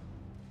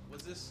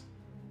 Was this?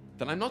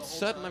 Then I'm not The whole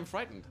certain time? I'm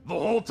frightened. The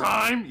whole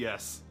time?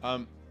 Yes.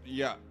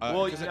 Yeah.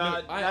 Well, 'cause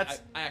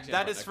that's I actually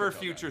that have is one. I for could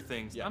tell future that.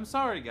 things. Yeah. I'm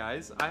sorry,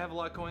 guys. I have a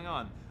lot going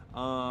on.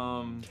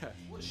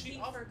 Was she He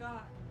off?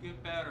 forgot.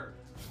 Get better.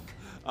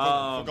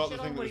 forgot the Shit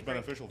on thing that was Woody Break.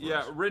 beneficial for Yeah,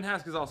 us.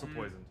 Rittenhask is also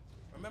poisoned.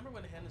 Remember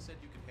when Hannah said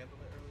you could handle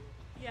it earlier?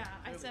 Yeah,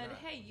 I Really said, not.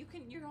 hey,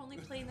 you're only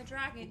playing the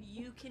dragon.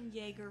 You can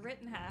Jaeger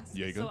Rittenhouse,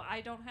 Jaeger? so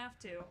I don't have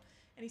to.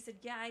 And he said,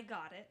 yeah, I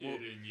got it.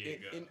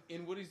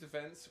 In Woody's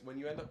defense, when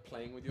you end up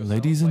playing with yourself,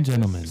 Ladies and like this-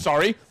 gentlemen,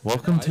 Sorry.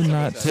 welcome to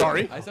night.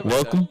 Sorry. I said what I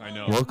Welcome, said. I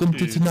know. welcome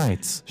to Is-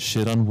 tonight's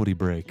shit on Woody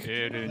break.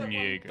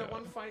 The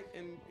one fight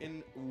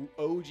in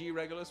OG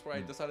Regulus where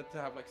I decided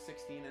to have like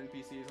 16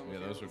 NPCs on the Yeah,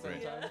 field those at were the same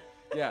great. time.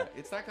 Yeah,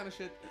 it's that kind of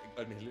shit.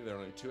 Admittedly, there are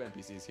only 2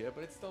 NPCs here,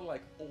 but it's still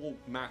like all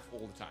math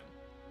all the time,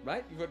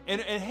 right? You've got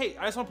And hey,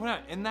 I just want to point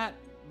out in that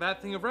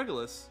thing of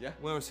Regulus, Yeah.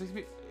 when it was 60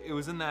 feet, it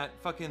was in that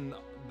fucking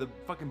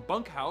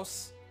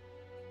bunkhouse,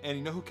 and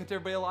you know who kept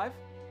everybody alive?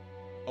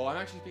 Oh, I'm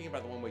actually speaking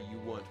about the one where you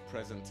weren't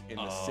present in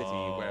the city,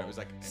 where it was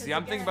like. See,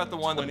 I'm thinking about the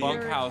one, the 20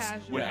 bunkhouse,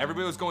 casual. when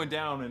everybody was going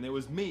down, and it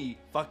was me,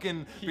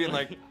 fucking being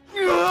like,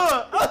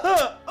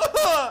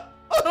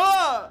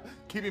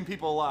 keeping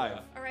people alive.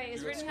 All right,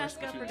 is Rittenhouse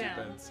up or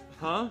down?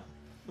 Huh?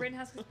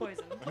 Rittenhouse is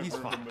poisoned. He's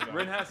fine.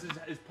 Rittenhouse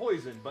is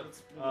poisoned, but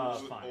it's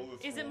fine.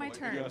 Is it my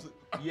turn?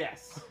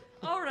 Yes.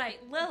 All right,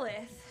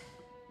 Lilith.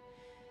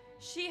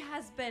 She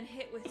has been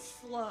hit with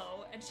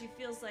slow, and she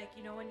feels like,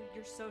 you know, when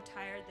you're so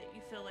tired that you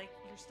feel like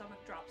your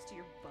stomach drops to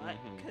your butt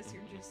because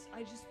you're just,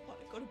 I just want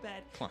to go to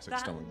bed. Classic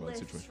that stomach bug lifts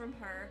situation. from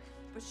her,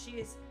 but she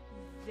is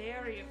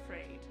very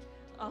afraid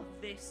of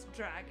this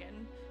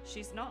dragon.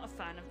 She's not a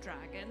fan of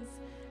dragons,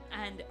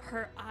 and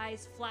her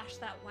eyes flash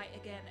that white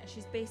again, and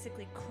she's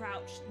basically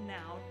crouched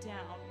now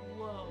down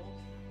low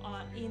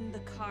in the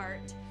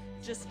cart,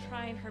 just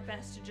trying her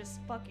best to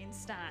just fucking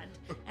stand.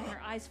 And her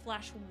eyes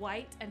flash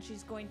white, and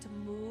she's going to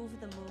move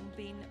the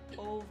moonbeam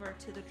over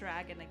to the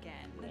dragon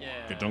again.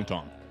 Yeah. Get dunked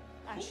on.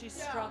 As she's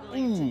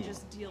struggling to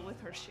just deal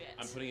with her shit.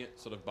 I'm putting it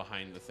sort of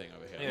behind the thing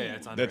over here. Yeah,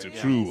 it's under That's a it,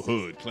 yeah. true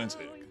hood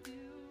classic.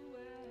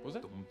 Was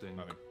it?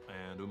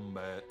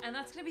 And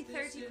that's gonna be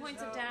 30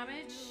 points of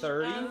damage.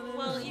 30?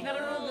 Well, you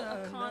gotta roll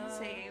a con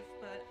save,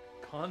 but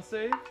Con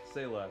save?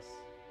 Say less.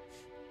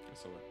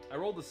 I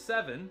rolled a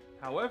 7.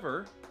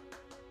 However,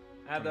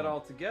 add that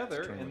all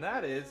together, 21. and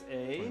that is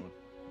a 21.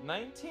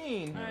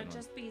 19. it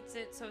just beats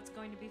it, so it's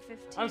going to be 15.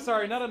 I'm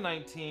sorry, not a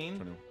 19.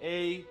 21.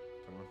 A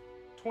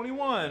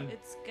 21.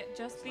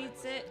 Just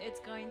beats it. It's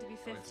going to be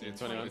 15 it's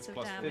 21, points it's of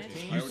plus damage.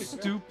 15. You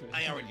stupid.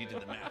 I already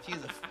did the math. He's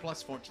a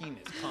plus 14.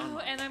 It's Oh,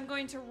 con. and I'm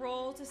going to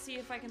roll to see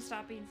if I can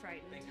stop being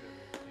frightened.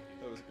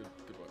 That was good.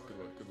 Good work. Good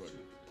work. Good work.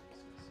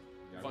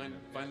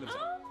 Find the.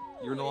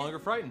 You're no longer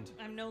frightened.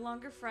 I'm no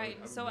longer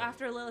frightened. So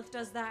after Lilith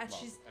does that,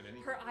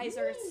 her eyes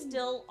are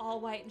still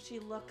all white, and she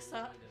looks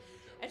up,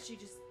 and she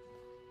just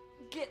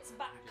gets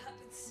back up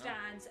and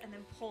stands, and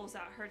then pulls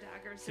out her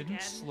daggers Didn't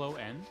again. slow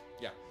end?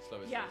 Yeah,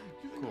 slow is. Yeah.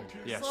 Cool.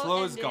 Yeah,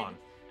 slow is ended, gone.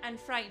 And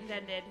frightened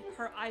ended.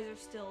 Her eyes are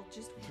still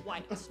just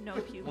white, no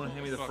pupils. Want to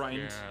hand me the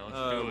frightened yeah,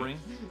 let's do it. ring?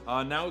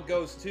 Now it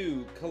goes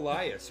to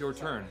Callias. Your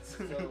turn.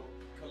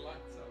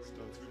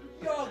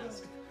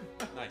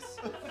 Nice.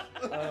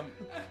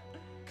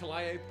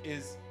 Calliope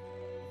is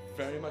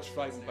very much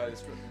frightened by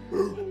this.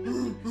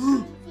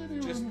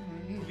 Just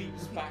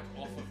leaps back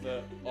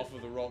off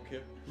of the rock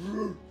here,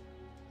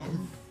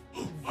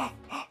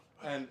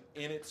 and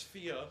in its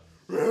fear,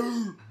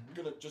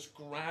 gonna just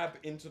grab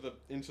into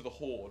the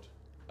horde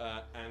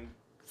and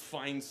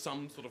find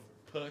some sort of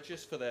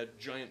purchase for their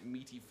giant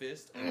meaty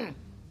fist.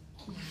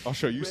 I'll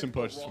show you Rip some the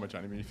purchase for rock. my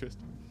tiny mini fist.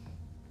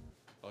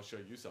 I'll show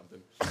you something.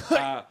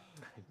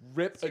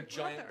 Rip a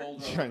giant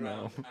boulder Yeah, on I the know.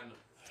 ground and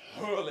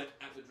hurl it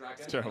at the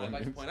dragon. terrible And I'd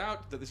like to news. point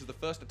out that this is the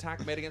first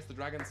attack made against the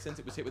dragon since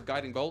it was hit with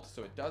Guiding Bolt,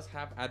 so it does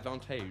have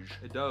advantage.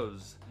 It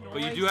does.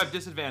 But you do have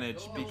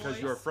disadvantage because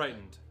you are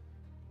frightened.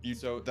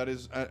 So that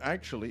is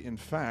actually, in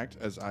fact,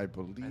 as I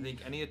believe. I think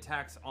any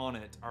attacks on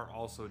it are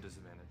also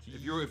disadvantage.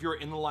 If you're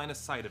in the line of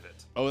sight of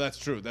it. Oh, that's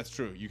true. That's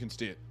true. You can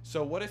see it.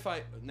 So what if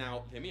I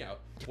now hear me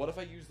out? What if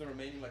I use the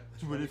remaining like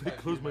What if I 25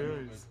 close feet my of eyes?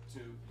 movement to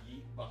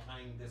yeet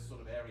behind this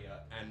sort of area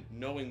and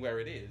knowing where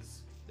it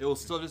is? It will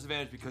still have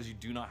disadvantage because you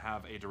do not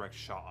have a direct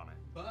shot on it.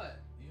 But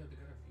you have the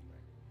gunner feet,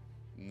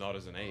 right? Not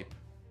as an ape.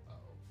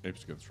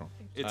 Apes get strong.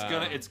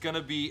 It's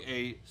gonna be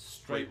a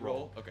straight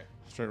roll. Okay.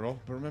 Straight roll.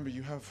 But remember,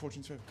 you have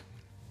fortune save.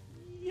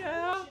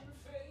 Yeah.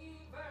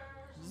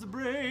 The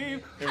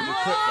brave. It was a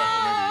crit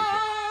fail. Maybe you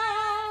should.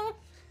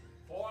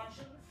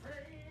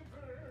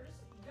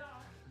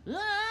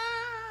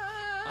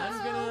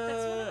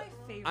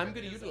 I'm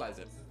gonna utilize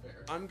it.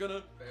 I'm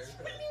gonna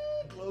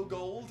glow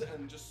gold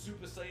and just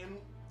Super Saiyan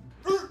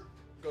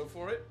go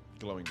for it.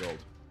 Glowing gold.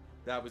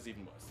 That was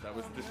even worse. That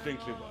was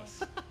distinctly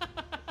worse.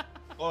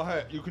 Oh,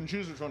 hey, you can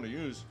choose which one to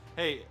use.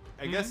 Hey,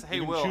 I guess. Hey,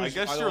 You can Will. I choose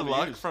guess either your one to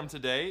luck use. from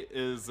today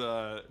is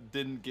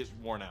didn't get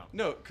worn out.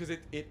 No, because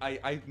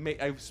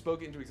I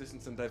spoke it into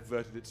existence and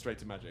diverted it straight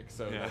to magic.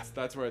 So Yeah.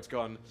 that's where it's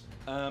gone.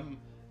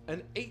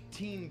 An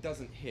 18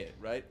 doesn't hit,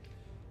 right?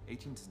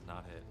 18 does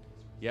not hit.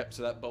 Yep.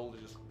 So that boulder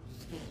just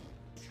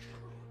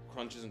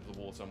crunches into the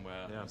wall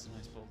somewhere. Yeah. That's a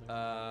nice boulder.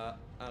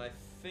 And I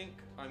think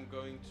I'm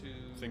going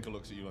to. Thinker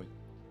looks at you like.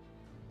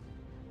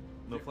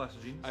 No flash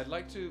of genius. I'd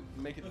like to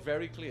make it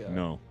very clear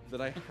No.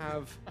 that I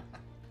have.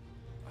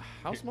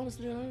 How smart is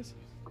Leonidas?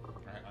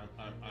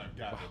 I've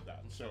gathered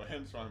that. So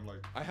hence I'm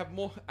like. I have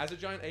more as a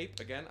giant ape.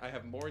 Again, I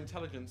have more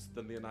intelligence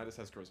than Leonidas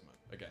has charisma.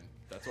 Again,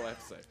 that's what I have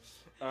to say.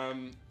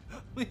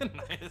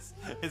 Leonidas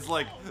is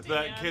like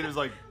that kid who's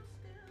like,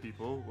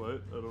 people,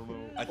 what? I don't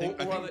know. I think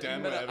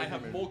Dan would I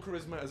have more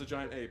charisma as a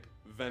giant ape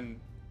than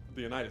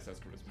Leonidas has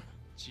charisma.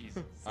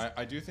 Jesus.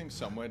 I do think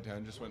somewhere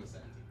Dan just went.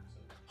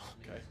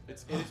 Okay,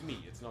 it is me.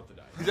 It's not the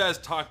die. He does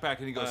talk back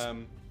and he goes,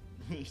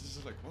 He's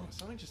just like, whoa,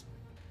 something just.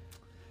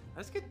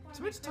 somebody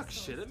just talk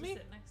shit at me?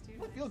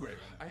 I feel great.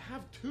 I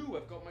have two.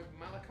 I've got my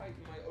malachite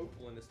and my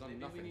opal, and it's done Maybe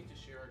nothing. we need to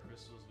share our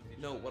crystals with each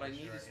No, other. what I to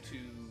need share is our to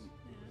energies.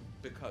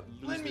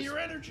 lose me this your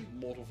energy.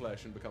 mortal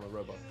flesh and become a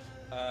robot.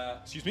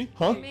 Excuse me?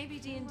 Huh? Maybe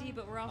D&D,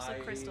 but we're also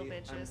crystal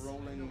bitches. I'm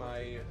rolling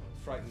my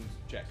frightened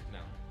check now.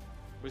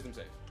 Wisdom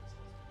save.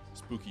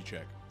 Spooky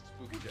check.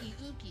 Spooky check.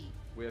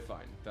 We're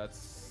fine.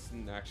 That's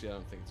actually I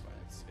don't think it's fine.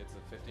 It's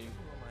a 15.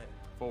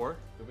 4.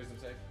 The wisdom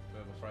save.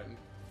 We're frightened.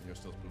 You're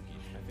still spooky.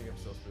 I think I'm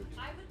still spooky.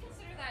 I would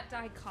consider that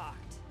die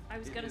cocked. I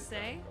was It gonna is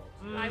say.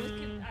 die I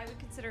would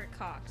consider it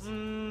cocked.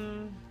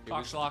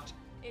 Box locked.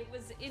 It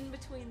was in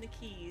between the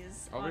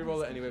keys. I'll on re-roll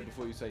his it anyway computer.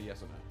 before you say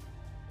yes or no.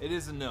 It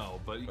is a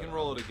no, but you can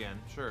roll it again.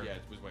 Sure. Yeah,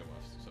 it was way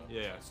worse. So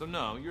Yeah. So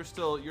no, you're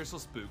still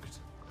spooked.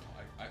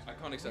 I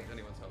can't accept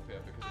anyone's help here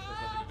because it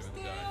has nothing to do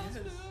with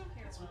the die.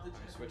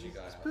 I'm switching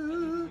guys.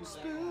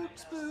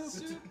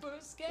 Super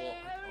scary.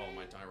 Oh,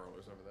 my die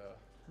roller's over there.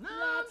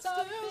 Lots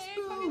of big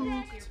to your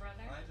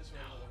brother. I just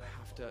rolled I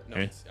have to. No,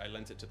 Hey. I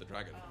lent it to the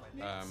dragon.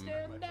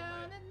 Stare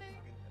down and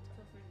make.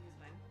 Feel free to use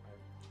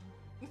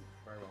mine.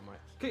 Very well, Mike.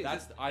 Okay,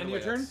 That's and either your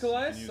way, turn, that's-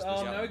 Calais. use this.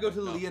 Now we go to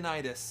No.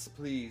 Leonidas,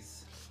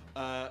 please.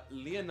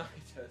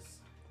 Leonidas.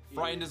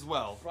 Frightened is as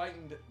well.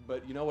 Frightened,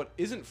 but you know what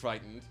isn't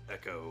frightened?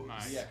 Echoes.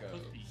 The echo.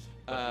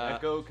 But the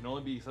echo can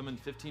only be summoned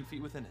 15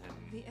 feet within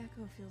him. The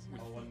echo feels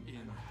Oh, nothing.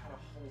 and I had a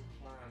whole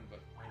plan, but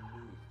I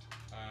moved.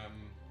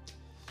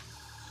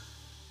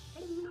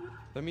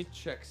 Let me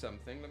check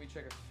something. Let me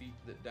check a feat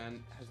that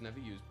Dan has never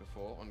used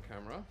before on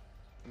camera.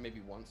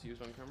 Maybe once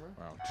used on camera.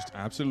 Wow, just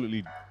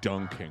absolutely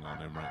dunking on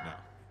him right now.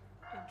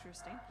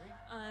 Interesting.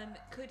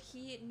 Could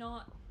he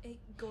not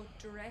go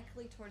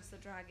directly towards the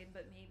dragon,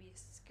 but maybe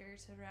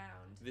skirt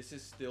around? This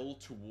is still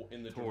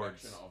in the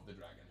Towards. direction of the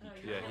dragon. Oh,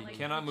 He you Yeah, can't, he like-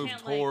 cannot you move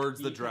can't, like- towards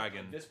the He-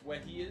 dragon. This where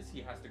he is,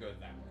 he has to go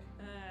that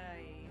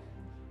way.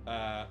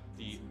 Aye.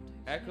 The Sometimes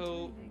echo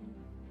you're timing.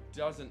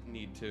 doesn't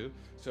need to,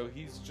 so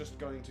he's just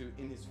going to,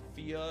 in his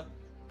fear,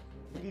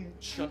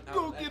 shut out.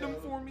 Go the get him echo.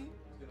 for me.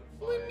 He's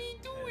gonna Let 5, me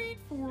do 10, it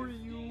for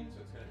 15, you.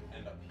 So it's gonna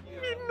end up here.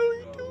 I know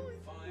you Go do it.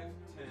 5,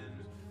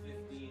 10,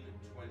 15,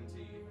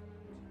 20,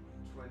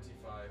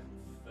 25,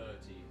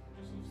 30.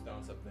 Just sort of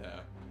starts up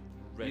there.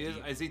 He is,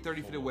 is he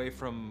 30 feet for- away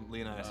from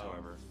Leonidas, Oh,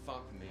 however?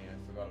 Fuck me,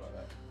 I forgot about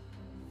that.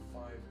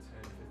 5,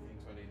 10, 15,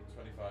 20,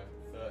 25,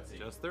 30.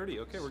 Just 30.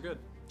 Okay, we're good.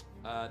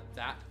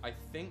 That, I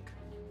think.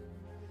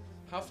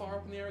 How far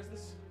up in the air is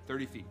this?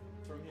 30 feet.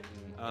 From here?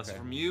 So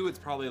from you, it's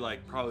probably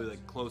like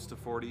close to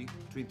 40,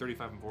 between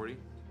 35 and 40.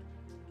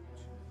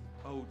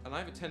 Oh, and I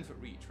have a 10-foot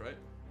reach, right?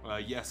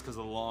 Yes, because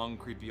of the long,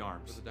 creepy With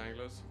arms. the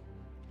danglers.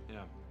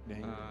 Yeah.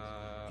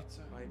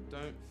 I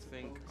don't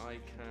think I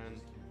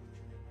can.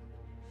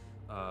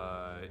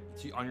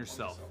 On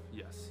yourself.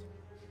 Yes.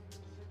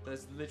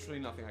 There's literally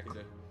nothing I can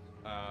do.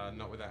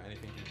 Not without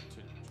anything to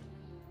Does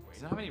wait.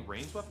 he not have any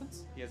ranged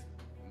weapons? He has.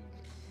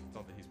 It's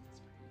not that he's.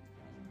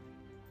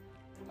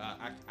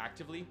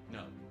 Actively?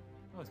 No.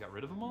 Oh, he's got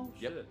rid of them all?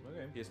 Yep. Shit,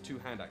 okay. He has 2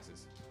 hand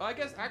axes. I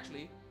guess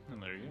actually,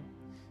 And there you go.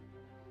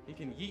 he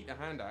can yeet a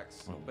hand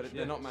axe, Well, but yeah.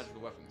 they're not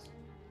magical weapons.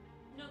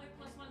 No,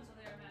 they're +1, so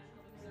they are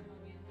magical because they're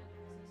Mobian.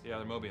 Yeah,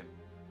 they're Mobian.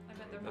 I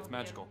bet they're That's Mobian.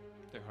 magical.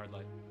 They're hard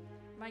light.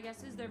 My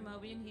guess is they're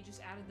Mobian. He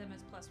just added them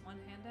as +1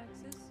 hand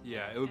axes.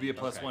 Yeah, it would be a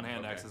Okay, +1 hand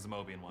okay. axe as a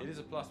Mobian one. It is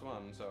a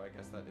 +1, so I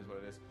guess that is what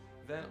it is.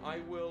 Then I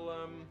will.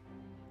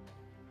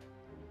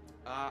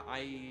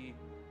 I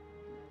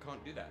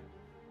can't do that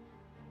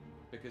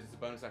because it's a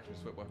bonus action to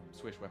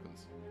switch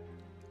weapons.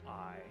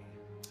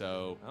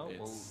 So Oh,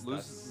 we'll it's,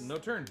 lose that's- no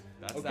turn.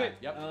 That's Okay.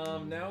 that.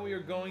 Yep. Now we are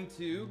going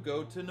to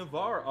go to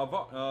Navarix.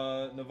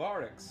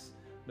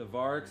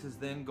 Navarix is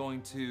then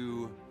going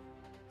to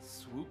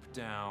swoop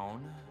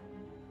down.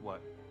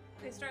 What?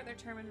 They start their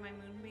turn in my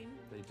moonbeam.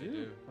 They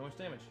do. How much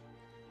damage?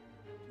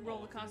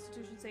 Roll a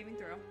Constitution saving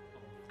throw.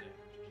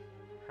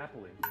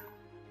 Happily.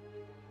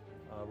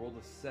 Rolled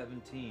a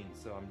 17,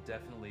 so I'm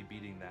definitely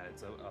beating that.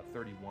 It's a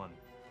 31.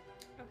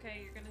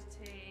 Okay, you're gonna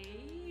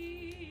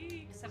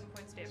take 7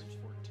 points damage.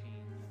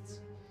 14.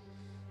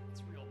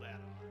 That's real bad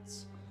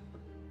odds.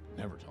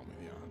 Never tell me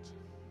the odds.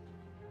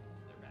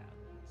 They're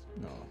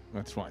bad. No,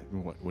 that's fine.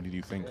 What did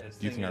you think? Yeah, this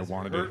Do you thing think I is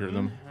wanted to hear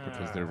them hurting.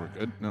 because they were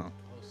good? No.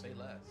 Oh, say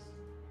less.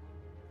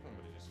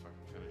 Somebody just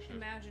fucking finish it.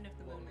 Imagine if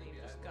the Well, moonbeam maybe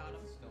just I got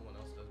him. No one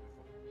else does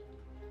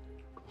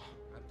before.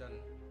 I've done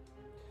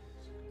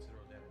some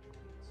considerable damage.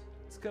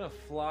 It's gonna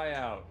fly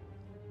out.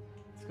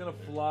 It's gonna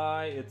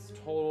fly its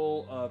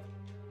total of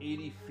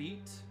 80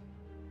 feet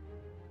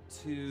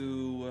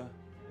to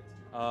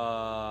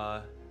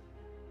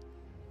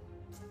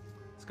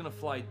it's gonna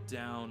fly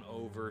down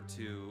over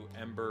to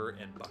Ember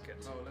and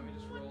Bucket. Oh, let me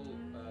just roll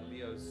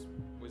Leo's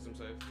wisdom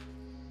save.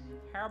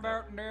 How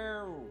about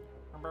no?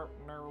 How about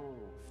no?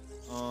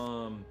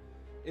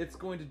 It's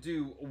going to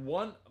do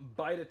 1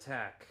 bite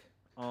attack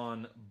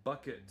on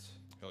Bucket.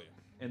 Hell yeah.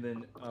 And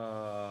then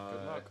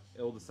luck.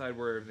 it'll decide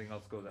where everything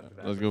else goes after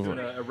that. Let's So go it's for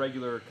doing it. a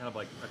regular kind of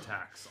like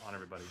attacks on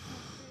everybody.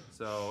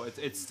 So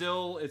it's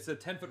still a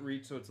 10-foot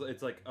reach, so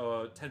it's like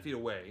 10 feet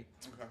away.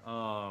 Okay.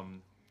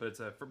 But it's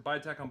a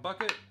bite attack on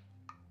Bucket.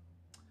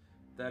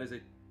 That is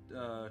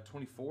a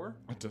 24.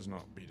 It does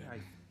not beat it. I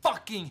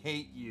fucking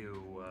hate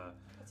you.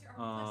 What's your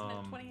Wasn't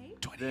it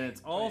 28? Then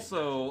it's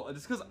also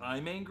just because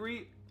I'm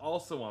angry,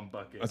 also on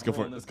bucket. Let's go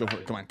for it. On Let's this go for it.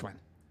 side. Come on, come on.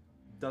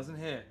 Doesn't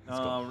hit. Let's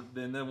go.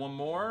 Then one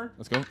more.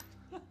 Let's go.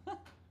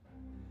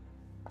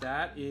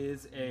 That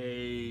is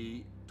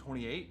a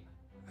 28.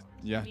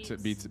 Yeah,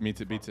 it beats it.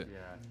 Meets it. Beats it. Yeah.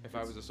 If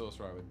I was a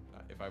sorcerer, I would.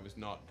 If I was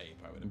not ape,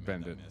 I would have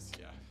Bend made it. that miss.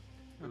 Yeah.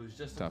 It was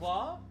just a Tough.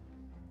 claw,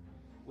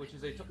 which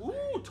is a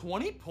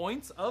 20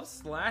 points of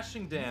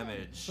slashing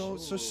damage. So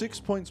 6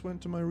 points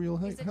went to my real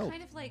Is it health.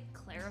 kind of like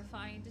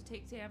clarifying to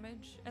take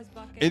damage as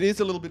bucket? It is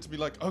a little bit to be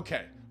like,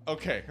 okay,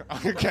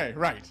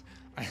 right.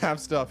 I have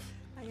stuff.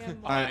 I am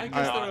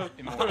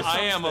I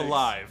am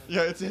alive.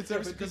 Yeah, it's Yeah,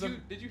 but because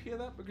did you hear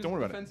that? Because Don't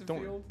worry of about it. defensive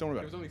Don't- field, don't worry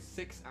about There was it. only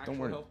 6 Don't actual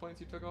worry. health points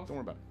you took off. Don't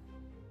worry about it.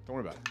 Don't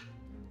worry about it.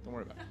 Don't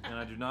worry about it. And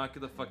I do not get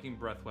the fucking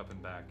breath weapon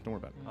back. Don't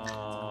worry about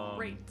it.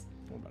 Great.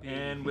 Don't worry about it.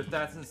 And with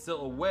that since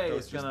still away, So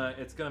it's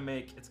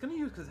gonna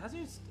use because it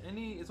hasn't used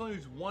any. It's only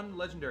used one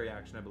legendary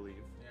action, I believe.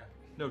 Yeah.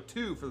 No,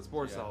 2 for the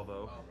spore Yeah.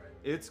 salvo. Oh, right.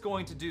 It's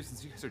going to do,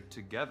 since you guys are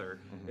together,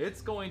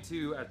 it's going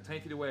to, at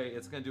 10 feet away,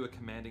 it's going to do a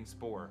commanding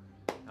spore.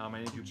 I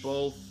need you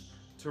both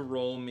to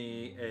roll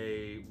me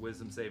a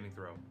wisdom saving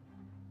throw.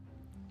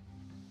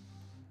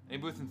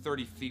 Anybody within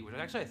 30 feet, which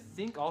actually I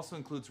think also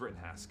includes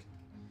Rittenhask.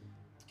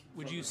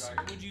 Would you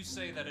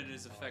say that it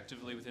is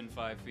effectively within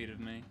 5 feet of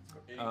me?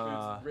 It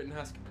includes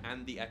Rittenhusk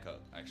and the Echo,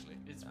 actually.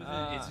 It's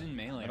in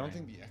melee. I don't right?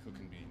 think the echo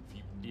can be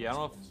enfeebled. Yeah, I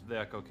don't know if the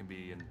echo can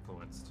be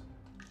influenced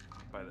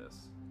by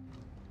this.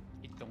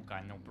 It don't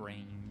got no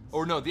brains.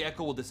 Or no, the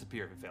echo will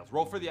disappear if it fails.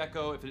 Roll for the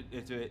echo.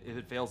 If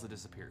it fails, it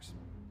disappears.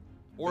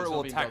 Or It's it not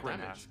will being attack dealt Rittenhusk.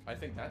 damage. I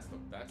think that's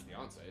the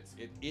answer.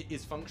 It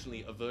is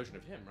functionally a version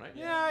of him, right?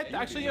 Yeah, It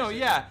actually, needs to-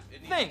 yeah.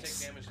 it needs to Thanks.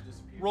 take damage to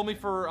disappear. Roll me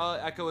for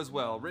Echo as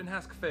well.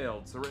 Rittenhusk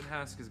failed, so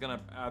Rittenhusk is gonna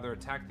either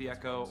attack the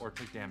Echo or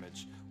take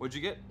damage. What'd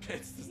you get?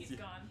 He's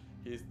gone.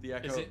 He's the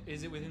Echo.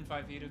 Is it within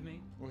 5 feet of me?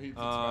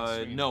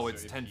 Well, No,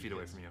 it's 10 feet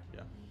away from you.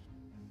 Yeah.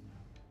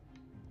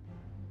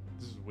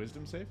 This is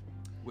wisdom save?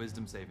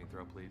 Wisdom saving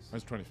throw, please.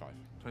 That's 25.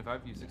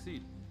 25, you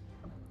succeed.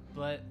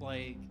 But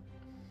like,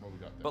 What we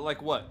got there? But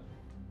like what?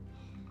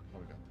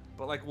 What we got?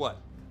 But like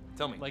what?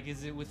 Tell me.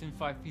 is it within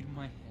 5 feet of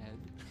my head?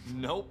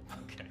 Nope.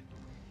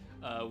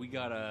 Okay. We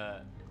got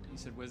a. You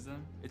said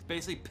wisdom. It's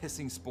basically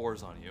pissing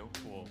spores on you.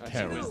 Cool.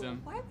 Terrible.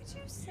 Wisdom. Why would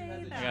you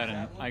say I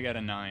that? got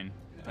a 9.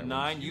 A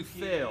 9, you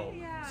fail.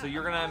 Yeah, So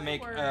you're of gonna all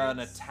make words. an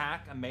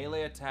attack, a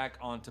melee attack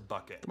onto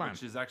Bucket, Come on.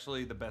 which is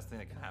actually the best thing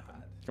that can happen.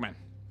 Come on.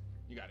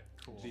 You got it.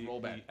 The, Roll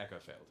the back. Echo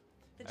failed.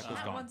 The Echo's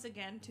chat gone. once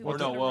again, 2 Or weeks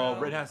no, in a well,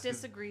 row, Rittenhusk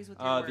disagrees with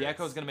your words. The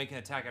Echo is gonna make an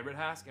attack at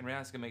Rittenhusk, and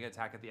Rittenhusk is gonna make an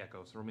attack at the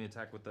Echo. So roll me an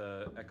attack with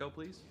the Echo,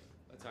 please.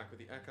 Attack with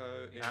the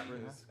Echo At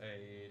is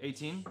a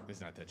 18.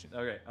 It's not touching.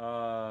 Okay.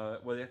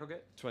 What did the Echo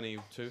get?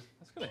 22.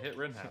 That's gonna hit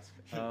Rittenhusk.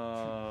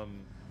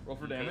 Roll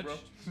for damage.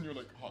 You're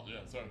like, oh, yeah,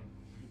 sorry.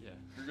 Yeah.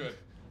 You're good.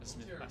 I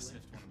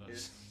sniffed one of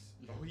those.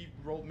 Oh, he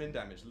rolled min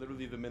damage.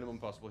 Literally the minimum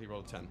possible. He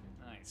rolled 10.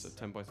 Nice. So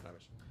 10 points of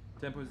damage.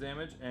 10 points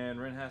damage, and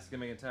Rittenhusk is gonna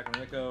make an attack on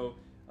the Echo.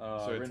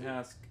 So it's-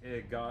 Rittenhusk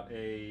it got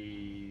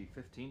a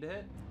 15 to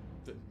hit.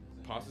 That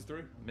passes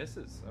through.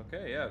 Misses.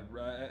 Okay,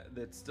 yeah,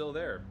 that's still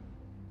there.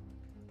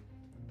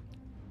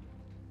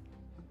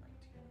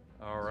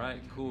 All right,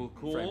 cool.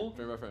 Frame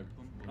by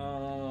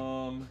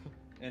frame.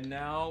 And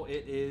now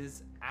it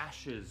is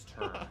Ash's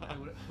turn. I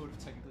would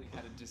have technically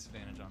had a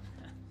disadvantage on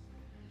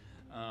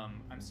that.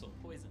 I'm still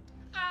poisoned.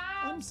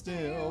 I'm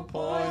still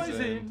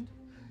Poisoned.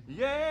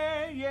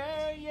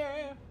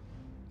 Yeah.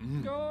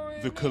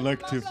 The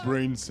collective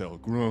brain cell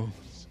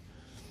grows.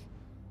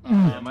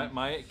 Yeah,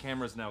 my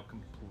camera's now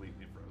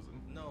completely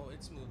frozen. No,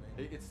 it's moving.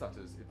 It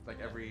stutters. It's like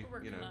every, We're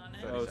working on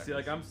it. 30 Oh, seconds. see,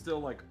 like I'm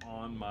still like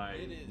on my.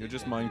 It is. You're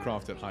just Yeah.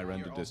 Minecraft at high You're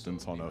render also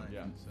distance on a behind,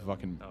 yeah. so-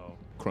 fucking Oh.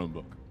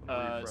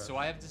 Chromebook. So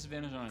I have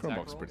disadvantage on attack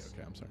Chromebook's rolls. pretty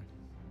okay, I'm sorry.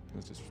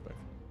 That's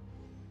disrespectful.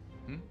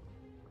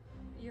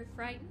 You're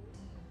frightened?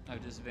 I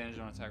have disadvantage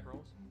on attack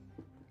rolls.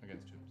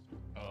 Against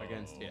who?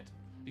 Against it.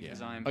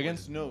 Because I'm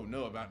against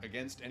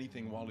against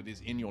anything while it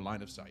is in your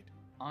line of sight.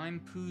 I'm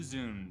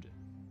poisoned.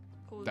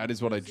 That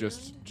is what I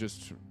just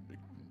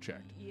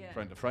checked. Yeah.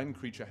 A frightened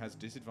creature has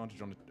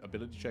disadvantage on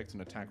ability checks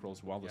and attack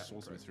rolls while the Yeah,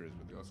 sorcerer is within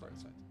your line of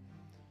sight.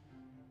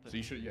 But So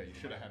you should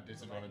have had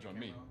disadvantage on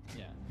me.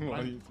 Yeah. Well,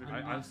 I'm,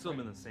 I'm still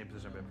in the same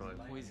position I've been for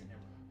like. poisoned.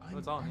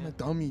 What's on? I'm Yeah. a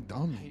dummy.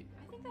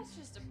 I think that's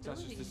just That's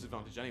ability. just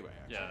disadvantage anyway.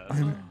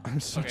 Actually. Yeah. I'm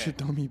such Okay. a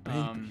dummy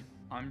baby.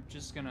 I'm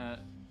just gonna,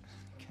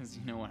 cause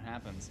you know what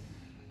happens.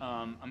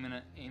 I'm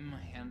gonna aim my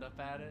hand up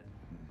at it,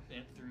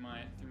 through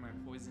my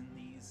poison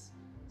knees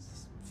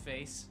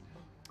face.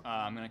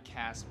 I'm gonna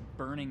cast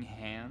Burning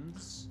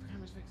Hands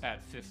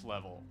at 5th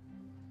level.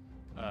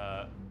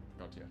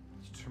 Gotcha.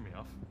 You turn me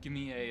off. Give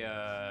me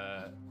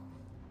a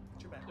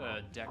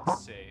dex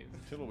save.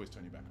 He'll always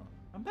turn you back on.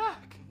 I'm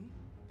back.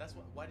 That's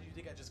what. Why did you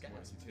think I just got?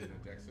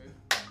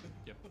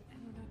 Yep.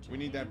 We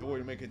need that boy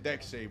to make a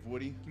deck save,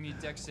 Woody. Give me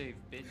a dex save,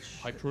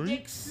 bitch.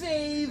 Deck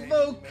save,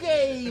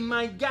 okay,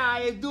 my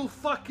guy. Do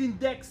fucking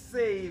deck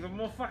save. I'm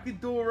gonna fucking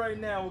do it right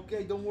now,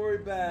 okay? Don't worry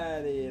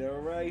about it,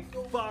 alright?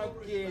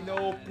 Fucking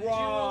no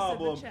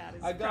problem. chat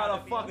is I proud got a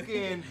of you.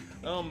 fucking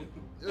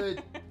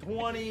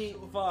 20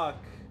 fuck.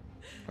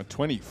 A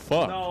 20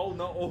 fuck. No,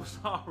 oh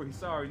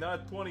sorry,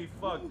 not 20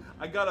 fuck.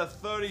 I got a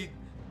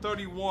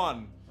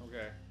 31.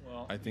 Okay,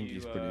 well. I think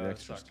he's pretty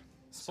dexterous.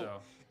 So.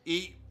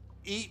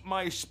 Eat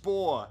my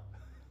spore.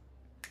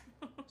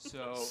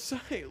 So.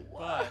 Say But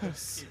what? it did 2,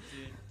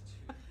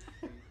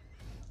 3,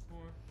 4,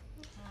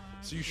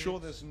 5. So you sure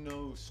there's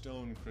no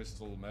stone,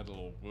 crystal, metal,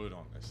 or wood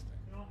on this thing?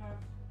 I don't have.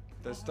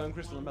 There's stone,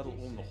 crystal, and metal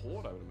all in the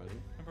horde, I would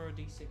imagine. I borrow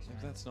D6. If man.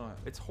 that's not.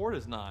 Its horde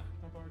is not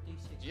I borrow D6.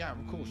 Yeah,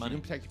 of course. Money.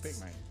 You can take your pick,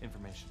 mate.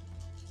 information.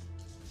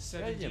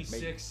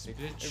 76,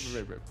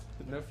 bitch.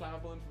 No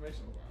flammable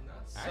information.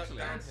 Actually,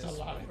 That's a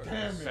lot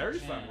of Very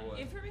flammable.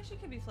 Information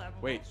can be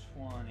flammable. Wait,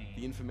 20.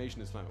 the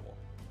information is flammable.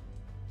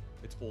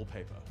 It's all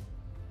paper.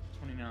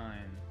 29.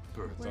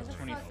 Where the fuck-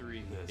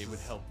 23. It would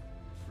help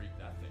freak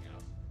that thing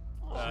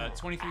out.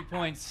 23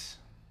 points.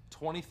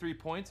 23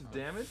 points of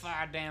damage.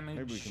 5 damage.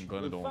 Maybe we can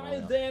burn it all.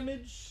 Five now.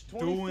 damage.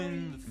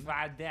 Doing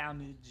 5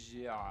 damage.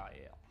 Yeah.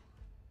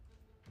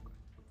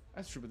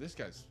 That's true, but this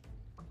guy's.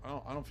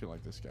 I don't feel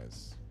like this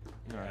guy's.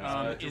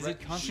 Is it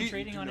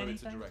concentrating on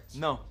anything?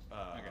 No.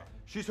 Okay.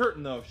 She's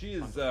hurting though. She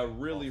is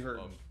really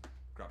hurting.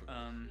 So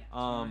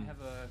I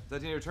have a.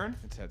 Is that your turn?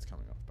 Its head's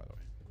coming off, by the way.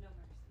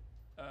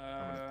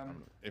 No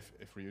mercy.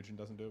 If Ryujin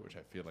doesn't do it, which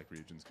I feel like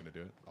Ryujin's gonna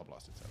do it, I'll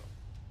blast its head off.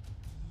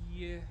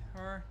 Yeah,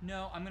 or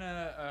no, I'm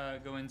gonna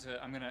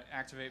I'm gonna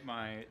activate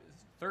my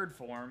third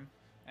form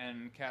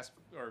and cast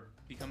or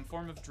become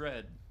Form of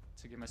Dread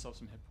to give myself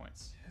some hit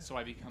points. So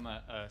I become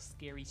a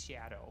scary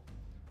shadow.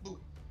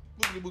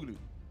 Boogity boogity.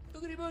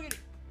 Boogity boogity.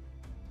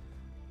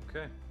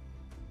 Okay.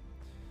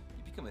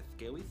 You become a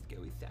scary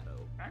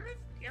shadow. I'm a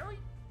scary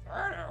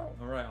shadow.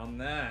 All right. On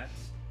that,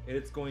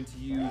 it's going to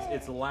use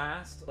its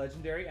last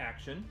legendary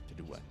action. To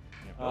do what?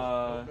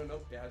 No.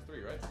 It has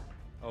 3, right?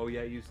 Oh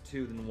yeah, use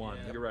 2 then 1.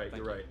 Yeah, You're right.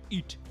 thank You're right.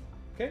 Eat.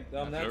 Okay.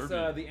 That's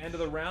Derby. the end of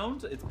the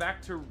round. It's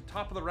back to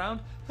top of the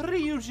round.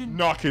 Ryujin.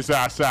 Knock his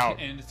ass out.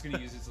 And it's gonna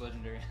use its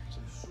legendary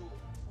action. So,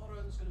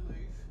 Auron's gonna move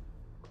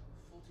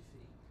 40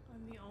 feet.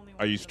 I'm the only one.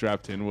 Are you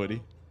strapped in,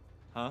 Woody?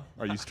 Huh?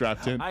 Are you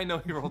strapped in? I know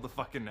he rolled the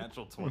fucking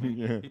natural 20.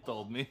 Yeah. He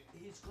told me.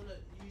 He's gonna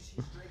use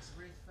his Drake's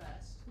Breath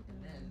fast,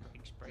 and then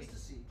just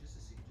to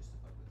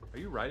fuck with Are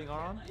you riding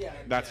Auron? it. Yeah.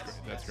 That's yes,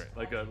 great. That's yes.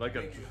 great.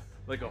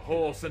 Like a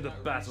horse into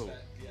battle.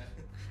 Yeah.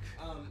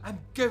 I'm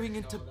going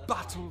into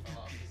battle.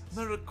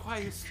 I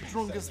require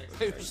strongest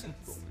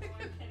potions.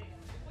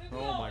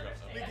 Oh my god.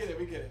 We get it.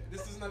 We get it.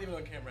 This is not even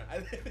on camera.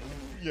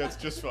 Yeah, it's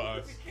just for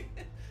us.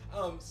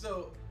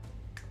 So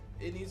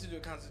it needs to do a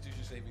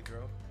Constitution saving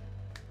throw.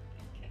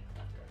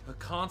 A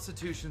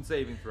Constitution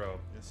saving throw.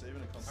 You're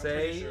saving a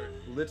Say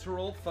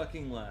literal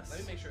fucking less. Let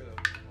me make sure though.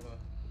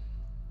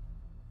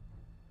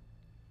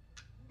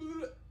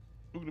 Hold on.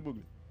 Boogity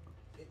boogity.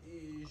 It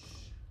is.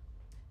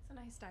 It's a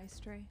nice dice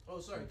tray. Oh,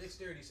 sorry.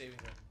 Dexterity saving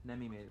throw.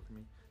 Nemi made it for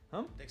me.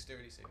 Huh?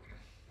 Dexterity saving throw.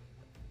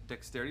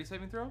 Dexterity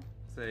saving throw?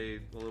 Say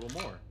a little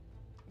more.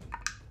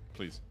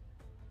 Please.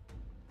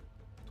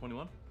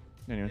 21?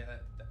 Anyway. Yeah.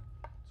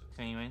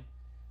 So Anyway.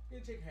 you're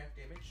gonna take half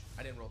damage.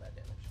 I didn't roll that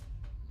damage.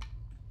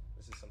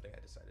 This is something I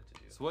decided to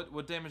do. So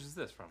what damage is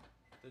this from?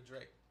 The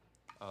Drake.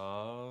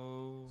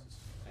 Oh.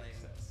 Flame.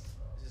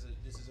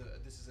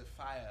 This is a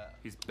fire.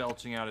 He's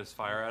belching out his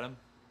fire at him.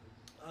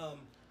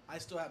 I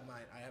still have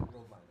mine. I haven't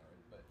rolled mine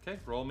already, but Okay,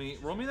 roll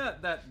me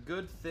that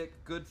good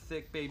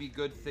thick baby,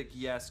 good thick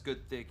yes,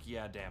 good thick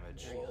yeah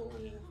damage.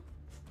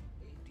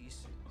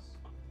 8d6.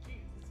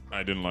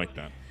 I didn't like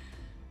that.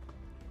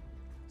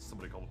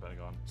 Somebody called the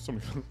Pentagon.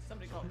 Somebody.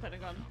 Somebody call it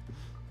Pentagon.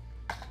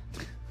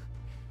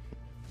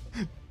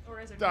 Or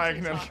as a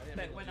Diagonally. talk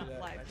that went up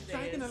live today.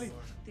 Diagonally. Is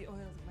the oils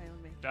of my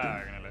own making.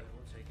 Diagonally.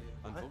 We'll take it.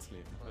 Unfortunately.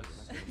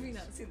 Have you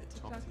not seen the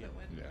TikTok that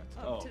went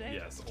Yeah. up today?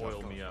 yes,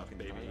 oil me up,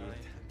 baby.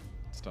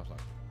 It's a tough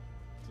life.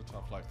 It's a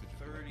tough life to just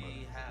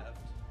 30 halved.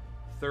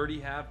 30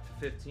 half to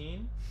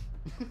 15.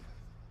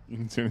 You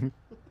can see anything?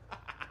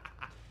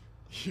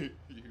 you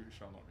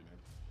shall not be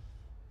named.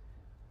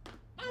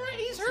 Alright,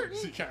 he's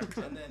hurting.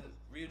 And then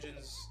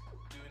Ryujin's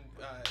doing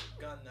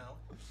gun now.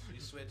 He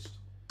switched.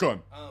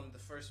 Gun. The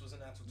first was a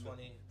natural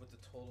 20 with the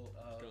total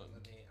of. I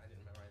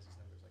didn't memorize these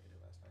numbers like I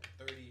did last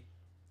time. 30.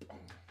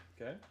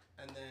 Okay.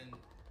 And then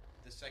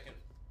the second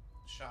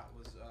shot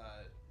was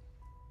a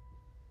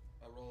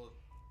roll of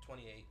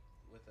 28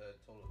 with a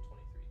total of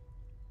 23.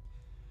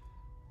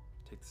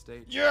 Take the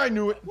stage. Yeah, I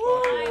knew it.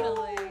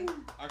 Finally.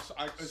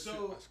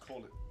 So- call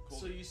it.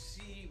 So you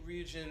see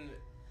Ryujin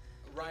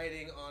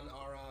riding on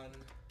Auron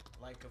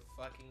like a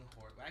fucking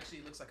horde. Actually,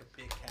 it looks like a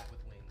big cat with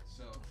wings.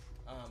 So,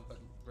 but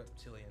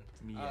reptilian.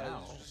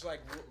 Meow. Just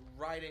like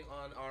riding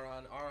on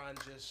Auron. Auron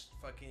just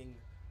fucking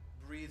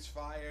breathes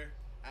fire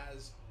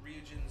as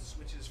Ryujin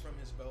switches from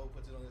his bow,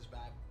 puts it on his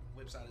back,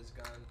 whips out his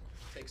gun,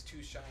 takes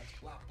 2 shots,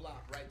 blop blop,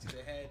 right to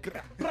the head. No,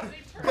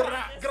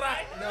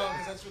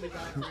 because that's really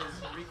bad for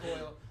his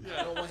recoil.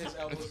 I don't want his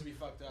elbows to be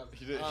fucked up.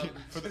 He did,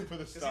 for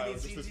the style.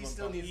 He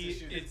still needs to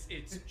shoot.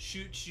 It's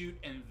shoot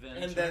and then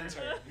And turn. then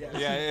turn. Yeah.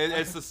 Yeah,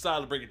 it's the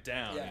style to break it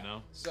down, Yeah. you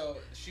know? So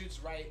shoots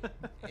right,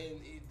 and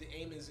the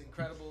aim is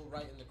incredible,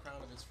 right in the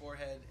crown of his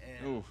forehead,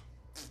 and Oof.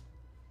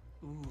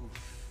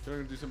 You're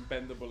gonna do some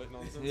bend the bullet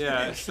nonsense.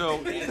 Yeah. So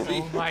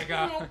Oh my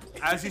god.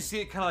 as you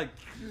see it, kind of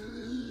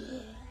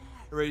like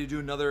ready to do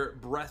another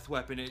breath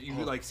weapon, you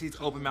like see its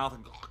open mouth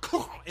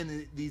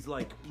and these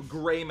like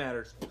gray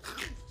matters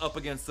up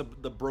against the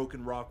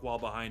broken rock wall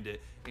behind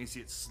it, and you see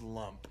it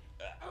slump.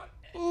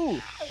 Ooh.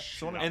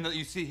 And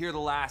you see here the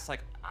last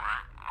like.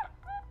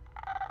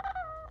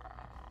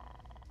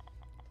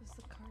 Does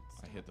the card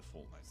I hit the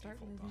Fortnite Start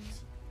default moving.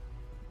 dance.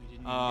 We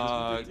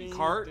didn't even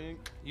Cart.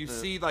 You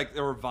see like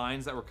there were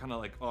vines that were kind of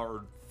like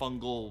or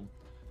fungal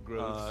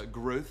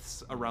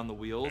growths around the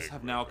wheels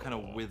have now kind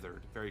of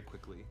withered very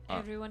quickly.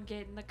 Everyone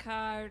get in the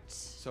cart.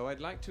 So I'd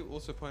like to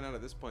also point out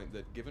at this point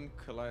that given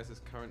Callias'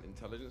 current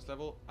intelligence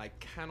level, I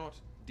cannot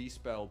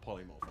dispel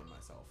polymorph on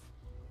myself.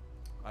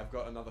 I've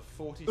got another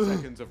 40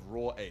 seconds of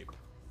raw ape.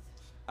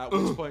 At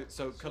which point,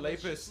 so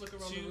Calapis, Look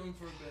around the room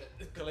for a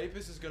bit.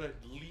 Calapis is gonna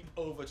leap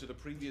over to the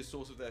previous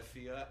source of their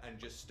fear and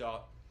just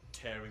start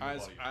tearing the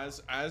body.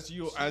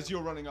 As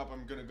you're running up,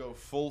 I'm gonna go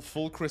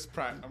full Chris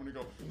Pratt. I'm gonna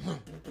go.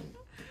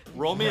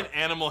 Roll me an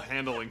animal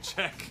handling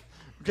check.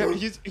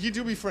 Okay, he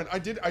do be friend. I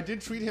did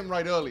treat him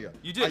right earlier.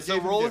 You I did. So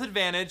gave him roll gift. with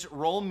advantage.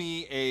 Roll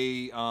me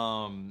a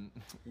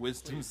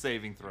wisdom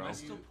saving throw. Am I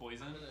still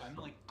poisoned? I'm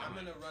like I'm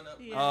gonna run up.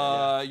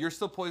 Yeah. You're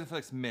still poisoned for the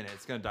next minute.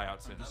 It's gonna die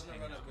out soon. I'm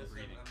gonna run up with him.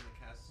 breathing. I'm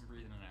gonna cast. I'm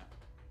breathing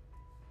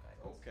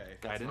it out. Okay.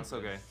 Guidance.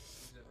 Okay.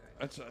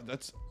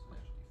 That's.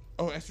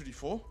 Oh, extra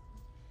D4.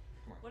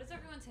 What is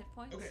everyone's hit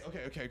points? Okay.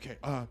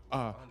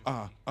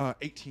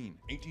 18.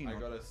 18. I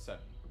got a 7.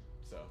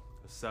 So.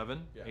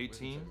 7, Yeah, 18. wisdom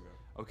saving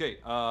throw. Okay.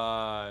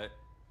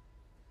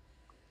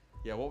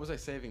 Yeah. What was I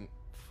saving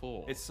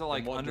for? It's to In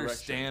like what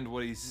understand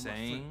what he's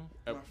saying.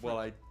 direction?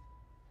 Well,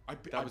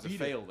 that was a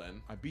fail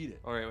then. I beat it.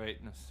 Oh,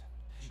 wait. No.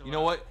 You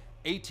know what?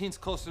 18's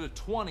closer to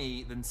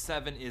 20 than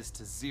 7 is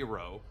to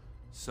 0.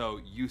 So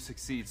you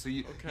succeed. So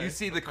you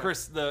see the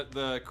Chris,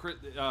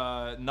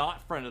 the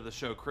not friend of the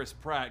show, Chris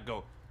Pratt,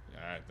 go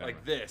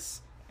like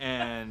this,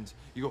 and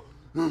you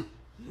go.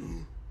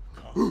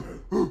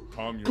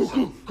 Calm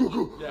yourself.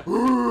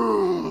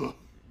 Yeah.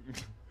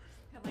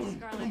 Like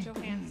Scarlett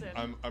Johansson.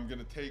 I'm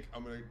gonna take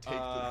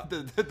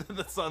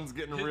The sun's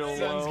getting real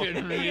Sun's low.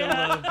 getting real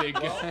low, big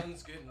guy.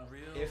 Sun's getting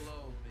real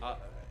low. Big guy.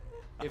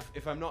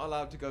 If I'm not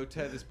allowed to go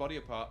tear this body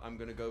apart, I'm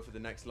gonna go for the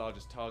next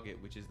largest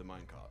target, which is the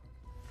minecart.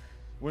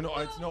 Well, no,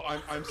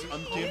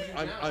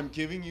 I'm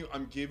giving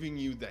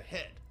you the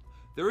head.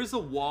 There is a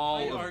wall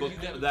I of argue book.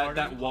 part That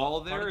of the- wall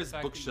part there of the is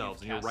fact that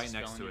bookshelves, and you've you're right cast a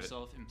next spell to on it.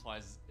 yourself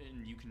implies,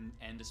 and you can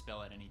end a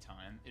spell at any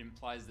time. It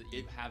implies that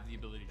you have the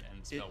ability to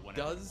end a spell It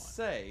whenever you does want.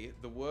 say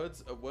the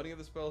wording of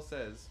the spell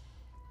says.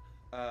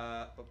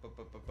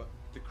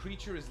 The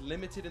creature is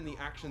limited in the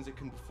actions it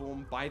can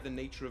perform by the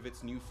nature of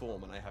its new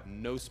form, and I have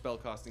no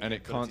spellcasting And it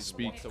can't abilities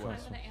speak. whatsoever.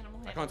 I'm gonna animal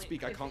I handle can't it.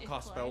 speak. I If- can't if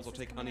cast spells or Callias is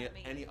take coming at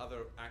me. any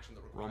other action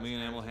that requires. Roll me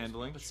an animal actions.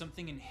 handling. But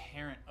something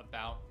inherent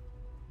about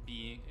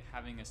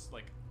having a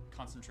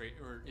concentrate,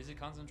 or is it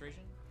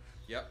concentration?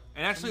 Yep.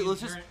 And actually, Something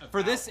let's just inherent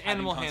for this about having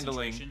animal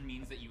handling. concentration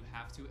means that you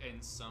have to,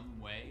 in some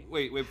way,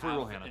 Wait, before you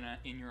roll, have Hannah.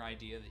 in your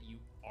idea that you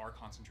are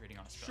concentrating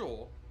on a spell.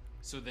 Sure.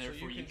 So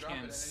therefore, you you can drop it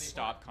can at any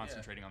stop point, yeah.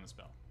 concentrating on the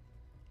spell.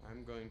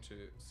 I'm going to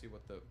see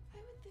what the. I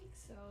would think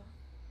so.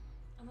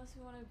 Unless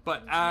we want to.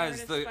 But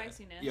as the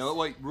spiciness.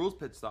 wait, rules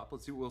pit stop.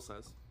 Let's see what Will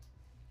says.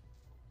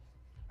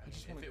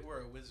 If it were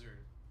a wizard,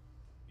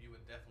 you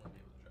would definitely be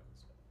able to drop the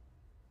spell.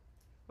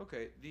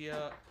 Okay.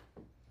 The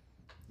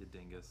You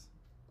dingus.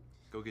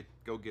 Go get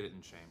it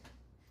in shame.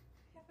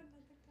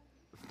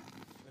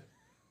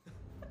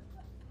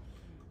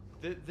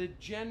 the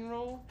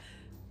general.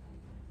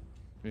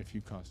 If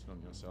you cast it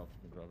on yourself,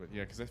 you can drop it.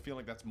 Yeah, because I feel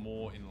like that's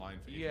more in line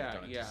for if Yeah,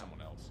 you've done it yeah. to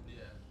someone else.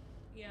 Yeah.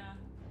 Yeah.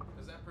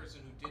 Because that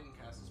person who didn't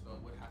cast a spell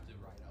would have to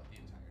ride out the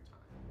entire time.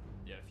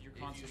 Yeah, if you're If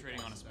you concentrating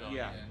on a cast spell,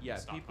 Yeah, you can yeah,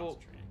 stop people-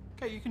 concentrating.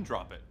 Okay, you can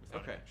drop it.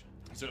 Without Okay. an action.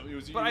 So it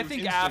was. But I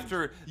think instinct.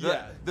 after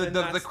Yeah, the then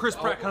the that's- Chris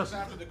Oh, Pratt it kind was of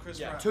after the Chris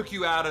Yeah. Pratt. took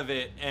you out of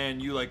it, and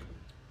you like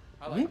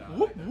I like that. I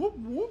like that.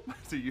 whoop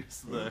to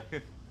use the.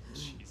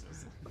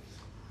 Jesus.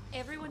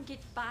 Everyone get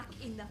back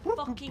in the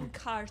fucking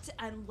cart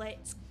and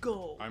let's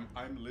go.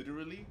 I'm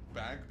literally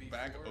bag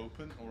Before-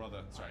 open, or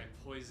rather, sorry.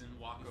 Poison,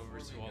 walk over Before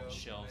to we all go, the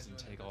shelves can I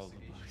and do take an all of the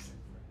investigation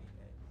books.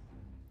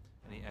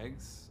 for any egg? Any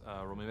eggs?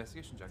 Roll me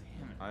investigation check.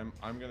 I'm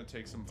gonna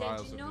take some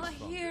vials Did you of not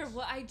this hear fungus.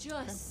 what I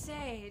just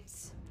said?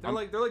 They're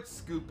like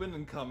scooping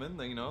and coming,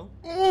 you know.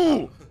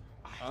 Ooh.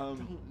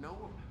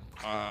 No.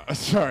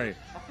 Sorry.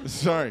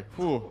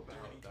 Ooh.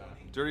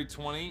 Dirty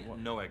 20,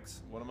 no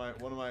eggs. What am I?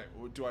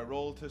 Do I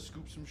roll to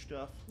scoop some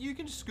stuff? You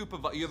can just scoop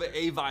you have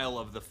a vial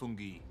of the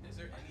fungi. Is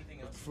there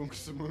anything else?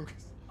 Fungus.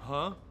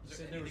 Huh? Is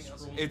there anything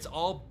else? It's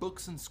all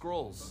books and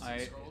scrolls.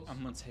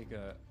 I'm gonna take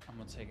a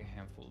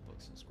handful of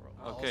books and scrolls.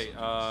 Okay,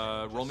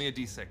 roll me a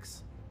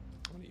d6.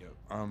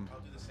 I'll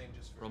do the same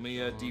just for. Roll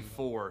me a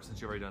d4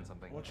 since you've already done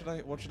something. What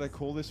should I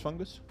call this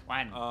fungus?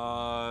 One.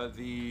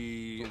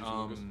 The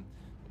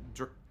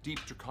deep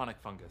draconic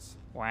fungus.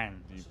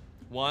 One.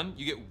 1,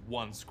 you get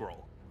 1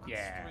 scroll.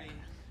 Yeah.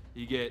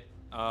 You get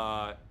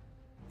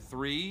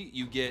 3,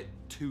 you get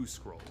 2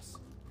 scrolls.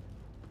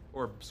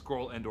 or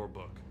scroll and/or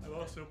book. I'm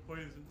also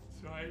poisoned,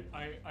 so I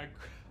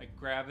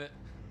grab it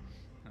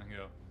and I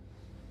go,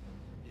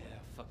 yeah,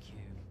 fuck you.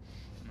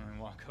 And I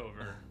walk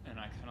over and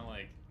I kind of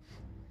like,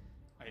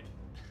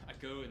 I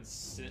go and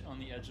sit on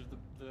the edge of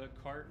the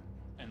cart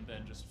and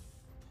then just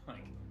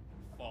like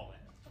fall in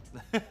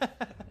and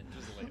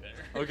just lay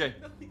there. Okay.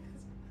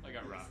 I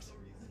got rocked.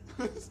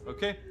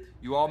 Okay.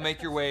 You all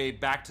make your way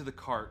back to the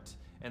cart,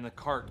 and the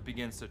cart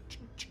begins to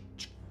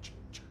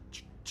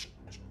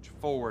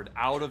forward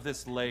out of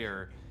this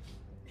layer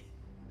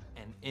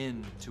and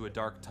into a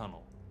dark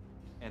tunnel.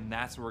 And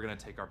that's where we're gonna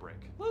take our break.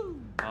 Woo!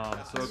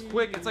 So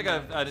quick, it's like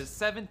a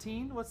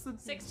 17. What's the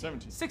 16.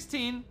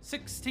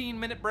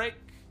 16-minute break.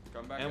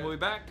 Come back. And we'll be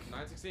back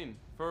 9:16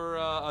 for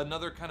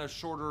another kind of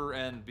shorter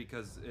end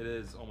because it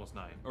is almost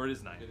 9, or it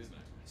is 9. It is 9.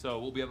 So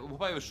we'll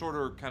probably have a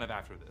shorter kind of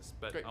after this,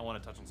 but Great. I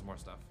want to touch on some more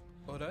stuff.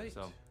 All right.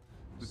 So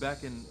we'll be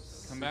back in.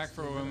 Come back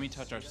for when we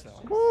touch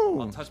ourselves.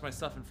 I'll touch my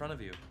stuff in front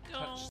of you.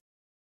 Fine,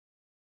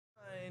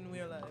 we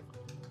are live.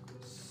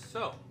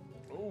 So.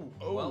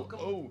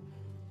 Welcome.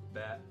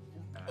 Bat.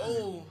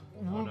 Oh.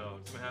 Oh no,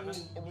 what's gonna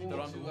happen?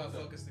 Don't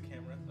focus the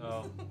camera.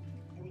 Oh.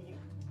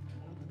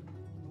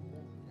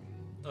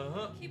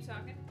 Keep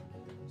talking.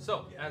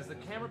 So, as the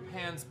camera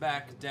pans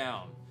back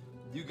down,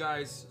 you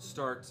guys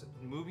start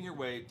moving your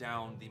way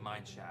down the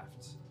mine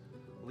shaft,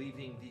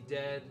 leaving the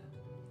dead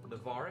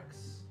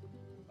Navarix.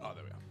 Oh,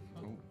 there we are.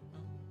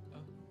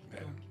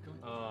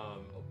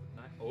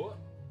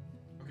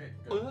 Okay.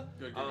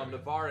 Good.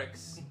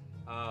 Navarix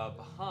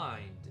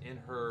behind in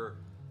her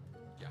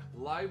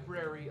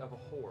library of a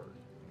horde.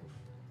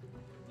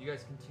 You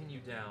guys continue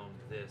down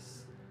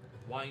this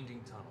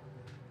winding tunnel.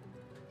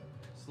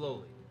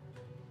 Slowly.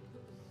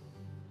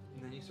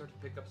 And then you start to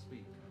pick up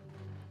speed.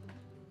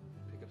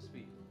 Pick up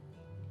speed.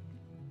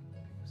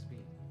 Pick up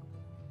speed.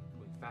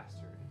 Going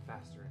faster and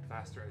faster and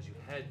faster as you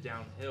head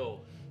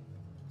downhill.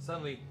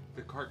 Suddenly,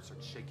 the cart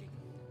starts shaking.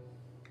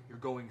 You're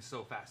going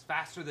so fast.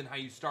 Faster than how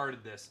you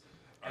started this.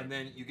 And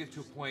then you get to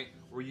a point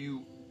where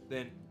you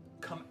then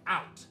come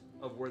out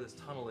of where this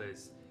tunnel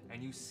is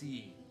and you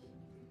see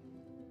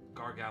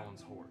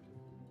Gargalon's horde.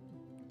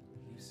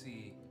 You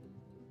see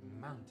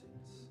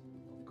mountains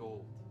of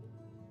gold,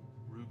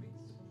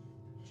 rubies,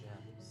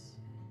 gems,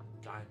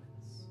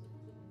 diamonds,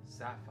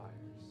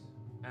 sapphires,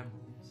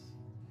 emeralds.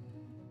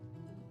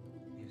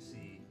 You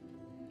see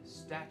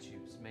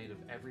statues made of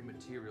every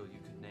material you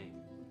could name.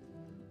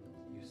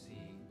 You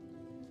see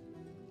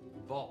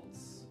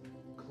vaults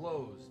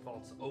closed,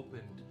 vaults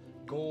opened,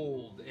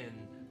 gold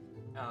and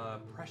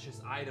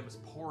precious items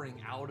pouring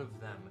out of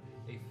them,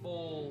 a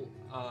full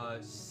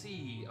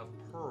sea of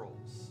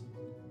pearls.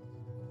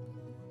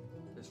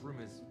 This room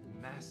is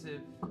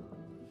massive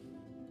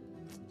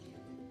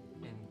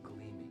and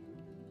gleaming.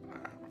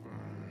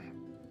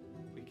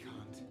 We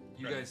can't.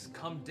 You guys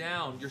come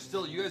down.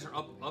 You guys are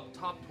up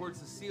top towards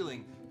the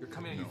ceiling. You're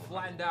coming in, you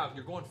flattened out,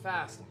 you're going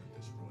fast.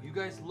 You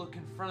guys look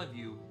in front of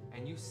you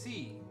and you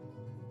see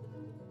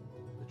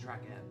the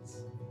track ends.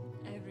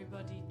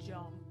 Everybody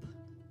jump.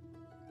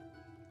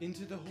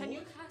 Into the hole.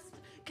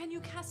 Can you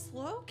cast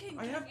slow? I can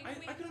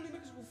only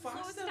make us go slow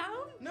us faster.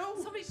 down? No.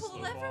 Somebody pull a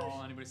Slow lever.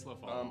 fall. Anybody slow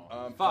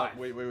fall? 5.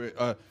 Wait.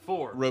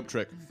 4. Rope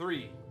trick.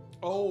 3.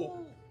 Oh.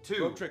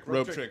 2. Rope trick.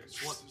 Rope trick.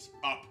 One.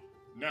 Up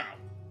now.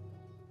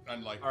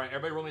 And like. All right,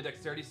 everybody, roll me a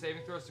dexterity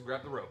saving throws to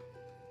grab the rope.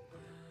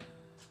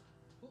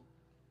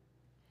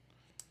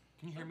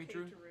 Can you hear me,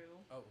 Drew?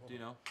 Oh, Do you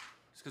know?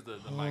 Just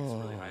because the mic's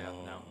really high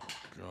up now.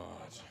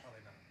 God.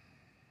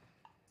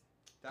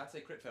 That's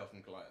a crit fail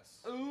from Goliath.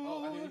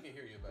 Oh, I mean, we can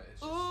hear you, but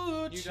it's just.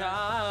 Ooh, You guys-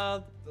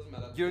 child, Doesn't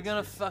matter. you're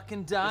gonna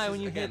fucking die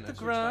when you hit the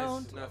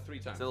ground. No, 3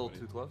 times. It's a little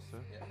buddy. too close, sir.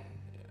 Yeah.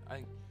 I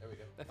think There we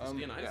go. that Just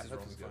being yeah, honest is that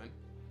rolling feels good. fine.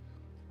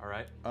 All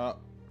right.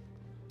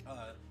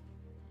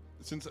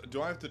 Since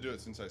do I have to do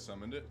it since I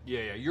summoned it?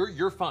 Yeah.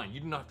 You're fine.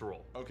 You do not have to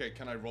roll. Okay,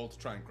 can I roll to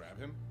try and grab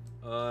him?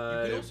 You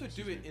can also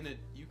do it in a.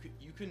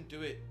 You can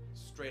do it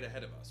straight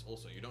ahead of us.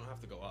 Also, you don't have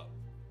to go up.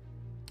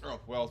 Oh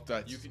well,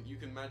 that's. You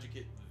can magic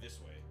it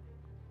this way.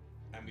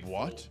 And we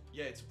What? fall.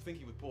 Yeah, it's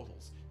thinking with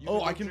portals. You Oh,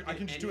 I rope can- trick I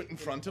can just do it in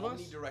front of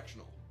us?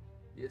 Omnidirectional.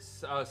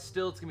 Yes.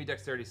 Still, it's gonna be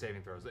dexterity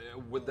saving throws.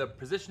 With the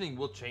positioning,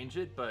 we'll change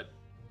it, but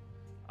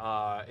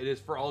it is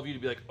for all of you to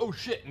be like, oh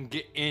shit, and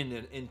get in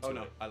and into Oh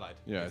no, it. I lied.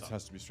 Yeah, It's it up.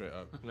 has to be straight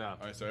up. Yeah. All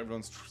right, so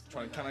everyone's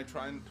trying. Can I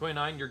try and?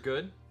 29, you're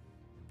good.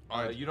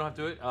 Alright. You don't have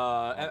to do it.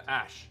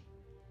 Ash.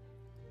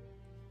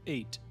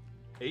 8.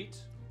 8.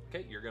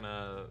 Okay, you're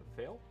gonna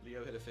fail.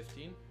 Leo hit a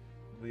 15.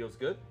 Leo's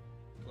good.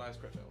 Goliath's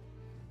crit fail.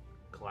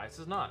 Callias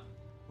is not.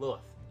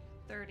 Lilith.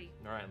 30.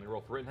 All right, let me roll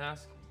for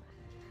Rittenhask.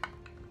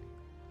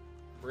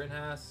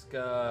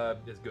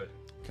 Rittenhask is good.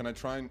 Can I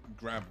try and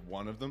grab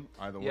one of them?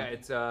 Either one. Yeah,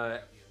 it's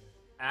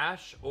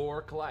Ash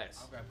or Callias.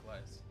 I'll grab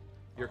Callias.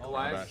 Your grab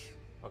Callias. Ash.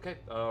 Okay,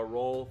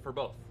 roll for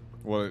both.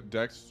 What?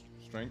 Dex,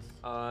 strength.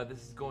 This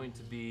is going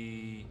to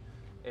be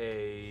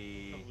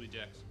a Probably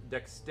Dex.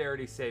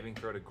 dexterity saving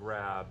throw to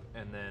grab,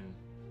 and then.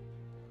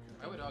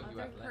 I would argue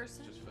Other athletics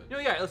person? just for. No,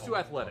 yeah, let's do the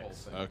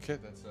athletics. whole thing. Okay,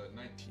 that's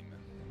 19 then.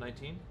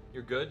 19.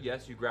 You're good.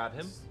 Yes, you grab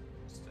him.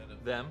 Instead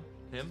of. Them.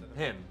 Him?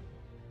 Him.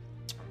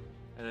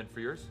 And then for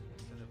yours?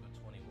 Instead of a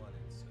 21,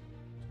 it's a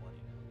 20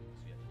 now.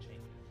 So you have to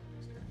change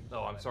it.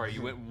 Oh, I'm sorry.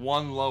 You went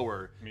one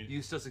lower.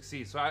 You still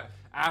succeed. So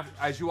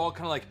as you all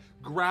kind of like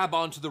grab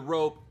onto the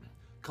rope,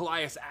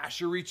 Callias,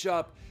 Asher reach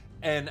up,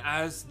 and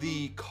as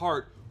the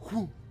cart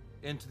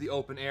into the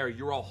open air,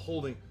 you're all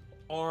holding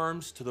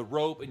arms to the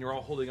rope, and you're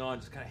all holding on,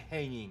 just kind of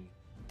hanging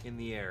in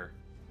the air.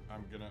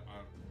 I'm gonna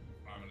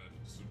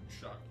sort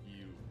of chuck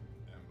you,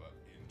 Ember,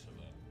 into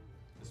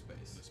the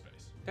space. The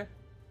space. Okay.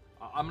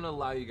 I'm gonna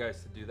allow you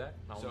guys to do that.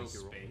 And I'll So make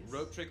you roll.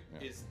 rope trick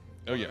is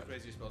Oh, one yeah. of the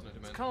craziest spells known to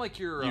man. It's kind of like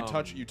your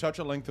You touch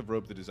a length of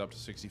rope that is up to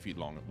 60 feet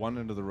long. One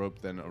end of the rope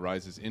then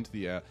arises into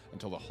the air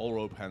until the whole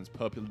rope hangs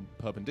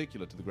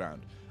perpendicular to the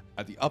ground.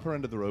 At the upper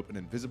end of the rope, an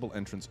invisible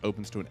entrance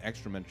opens to an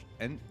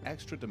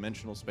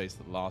extra-dimensional space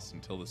that lasts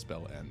until the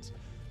spell ends.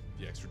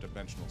 The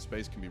extra-dimensional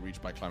space can be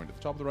reached by climbing to the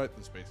top of the rope.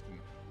 The space can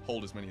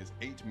hold as many as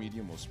 8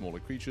 medium or smaller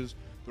creatures.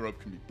 The rope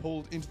can be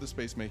pulled into the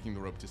space, making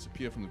the rope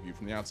disappear from the view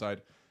from the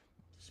outside.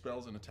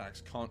 Spells and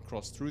attacks can't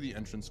cross through the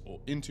entrance or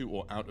into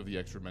or out of the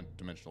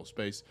extra-dimensional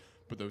space,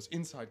 but those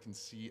inside can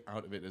see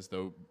out of it as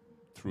though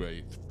through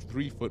a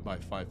 3-foot by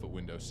 5-foot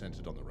window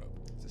centered on the rope.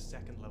 It's a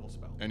second level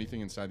spell.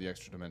 Anything inside the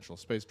extra-dimensional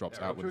space drops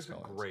out when the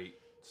spell ends. Great.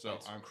 So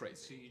I'm crazy.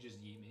 So you just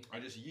yeet me.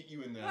 I just yeet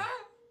you in there.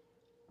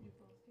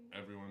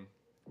 Everyone.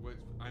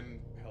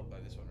 I'm held by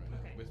this one right now.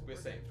 Okay. We're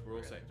saved. We're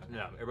all saved.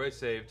 Yeah, everybody's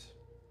saved.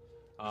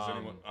 Does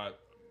anyone? I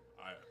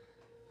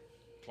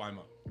climb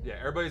up. Yeah,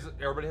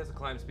 everybody has a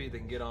climb speed. They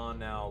can get on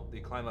now. They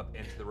climb up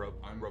into the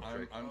rope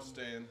trick. I'm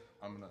staying.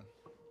 I'm gonna.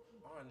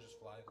 Oran just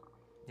fly.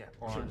 Yeah,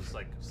 Oran just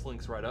like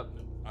slinks right up.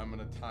 I'm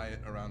gonna tie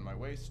it around my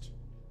waist,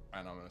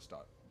 and I'm gonna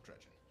start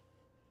dredging.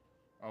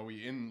 Are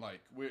we in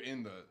we're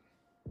in the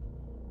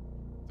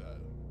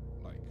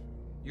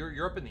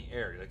You're up in the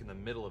air, like in the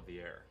middle of the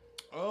air.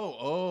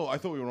 Oh, I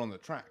thought we were on the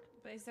track.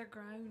 But is there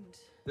ground?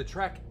 The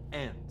track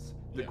ends.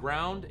 The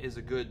ground is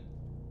a good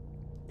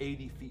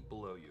 80 feet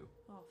below you.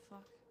 Oh,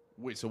 fuck.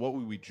 Wait, so what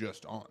were we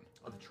just on?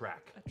 On the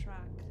track. A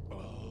track.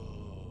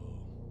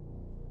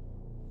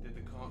 Did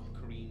the cart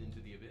careen into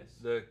the abyss?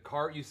 The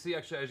cart, you see,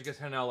 actually, as you guys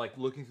kind of now like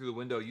looking through the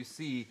window, you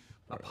see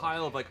a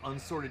pile of like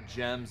unsorted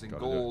gems and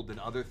gold and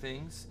other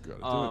things.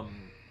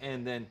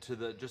 And then to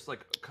the just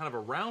like kind of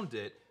around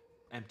it,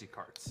 empty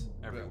carts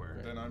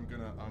everywhere. Then I'm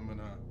gonna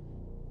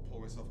pull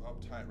myself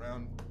up, tie it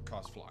round,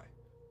 cast fly,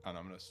 and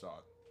I'm gonna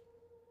start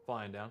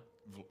flying down.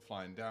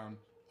 Flying down,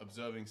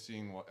 observing,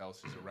 seeing what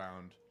else is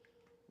around,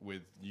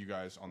 with you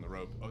guys on the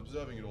rope,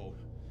 observing it all.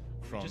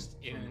 From just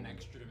in an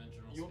extra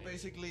dimensional You're space.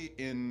 basically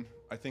in.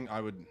 I think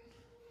I would.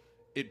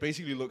 It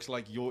basically looks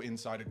like you're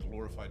inside a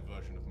glorified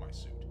version of my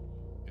suit.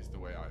 Is the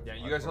way I. Yeah,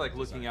 you guys are like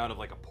looking out of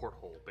like a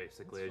porthole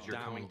basically as you're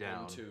coming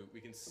down. We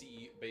can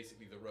see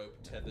basically the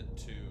rope tethered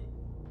to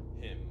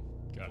him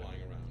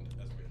flying around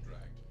as we're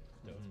dragged.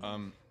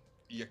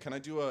 Yeah, can I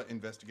do a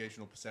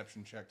investigational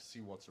perception check to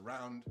see what's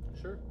around?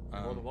 Sure.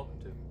 More than welcome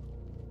to.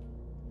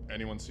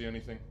 Anyone see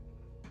anything?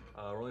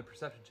 Rolling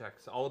perception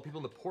checks. All the people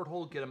in the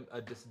porthole get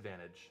a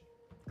disadvantage.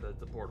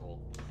 The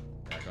porthole.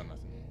 Yeah, I got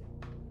nothing.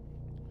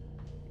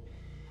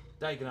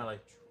 Diagonally.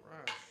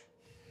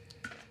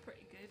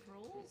 Pretty good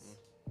rolls.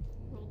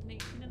 Rolled an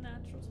 18 and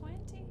natural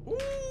 20. Oh,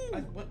 there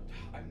it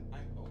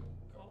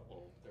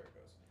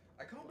goes.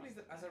 I can't believe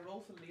that as I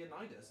roll for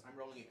Leonidas, I'm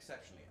rolling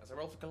exceptionally. As I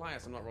roll for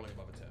Callias, I'm not rolling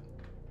above a 10.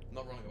 I'm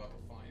not rolling above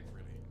a 5,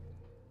 really.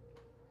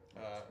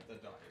 The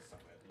die is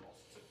somewhere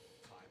lost to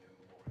time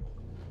immemorial.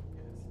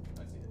 Yes,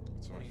 I see it.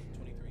 23.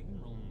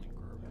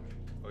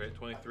 Okay,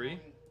 23.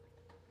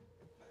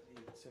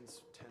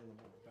 Since 10 in the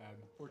morning. Bad.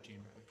 14.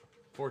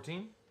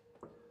 14.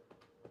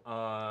 This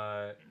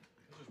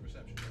was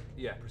perception.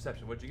 Yeah,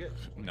 perception. What'd you get?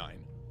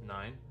 9.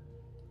 9.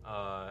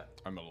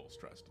 I'm a little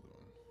stressed at the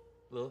moment.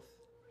 Lilith,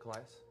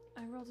 Callias.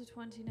 I rolled a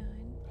 29.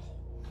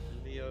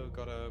 Leo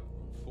got a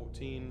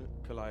 14.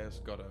 Callias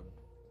got a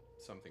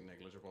something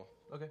negligible.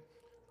 Okay.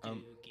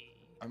 I'm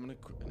gonna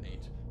an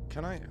 8.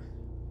 Can I?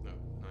 No,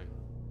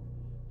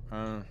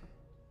 9.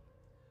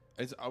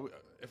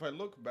 If I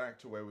look back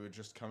to where we were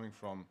just coming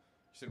from,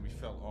 you said we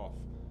fell off.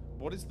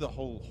 What is the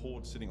whole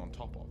horde sitting on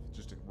top of?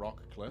 Just a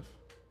rock cliff?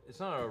 It's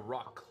not a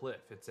rock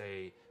cliff. It's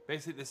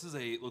basically this is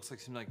looks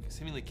like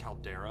seemingly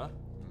caldera.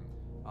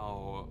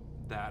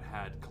 That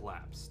had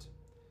collapsed,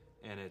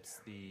 and it's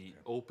the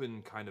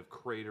open kind of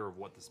crater of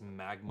what this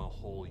magma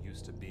hole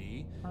used to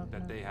be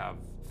that they have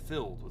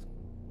filled with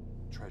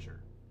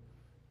treasure.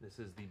 This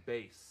is the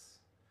base.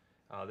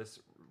 This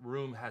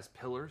room has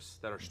pillars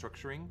that are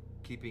structuring,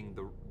 keeping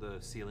the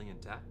ceiling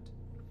intact.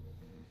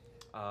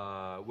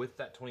 With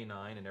that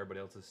 29 and everybody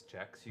else's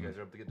checks, you guys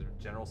are able to get the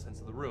general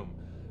sense of the room.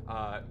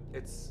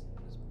 It's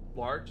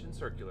large and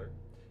circular.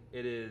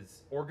 It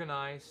is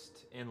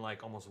organized in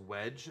like almost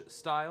wedge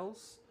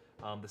styles.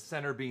 The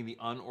center being the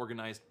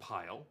unorganized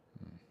pile.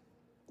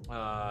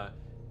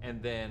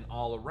 And then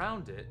all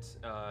around it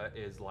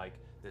is like,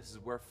 this is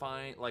where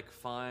fine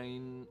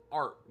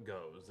art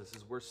goes. This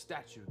is where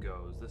statue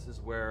goes. This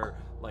is where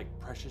like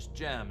precious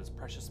gems,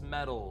 precious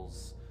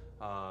metals,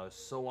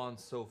 so on and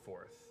so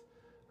forth.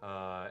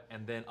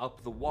 And then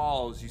up the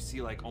walls, you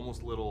see like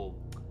almost little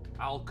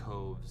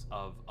alcoves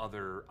of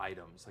other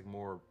items, like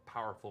more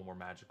powerful, more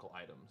magical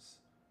items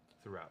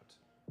throughout.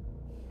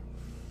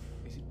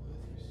 Is it worth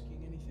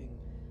risking anything?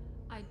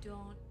 I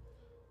don't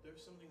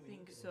There's something we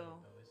think need to so. look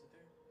at, though, isn't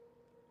there?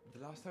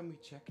 The last time we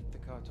checked the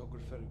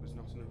cartographer, it was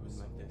not in a room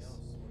like this.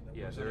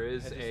 Yeah, was on there a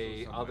is pedestal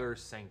a somewhere. other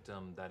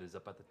sanctum that is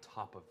up at the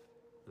top of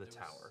the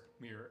tower.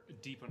 We are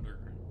deep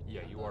underground.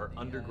 Yeah, you are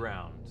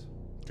underground.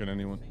 Can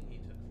anyone? The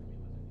thing he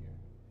took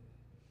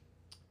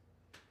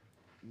from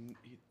me wasn't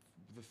here.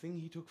 The thing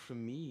he took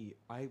from me,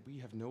 we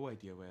have no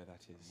idea where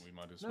that is. We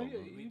might as No, well. yeah,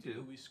 know. We you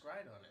do. We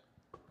scried on it.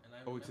 And I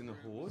Oh, it's in the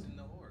remember it was Horde? in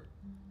the Horde.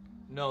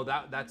 No,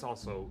 that's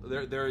also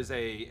there is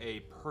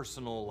a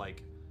personal in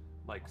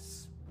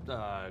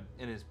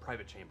his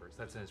private chambers.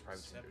 That's in his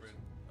private Separate. chambers.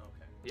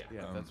 Okay. Yeah.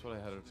 Yeah, that's what I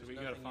had. So we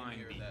There's gotta nothing in find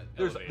here the that-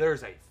 elevator.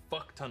 There's a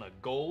fuck ton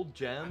of gold,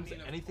 gems, I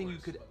mean, of anything you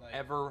course, could but, like-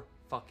 ever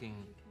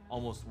fucking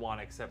almost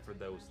want except for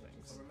those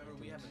things. But remember,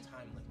 we have a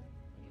time limit.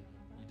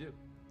 You do.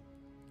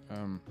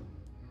 We're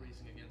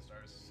racing against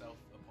our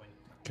self-appointed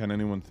time. Can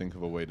anyone think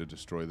of a way to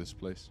destroy this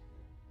place?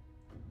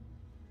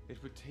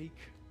 It would take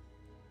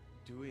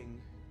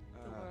doing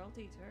The World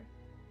Eater.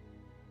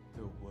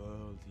 the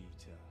World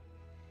Eater.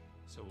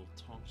 So we'll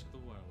talk to the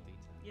World Eater.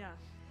 Yeah.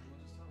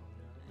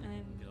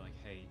 And be like,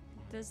 hey,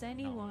 Does no,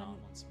 anyone no, I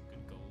want some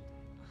good gold.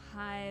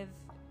 have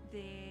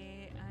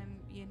the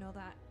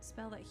that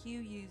spell that Hugh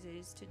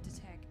uses to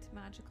detect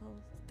magical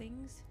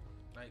things?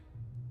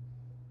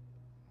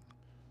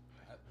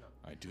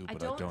 I do, I but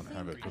don't, I don't think,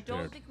 have it I don't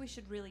prepared. think we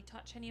should really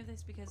touch any of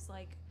this because,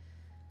 like,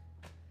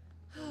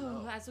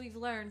 No. as we've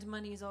learned,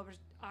 money is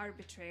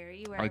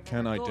arbitrary. I wherever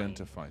can we're going.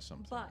 identify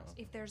something. But though.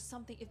 if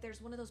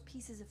there's one of those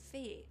pieces of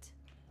fate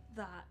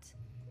that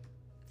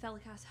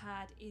Felicas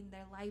had in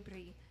their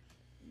library,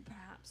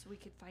 perhaps we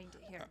could find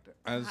it here. But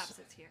as- perhaps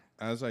it's here.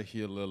 As I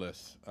hear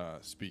Lilith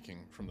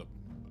speaking from the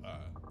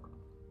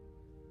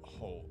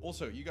hole.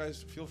 Also, you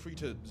guys feel free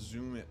to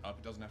zoom it up.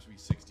 It doesn't have to be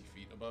 60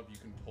 feet above. You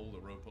can pull the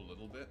rope a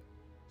little bit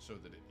so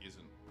that it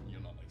isn't.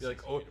 You're not like. You're like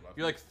 60 feet above.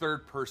 you're like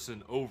third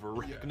person over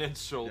Yeah.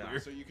 Regnant's shoulder. Yeah,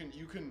 so you can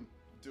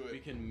do it We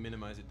can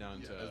minimize it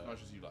down yeah, to as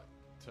much as you like.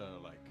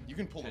 like. You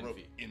can pull the 10 rope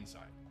feet.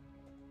 inside.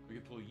 We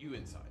can pull you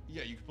inside.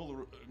 Yeah, you can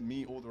pull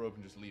me or the rope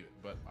and just leave it.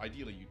 But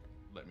ideally, you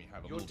let me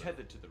have a You're little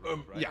tethered to the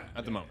rope, right? Yeah,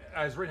 at the moment.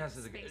 As Rin has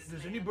says again, Space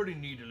does man. anybody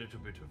need a little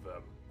bit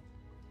of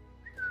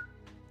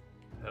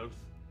health?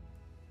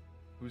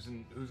 Who's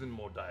in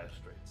more dire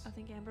straits? I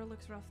think Amber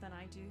looks rough than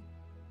I do.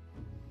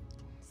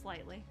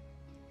 Slightly.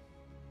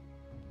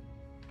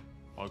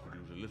 I could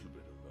use a little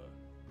bit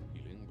of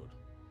healing, but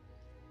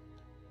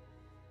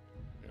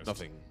Yes,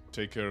 nothing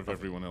Take care of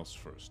everyone else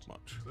first.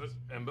 much.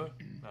 Ember,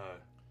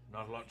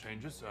 not a lot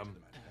changes.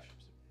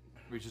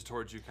 Reaches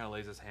towards you, kind of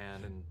lays his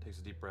hand and takes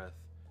a deep breath,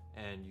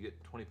 and you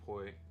get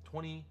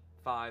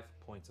 25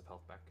 points of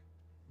health back.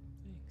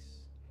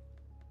 Thanks.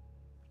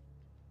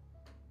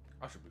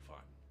 I should be fine.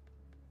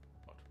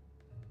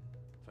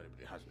 But if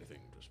anybody has anything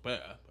to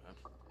spare,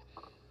 perhaps.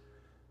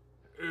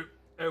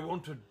 I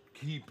want to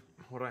keep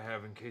what I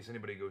have in case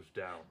anybody goes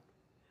down.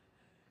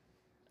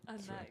 And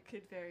that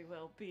could very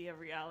well be a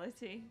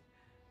reality.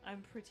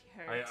 I'm pretty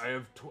hurt.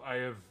 I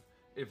have.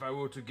 If I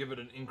were to give it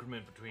an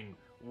increment between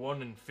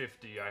 1 and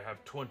 50, I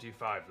have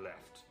 25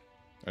 left.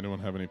 Anyone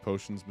have any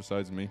potions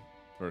besides me?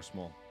 Very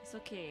small. It's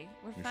okay.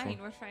 We're You fine.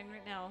 sure? We're fine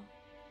right now.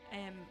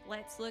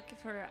 Let's look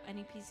for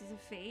any pieces of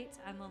fate,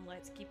 and then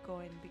let's keep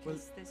going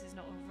because this is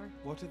not over.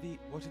 What are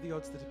the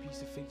odds that a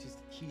piece of fate is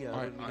here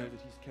when we know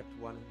that he's kept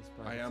one in his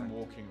private I am sanctum?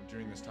 walking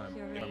during this time.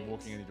 You're If I'm right.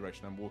 walking any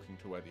direction, I'm walking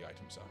to where the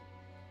items are.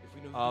 If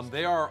we know that he's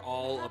They are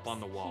all up Perhaps on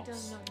the he walls.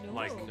 does not know.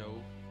 Like,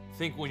 no.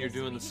 think when you're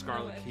Because doing we the didn't know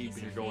Scarlet what a Keep piece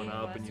and you're of going fate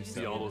up was. and you We see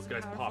didn't all know it those was a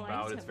guys powerful pop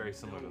out. It's item. very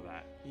similar to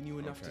that. He knew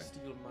enough to Okay.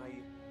 steal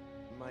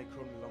my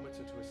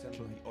chronometer to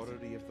assemble the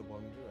Orrery of the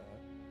Wanderer.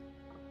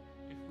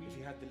 If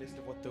he had the list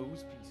of what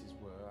those pieces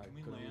were, I Can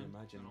we could only land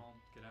imagine. and all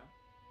get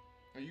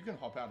out? You can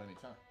hop out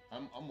anytime.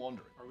 I'm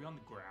wandering. Are we on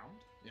the ground?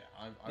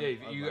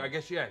 Yeah, I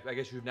guess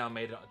you've now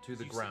made it to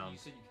the You ground.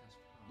 Said you cast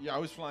Yeah, I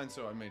was flying,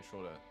 so I made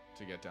sure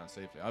to get down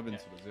safely. I've been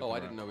sort of zipping Oh, I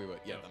around. didn't know we were.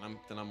 Yeah,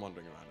 then I'm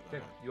wandering around at that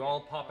Okay, point. you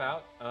all pop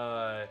out.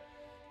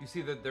 You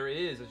see that there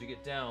is, as you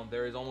get down,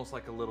 there is almost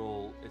like a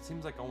little. It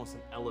seems like almost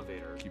an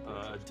elevator, Keep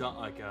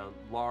like a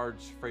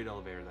large freight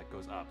elevator that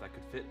goes up that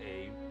could fit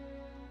a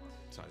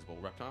Sizable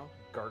reptile.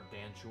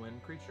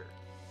 gargantuan creature.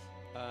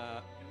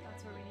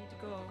 That's where we need to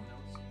go.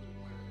 Notes where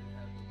it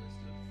had the list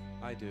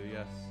of. I do,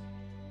 yes.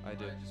 I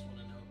do. I just want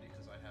to know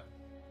because I have.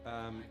 I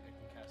can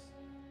cast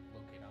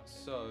locate object.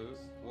 So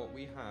what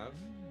we have,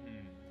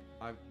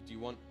 do you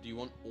want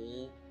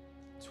all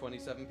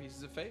 27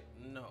 pieces of fate?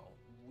 No,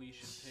 we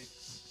should take.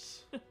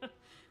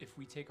 If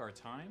we take our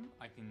time,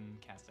 I can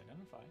cast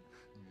Identify.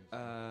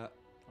 Uh,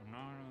 Oh, no.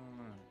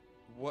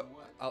 what?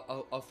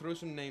 I'll throw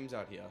some names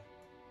out here,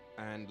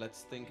 and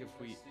let's think if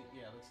we. Let's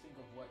think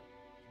of what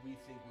we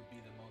think would be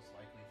the most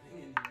likely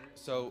thing in here.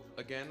 So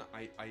again,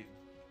 I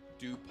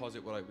do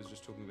posit what I was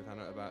just talking with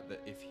Hannah about,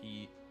 that if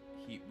we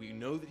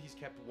know that he's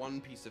kept one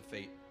piece of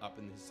fate up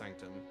in his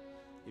sanctum,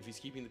 if he's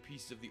keeping the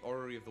pieces of the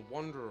orrery of the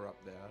Wanderer up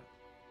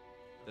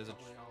there,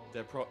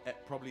 they're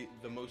probably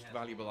the most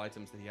valuable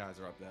items that he has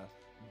are up there.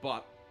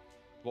 But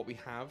what we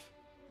have,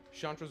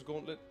 Chantra's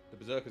Gauntlet, the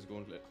Berserker's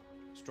Gauntlet,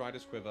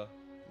 Strider's Quiver,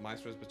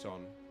 Maestro's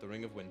Baton, the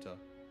Ring of Winter,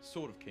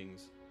 Sword of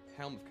Kings,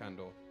 Helm of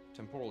Candor,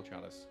 Temporal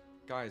Chalice,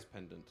 Gaia's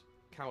Pendant,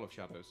 Cowl of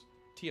Shadows,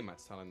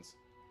 Tiamat's Talons,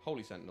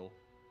 Holy Sentinel,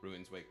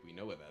 Ruin's Wake, we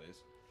know where that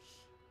is,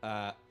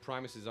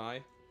 Primus's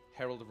Eye,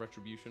 Herald of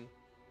Retribution,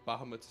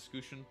 Bahamut's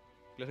Escutcheon,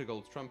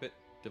 Glittergold's Trumpet,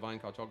 Divine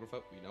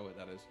Cartographer, we know where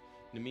that is,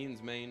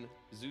 Nemean's Mane,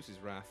 Zeus's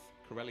Wrath,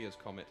 Corellia's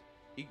Comet,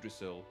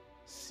 Yggdrasil,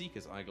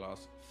 Seeker's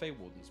Eyeglass,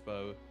 Feywarden's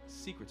Bow,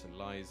 Secrets and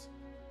Lies,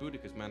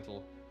 Boudica's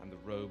Mantle, and the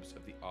Robes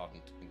of the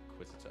Ardent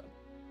Inquisitor.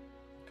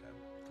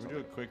 Can we do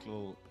a quick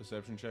little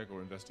perception check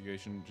or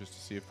investigation just to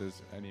see if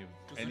there's any of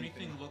Does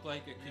anything? anything look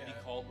like it could be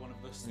called one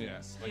of those Yeah.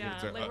 things? Like Yeah,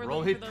 it's a- like we're Roll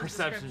looking me for those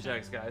perception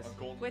checks, descriptions.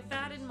 guys. With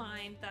that in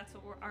mind, that's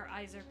what our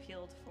eyes are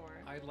peeled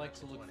for. I'd like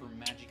to look for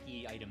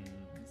magic-y items.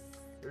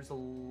 There's a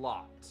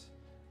lot.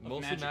 Of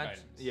Mostly magic mag-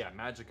 items. Yeah,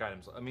 magic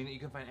items. I mean, you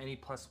can find any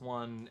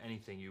 +1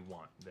 anything you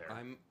want there.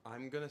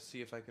 I'm gonna see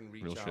if I can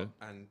reach Real out shit.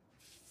 and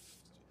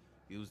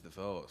use the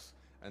Force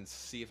and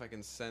see if I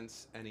can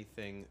sense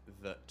anything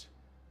that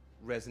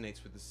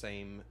resonates with the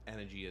same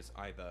energy as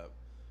either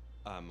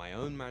my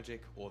own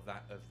magic or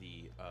that of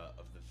the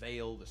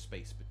veil, the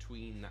space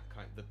between that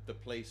kind, the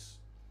place.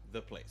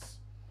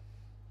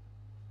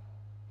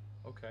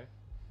 Okay.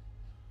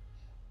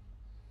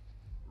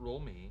 Roll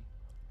me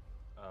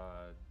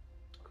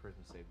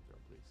charisma saving throw,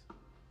 please.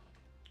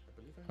 I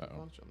believe I have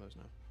Uh-oh. advantage on those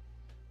now,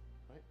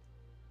 right?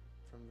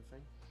 From the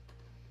thing.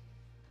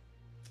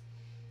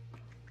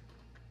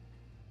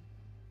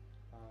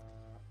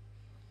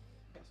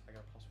 Yes, I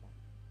got a +1.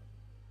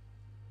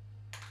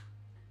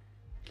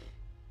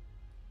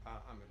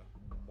 I'm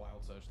gonna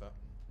wild search that.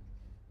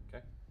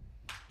 Okay.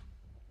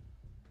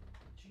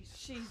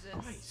 Jesus.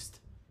 Christ.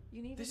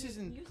 You need This to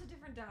isn't- use a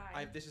different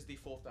die. This is the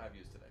 4th die I've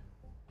used today.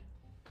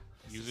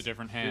 Use a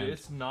different Dude, hand.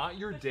 it's not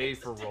your day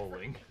for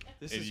rolling.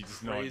 This It is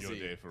is not your crazy.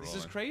 day for This is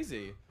rolling.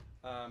 crazy.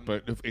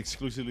 But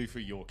exclusively for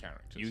your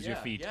characters. Use your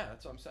feet. Yeah,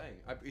 that's what I'm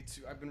saying.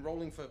 I've been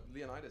rolling for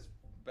Leonidas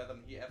better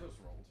than he ever's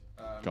rolled.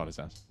 God his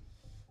ass.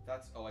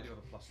 That's I do have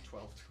a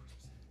 +12 to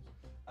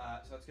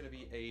it. So that's going to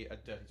be a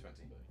dirty 20.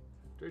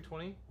 Dirty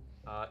 20.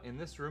 In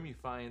this room, you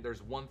find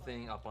there's one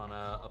thing up on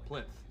a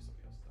plinth.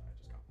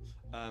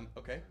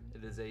 Okay.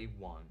 It is a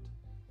wand.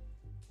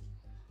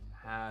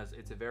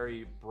 It's a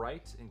very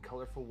bright and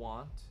colorful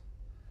wand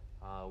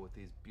with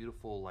these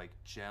beautiful like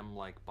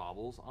gem-like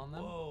baubles on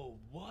them. Whoa,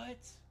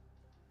 what?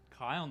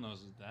 Kyle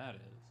knows what that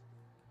is.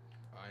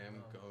 I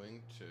am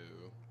going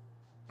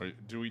to.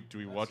 Do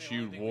we watch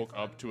you walk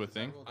up to a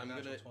thing? I'm I'm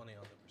gonna gonna- 20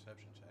 on the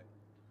perception check.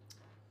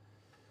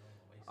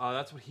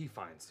 That's what he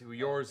finds.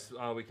 Yours,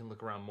 we can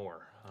look around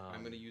more.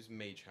 I'm going to use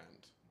Mage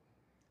Hand.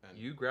 And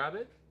You grab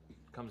it,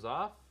 comes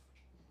off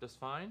just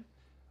fine,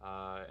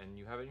 and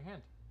you have it in your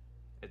hand.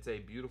 It's a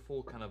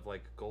beautiful kind of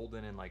like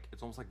golden and like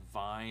it's almost like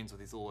vines with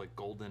these little like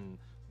golden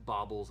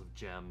baubles of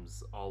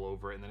gems all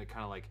over it, and then it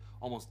kind of like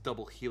almost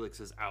double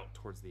helixes out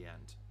towards the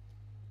end.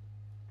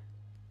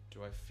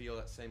 Do I feel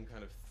that same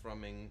kind of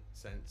thrumming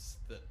sense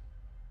that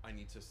I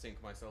need to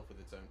sync myself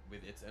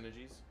with its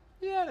energies?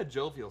 Yeah, in a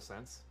jovial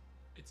sense.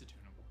 It's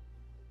attunable.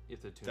 You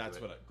have to tune That's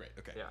to it. what great.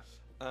 Okay. Yeah.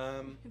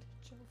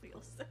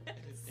 Jovial sense.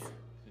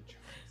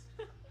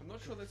 I'm not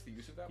sure that's the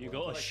use of that You word,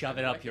 go but I shove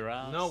kinda it up like your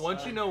ass. No,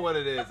 once you know what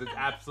it is, it's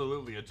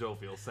absolutely a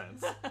jovial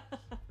sense.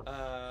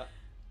 I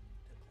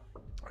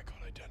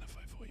can't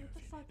identify for you. What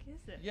the fuck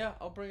is it? Yeah,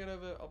 I'll bring it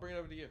over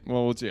to you.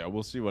 Well,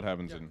 we'll see what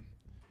happens in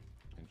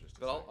just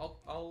a But second.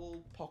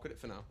 I'll pocket it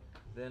for now.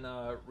 Then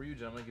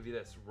Ryujin, I'm gonna give you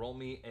this. Roll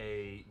me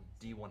a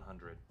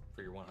D100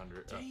 for your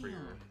 100.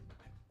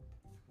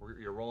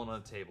 You're rolling on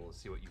a table to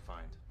see what you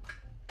find.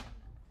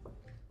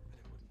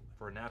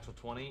 For a natural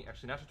 20,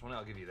 actually natural 20,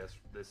 I'll give you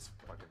this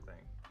fucking thing.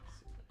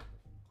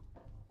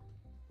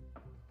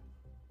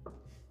 Do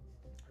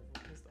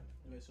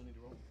I still need to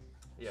roll?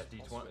 Yeah,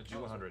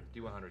 D100,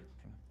 D100. To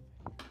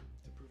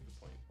prove the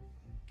point.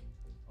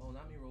 Oh,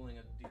 not me rolling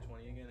a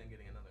d20 again and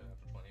getting another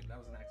natural 20. That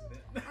was an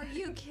accident. Are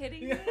you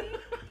kidding me?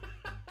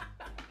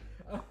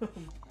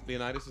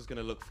 Leonidas is going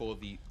to look for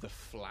the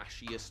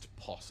flashiest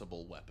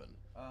possible weapon.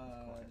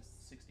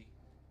 60.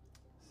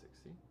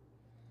 60.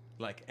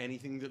 Like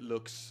anything that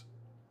looks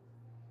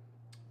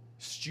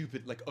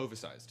stupid, like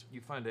oversized.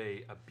 You find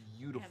a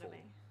beautiful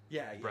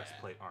Yeah,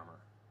 breastplate armor.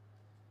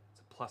 It's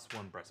a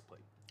 +1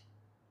 breastplate.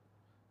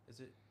 Is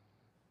it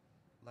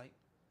light?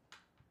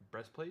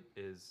 Breastplate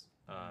is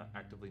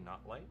actively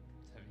not light.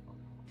 It's heavy.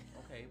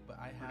 Okay, but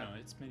I Or have. no,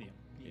 it's medium.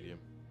 Medium.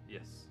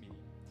 Yes. Medium.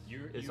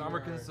 Its armor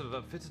consists of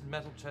a fitted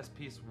metal chest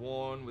piece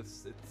worn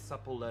with its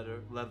supple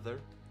leather.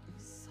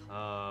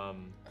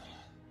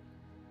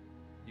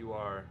 You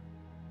are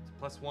it's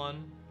a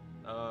 +1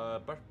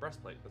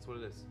 breastplate. That's what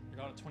it is. I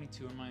got a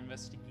 22 in my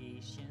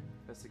investigation.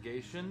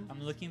 Investigation.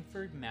 I'm looking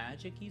for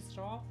magic-y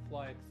stuff,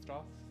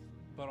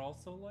 but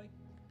also like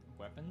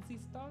weapons-y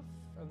stuff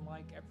and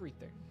like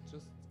everything.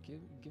 Just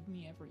give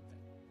me everything.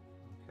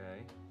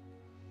 Okay.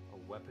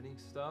 weaponing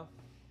stuff.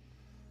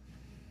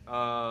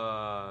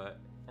 Or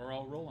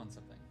I'll roll on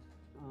something.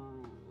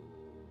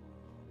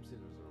 Let's see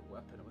if there's a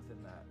weapon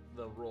within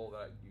the roll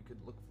that you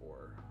could look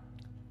for.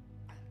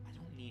 I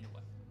don't need a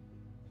weapon.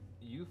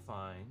 You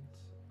find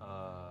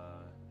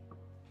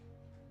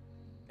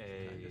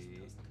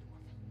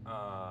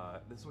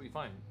this is what you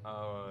find.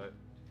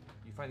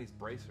 You find these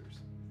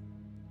bracers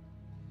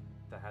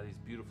that have these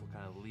beautiful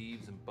kind of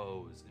leaves and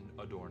bows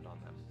adorned on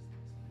them.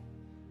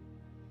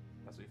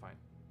 That's what you find.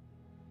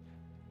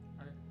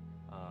 Okay.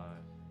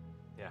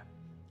 Yeah.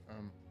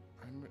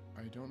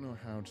 I don't know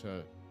how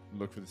to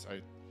look for this.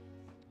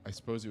 I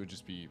suppose it would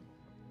just be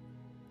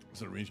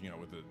sort of reaching out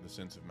with the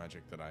sense of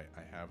magic that I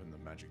have and the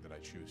magic that I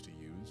choose to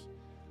use.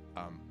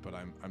 But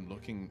I'm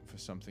looking for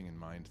something in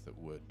mind that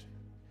would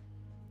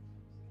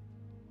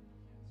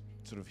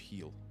sort of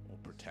heal or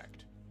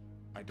protect.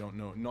 I don't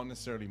know, not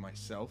necessarily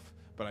myself,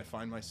 but I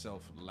find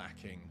myself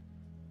lacking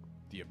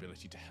the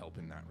ability to help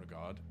in that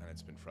regard, and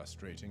it's been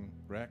frustrating,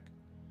 Rek.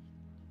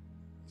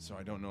 So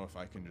I don't know if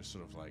I can just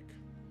sort of like...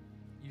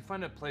 You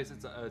find a place,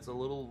 it's a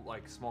little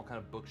like small kind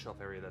of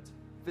bookshelf area that's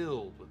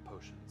filled with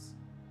potions.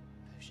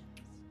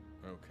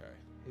 Okay.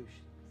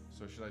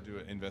 So should I do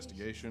an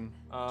investigation?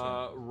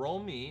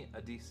 Roll me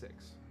a d6.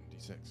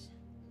 D6.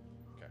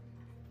 Okay.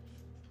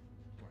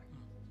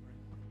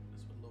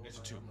 It's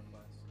a 2.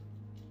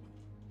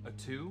 A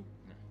 2?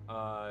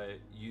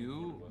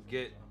 You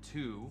get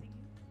 2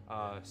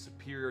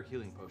 superior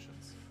healing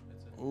potions.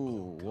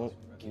 Ooh,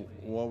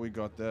 what we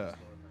got there?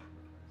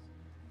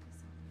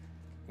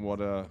 What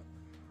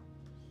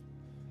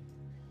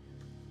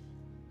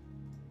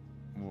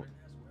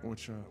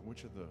which are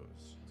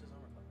those?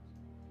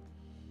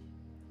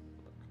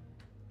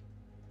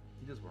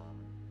 He does wear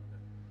armor.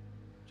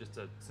 Just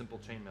a simple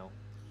chainmail.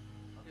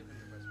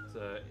 It's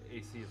a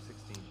AC of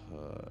 16.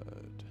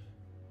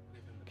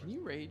 Can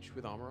you rage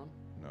with armor on?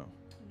 No.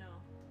 No.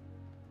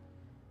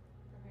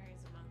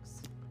 Barbarians and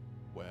monks.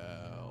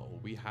 Well,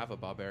 we have a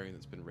barbarian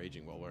that's been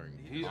raging while wearing.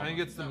 I think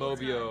it's the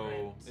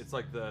Mobio. It's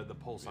like the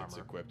pulse armor. It's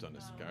equipped on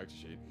his character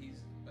sheet. He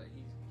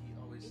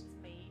always. It's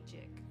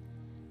magic.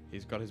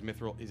 He's got his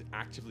mithril. He's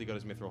actively got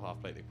his mithril half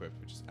plate equipped,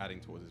 which is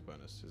adding towards his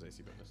bonus, his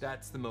AC bonus.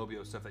 That's the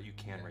Mobio stuff that you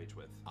can rage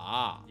with.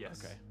 Ah.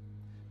 Yes. Okay.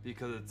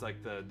 Because it's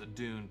like the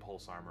Dune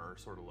pulse armor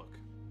sort of look.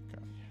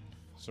 Okay.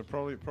 So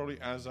probably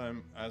as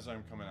I'm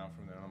coming out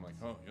from there, I'm like,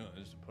 oh yeah,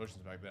 there's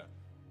potions back there.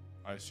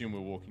 I assume we're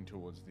walking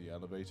towards the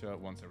elevator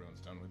once everyone's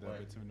done with their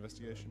bits of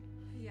investigation.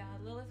 Yeah,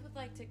 Lilith would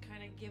like to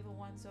kind of give a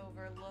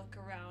once-over look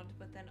around,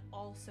 but then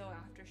also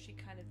after she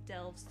kind of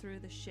delves through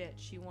the shit,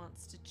 she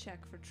wants to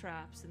check for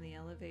traps in the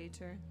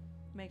elevator.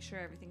 Make sure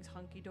everything's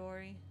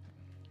hunky-dory.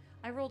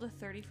 I rolled a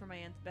 30 for my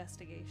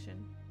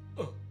investigation.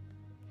 Hell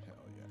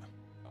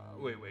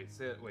yeah.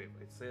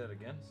 Say that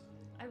again.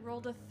 I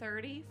rolled a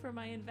 30 for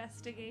my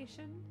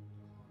investigation.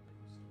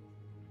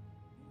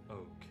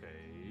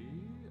 Okay.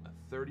 A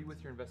 30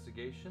 with your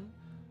investigation.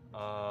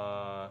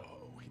 Oh,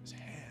 his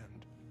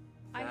hand.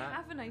 I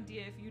have an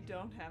idea if you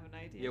don't have an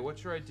idea. Yeah,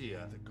 what's your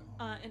idea?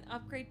 An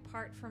upgrade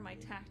part for my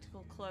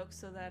tactical cloak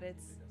so that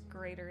it's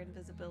greater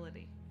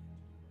invisibility.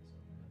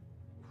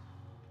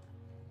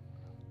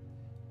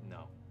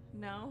 No.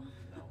 No?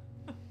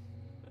 No.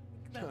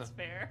 That's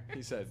fair.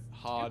 He said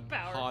hard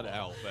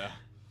L there.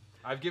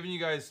 I've given you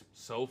guys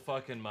so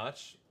fucking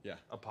much. Yeah.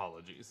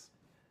 Apologies.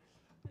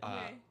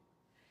 Okay.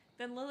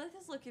 Then Lilith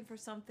is looking for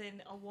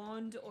something, a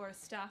wand or a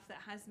staff that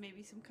has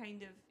maybe some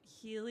kind of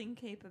healing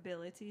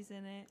capabilities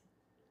in it.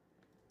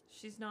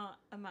 She's not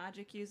a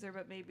magic user,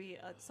 but maybe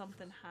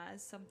something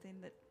has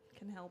something that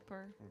can help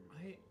her.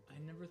 I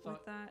never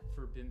thought that.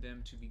 for Bim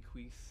Bam to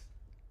bequeath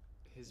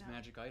his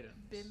magic items.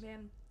 Bim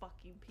Bam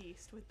fucking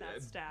pieced with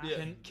that staff.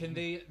 Yeah. Can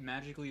they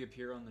magically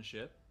appear on the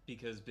ship?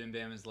 Because Bim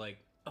Bam is like,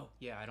 oh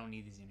yeah, I don't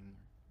need these anymore.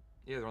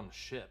 Yeah, they're on the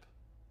ship.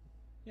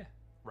 Yeah.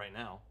 Right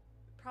now.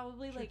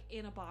 Probably like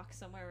in a box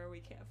somewhere where we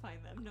can't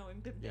find them, knowing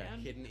Bim Bam. Yeah,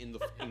 hidden in the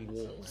fucking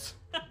walls.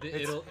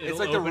 It's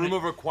like the room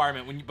of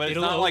requirement, but it's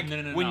not like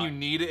when you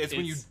need it. It's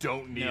when you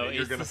don't need it.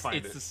 You're gonna find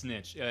it. It's the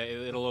snitch.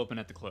 It'll open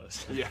at the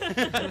close.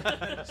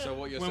 Yeah. So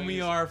what you're when saying we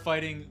is are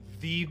fighting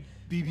the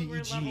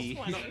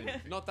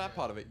BBEG. not that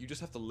part of it. You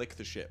just have to lick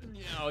the ship.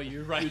 No,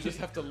 you're right. You just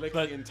have to lick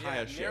the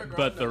entire ship.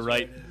 But the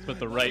right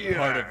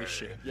part of the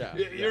ship. Yeah.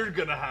 You're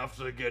gonna have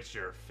to get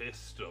your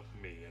fist up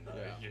me, and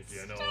if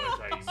you know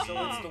what I mean.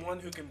 So it's the one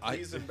who can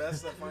please him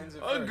best that finds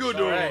it A first. good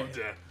All old.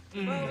 right.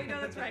 Well, we know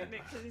that's right,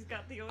 Nick, because he's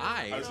got the oil.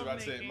 I was about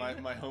to say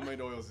my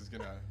homemade oils is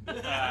gonna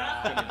get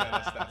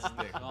us that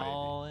stick.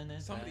 All in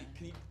it. Somebody,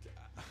 can you?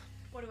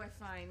 What do I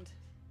find?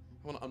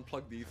 I want to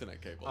unplug the Ethernet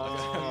cable.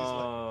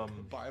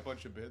 Buy a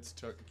bunch of bits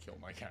to kill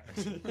my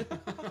character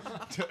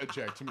to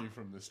eject me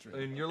from the stream.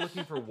 And you're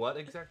looking for what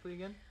exactly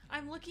again?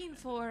 I'm looking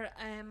for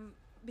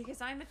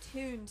because I'm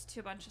attuned to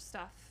a bunch of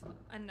stuff,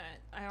 and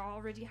I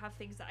already have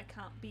things that I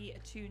can't be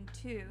attuned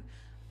to.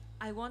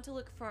 I want to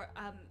look for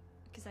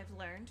because I've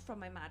learned from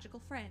my magical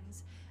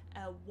friends,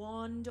 a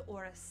wand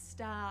or a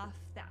staff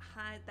that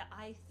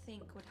I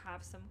think would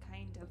have some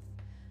kind of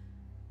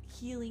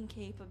healing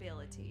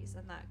capabilities,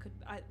 and that could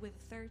with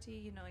 30,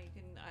 you know, you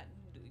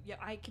can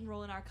I can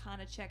roll an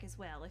Arcana check as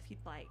well if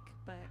you'd like,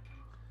 but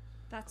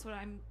that's what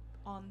I'm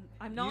on.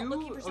 I'm not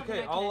looking for something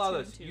I can I'll allow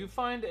attune this. to. You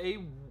find a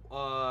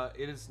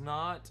it is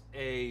not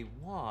a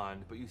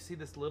wand, but you see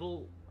this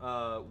little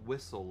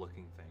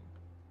whistle-looking thing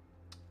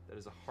that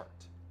is a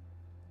heart,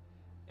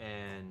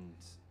 and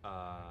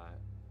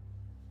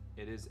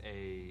it is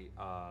a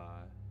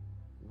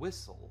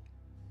whistle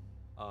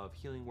of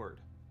healing word.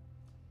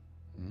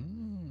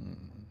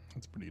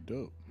 That's pretty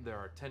dope. There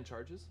are 10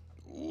 charges.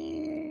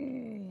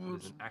 Ooh,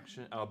 There's an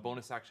action, a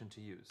bonus action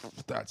to use.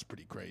 that's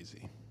pretty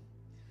crazy.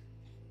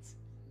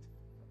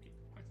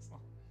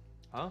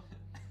 Huh?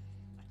 I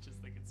just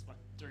think it's fun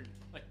during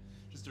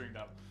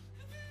battle.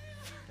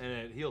 And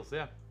it heals,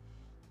 yeah.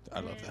 I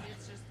love And that.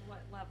 it's just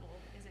what level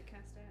is it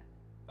cast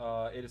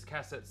at? It is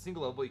cast at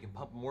single level. You can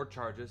pump more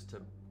charges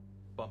to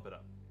bump it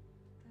up.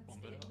 That's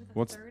it with a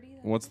What's 30.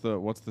 what's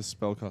the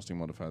spellcasting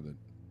modifier that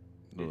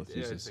Lilith It's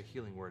uses? a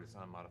healing word. It's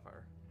not a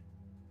modifier.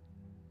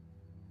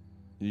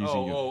 You're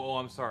using your- Oh,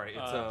 I'm sorry.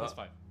 It's plus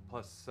 5.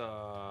 Plus,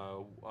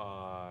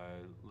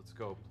 let's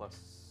go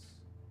plus.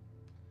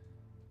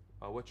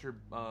 What's your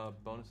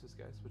bonuses,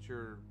 guys? What's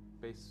your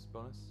base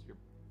bonus? Your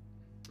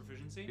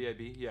Proficiency?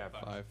 VIB? Yeah,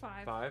 5.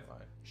 5.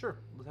 Sure,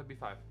 let's have it be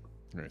 5.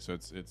 Okay, so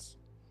it's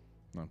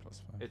 9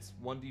 plus 5. It's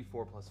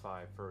 1d4 plus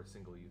 5 for a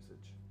single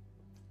usage.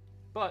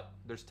 But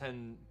there's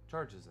 10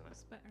 charges in it.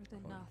 It's better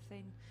than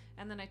nothing.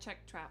 And then I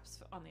checked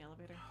traps on the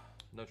elevator.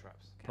 No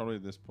traps. Probably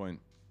at this point,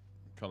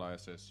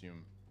 Callias, I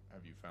assume,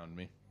 have you found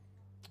me?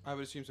 I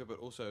would assume so, but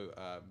also,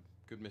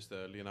 good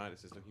Mr.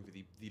 Leonidas is looking for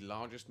the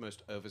largest,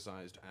 most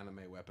oversized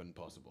anime weapon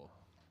possible.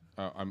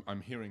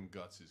 I'm hearing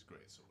Guts is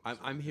great. So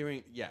I'm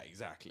hearing, yeah,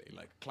 exactly.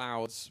 Like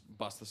clouds,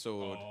 bust the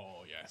sword.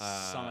 Oh yes.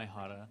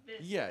 Samehara.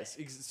 Yes,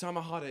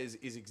 Samehara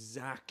is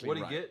exactly What do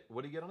you right. get?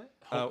 What do you get on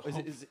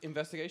it? Is it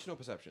investigation or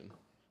perception?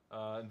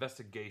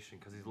 Investigation,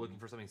 because he's looking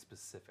for something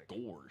specific.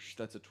 Gorsh,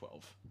 that's a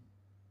 12.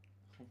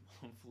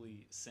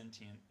 Hopefully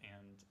sentient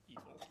and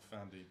evil.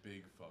 Found a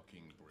big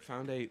fucking brick.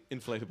 Found a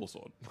inflatable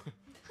sword.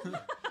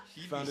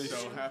 He'd be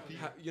so happy.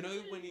 You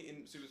know when you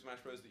in Super Smash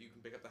Bros. That you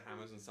can pick up the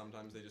hammers and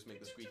sometimes they just make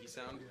the squeaky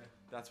sound?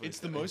 That's what It's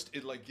the doing. most.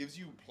 It like gives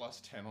you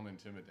plus 10 on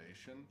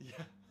intimidation.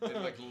 Yeah. It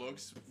like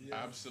looks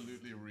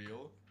absolutely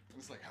real. And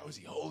it's like, how is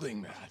he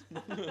holding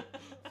that?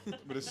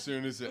 But as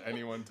soon as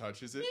anyone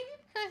touches it,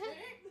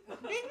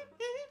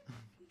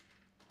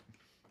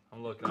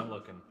 I'm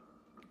looking.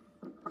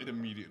 it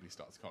immediately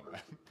starts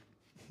combat.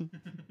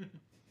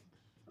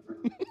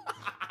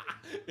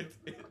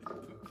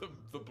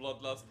 The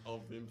bloodlust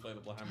of the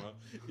inflatable hammer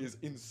is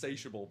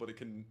insatiable, but it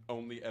can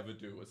only ever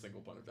do a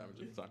single point of damage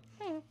at a time.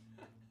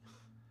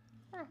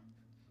 And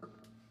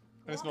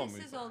it's While normally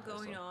this is all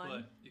going on,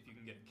 But if you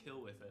can get a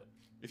kill with it,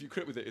 If you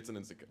crit with it, it's an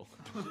instant kill.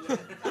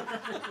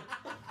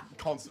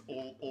 constant,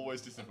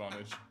 always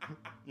disadvantage.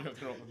 You have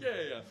to roll.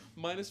 Yeah.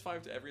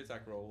 -5 to every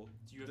attack roll.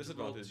 you have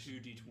Disadvantage. to roll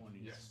 2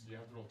 d20s. Yes, you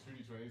have to roll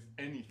 2d20s.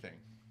 Anything,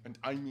 and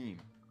I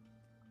mean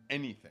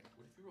anything.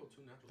 What if you roll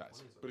 2 natural That's-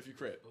 20s? But if you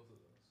crit, both of those.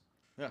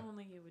 Yeah.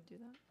 only you would do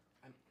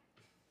that.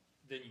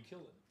 Then you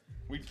kill it.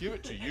 We'd give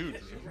it to you,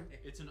 Drew.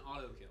 It's an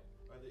auto kill.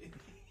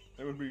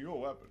 It would be your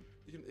weapon.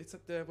 It's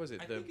at the was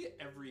it I the think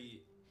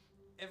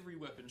every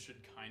weapon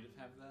should kind of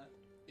have that.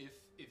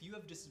 If you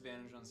have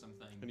disadvantage on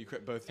something and you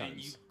crit both and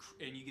times.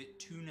 you get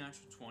 2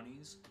 natural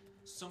 20s,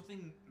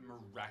 something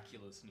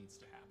miraculous needs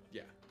to happen.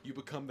 Yeah, you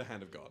become the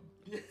hand of God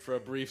for a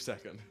brief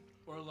second.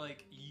 Or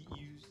like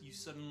you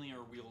suddenly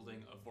are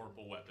wielding a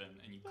vorpal weapon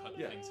and you cut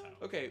Yeah. things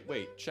out. Okay,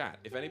 wait, chat.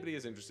 If anybody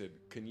is interested,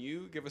 can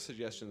you give us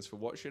suggestions for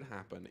what should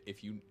happen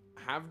if you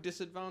have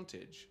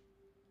disadvantage,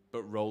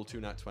 but roll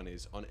 2 nat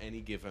 20s on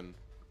any given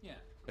Yeah.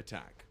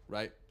 attack,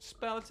 right?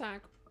 Spell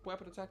attack,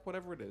 weapon attack,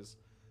 whatever it is.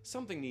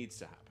 Something needs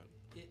to happen.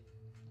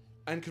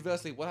 And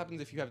conversely, what happens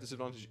if you have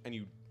disadvantage and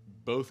you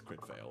both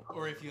crit fail?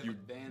 Or if you have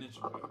advantage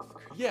of both.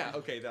 Yeah,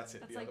 okay, that's it.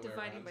 That's the like other way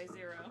dividing around. by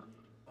 0.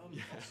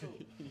 Yeah. Also,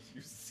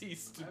 You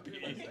cease to I be.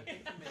 realized I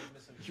think you may have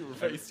misunderstood. You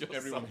erase yourself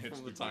Everyone hits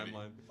from the the booty.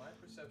 timeline. My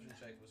perception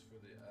check was for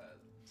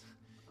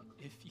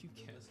the If you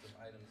get list of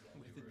items that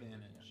with we were,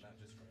 advantage, not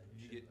just for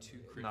you get 2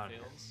 crit None.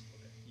 fails,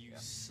 you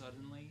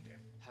suddenly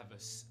have a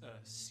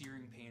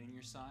searing pain in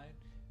your side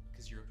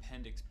because your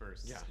appendix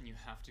bursts Yeah. and you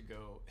have to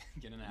go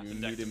get an You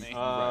need him-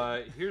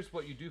 appendectomy. Here's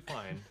what you do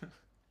find.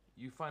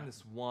 You find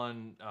this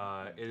one.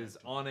 It is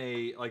on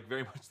a like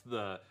very much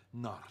the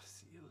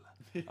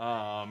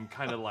Narsil,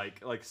 kind of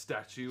like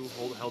statue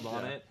held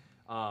on it.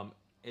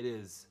 It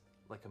is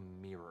like a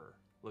mirror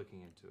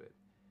looking into it.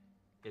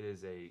 It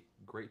is a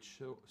great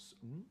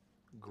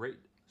great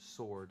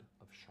sword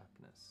of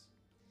sharpness.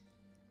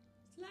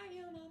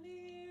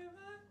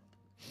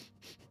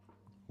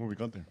 What we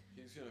got there?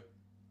 He's gonna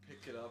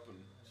pick it up and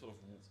sort of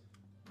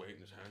wave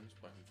in his hands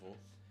back and forth.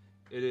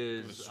 It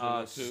is With a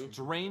sword too?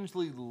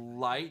 strangely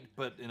light,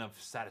 but in a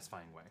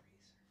satisfying way.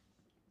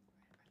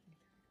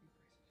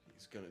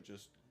 He's gonna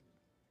just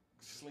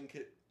slink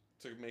it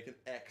to make an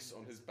X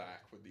on his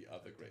back with the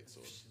other great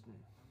sword.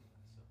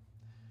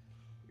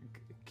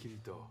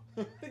 Kirito.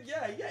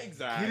 yeah,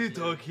 exactly.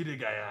 Kirito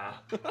Kirigaya.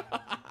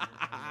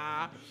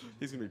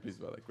 He's gonna be pleased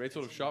about that. Great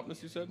sword of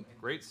sharpness, you said?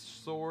 Great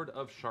sword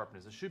of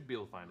sharpness. I should be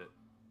able to find it.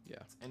 Yeah.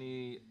 It's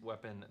any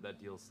weapon that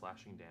deals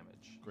slashing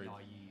damage. Great.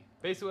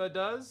 Basically, what it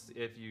does,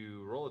 if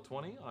you roll a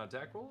 20 on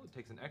attack roll, it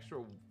takes an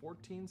extra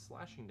 14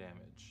 slashing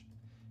damage.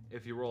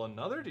 If you roll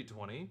another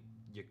d20,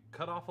 you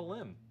cut off a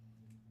limb.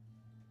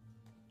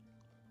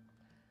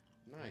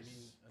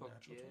 Nice. Fuck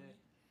yeah.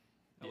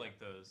 I like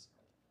those.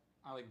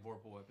 I like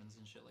Vorpal weapons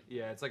and shit like that.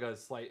 Yeah, it's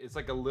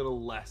like a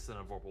little less than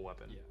a Vorpal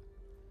weapon.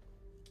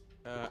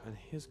 Yeah. And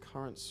his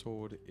current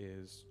sword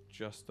is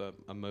just a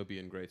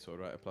Mobian greatsword,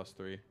 right? A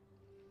 +3.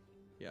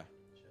 Yeah.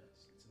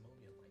 It's a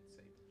Mobian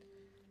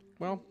lightsaber.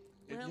 Well,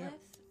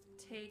 Lilith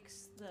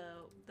takes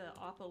the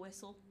Appa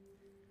whistle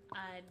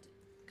and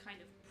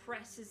kind of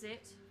presses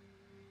it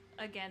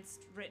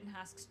against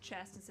Rittenhask's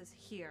chest and says,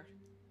 "Here,"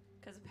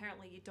 because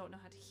apparently you don't know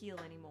how to heal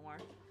anymore,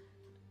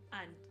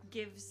 and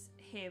gives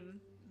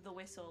him the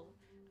whistle.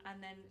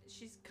 And then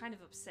she's kind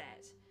of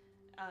upset,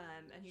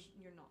 and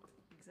you're not.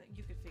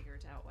 You could figure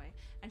it out, way.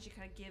 And she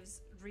kind of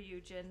gives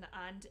Ryujin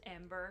and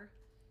Ember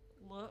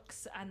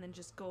looks, and then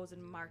just goes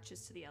and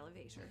marches to the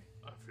elevator.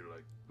 I feel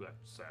like that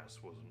sass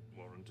wasn't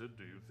warranted.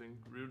 Do you think,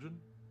 Ryujin?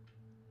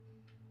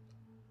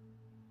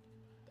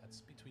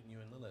 That's between you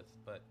and Lilith,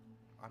 but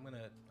I'm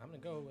gonna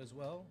go as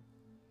well.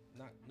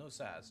 No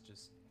sass,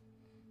 just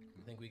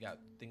I think we got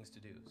things to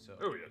do. So.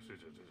 Oh yes,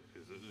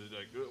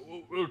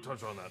 we'll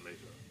touch on that later.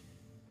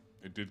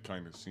 It did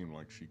kind of seem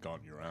like she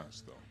got your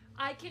ass, though.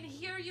 I can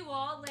hear you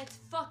all. Let's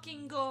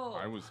fucking go.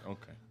 I was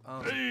okay.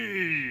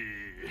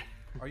 Hey!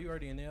 Are you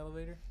already in the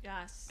elevator?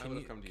 Yes. I would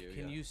have come to you.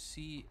 Can yeah. you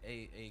see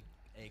a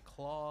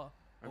claw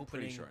I'm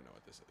opening pretty sure I know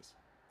what this is.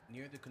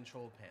 near the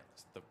control panel?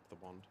 It's the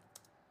wand.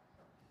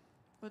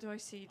 What do I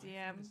see,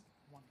 DM?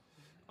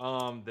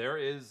 There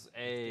is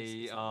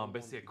a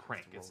basically a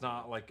crank. It's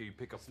not like you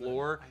pick a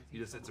floor.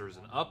 There's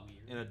an up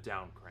and a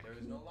down crank. There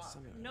is no lock.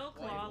 No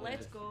claw.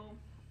 Let's go.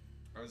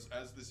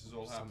 As this is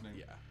all happening,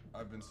 yeah.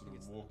 I've been sort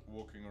of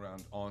walking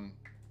around on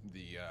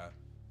the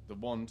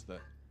wand that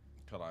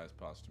Kalai has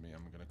passed to me.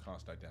 I'm going to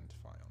cast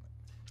Identify on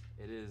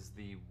it. It is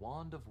the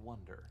Wand of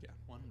Wonder. Yeah.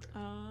 Wonder.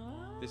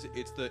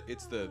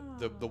 It's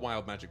the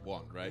wild magic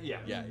wand, right? Yeah.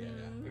 Yeah.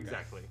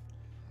 Exactly.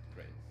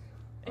 Great.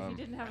 If you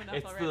didn't have enough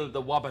It's already.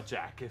 the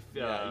Wabajack. If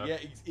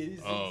it is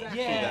exactly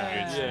yeah.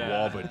 that. It's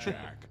Yeah.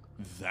 Wabajack.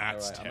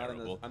 That's All right,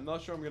 terrible. I'm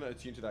not sure I'm going to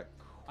attune to that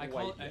I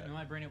quite call it, yet. in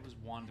my brain it was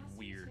Wand of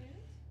Weird.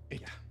 Yeah.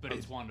 But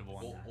it's Wand of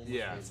Wonder.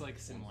 Yeah. It's like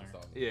similar.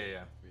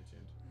 Yeah.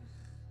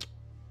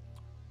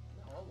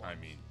 I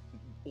mean,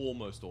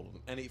 Almost all of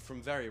them. And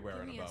from very rare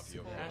Give and me a above,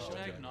 you're spell.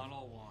 Hashtag not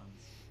all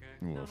wands.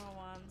 Okay. No more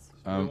wands.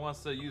 Whoever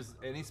wants to use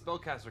any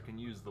spellcaster can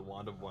use the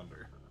Wand of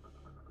Wonder,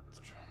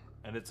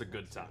 and it's a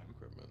good time.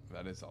 Equipment.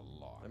 that is a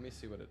lot. Let me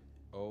see what it.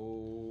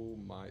 Oh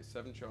my!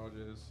 7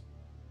 charges.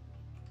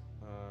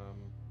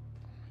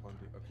 Okay.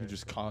 You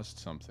just cast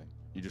something.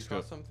 You just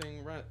got go.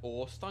 something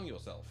or stun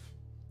yourself.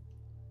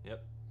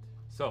 Yep.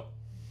 So,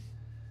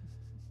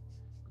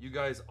 you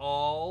guys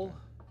all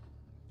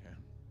Okay.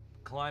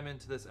 climb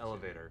into this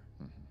elevator,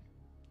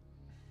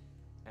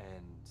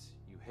 and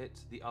you hit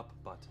the up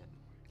button,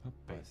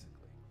 basically.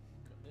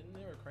 Didn't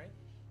there a crank?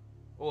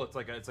 Oh, it's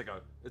like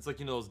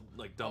you know those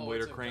like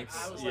dumbwaiter cranks.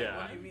 I was like, yeah.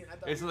 what do you mean? I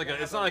thought It's you like were a.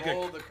 gonna It's have not to like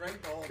roll a. the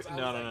crank the whole time.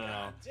 No, I was no, like, no, no.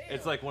 God damn.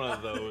 It's like one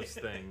of those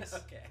things.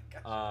 Okay,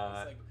 gotcha. Uh,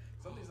 It's like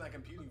something's not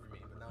computing for me,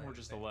 but now I Or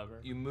just a understand. lever.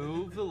 You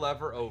move the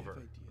lever over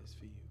Ideas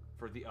for you.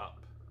 for the up,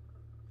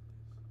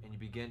 and you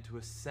begin to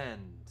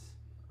ascend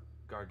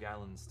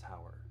Gargalin's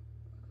tower,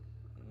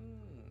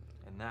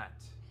 and that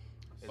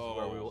is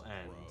where we will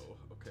end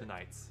Okay.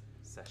 tonight's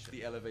session.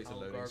 The elevator I'll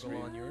loading gargle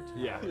screen. on your turn.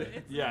 Yeah,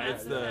 It's yeah,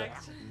 it's the.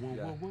 Mass Effect.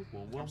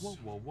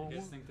 You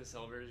guys think this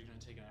elevator is gonna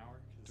take an hour?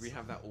 Do we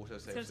have that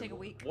autosave? gonna take a symbol?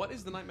 week. What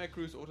is the Nightmare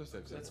Cruise autosave?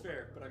 That's symbol?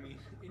 fair, but I mean.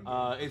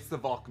 It's the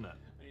Valknut.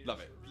 Love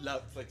it.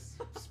 Love like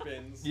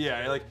spins.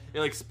 Yeah, it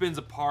like spins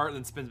apart and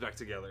then spins back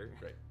together.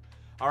 Great.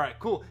 All right,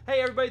 cool.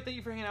 Hey everybody, thank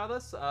you for hanging out with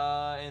us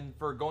and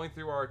for going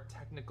through our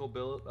technical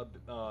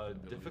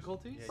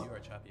difficulties. Yeah, you are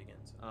choppy again.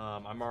 So.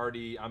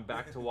 I'm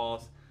back to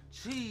Wallace.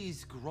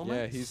 Jeez,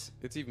 Gromit. Yeah,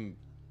 it's even.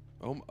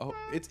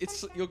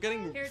 It's you're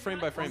getting Here, frame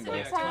do you by frame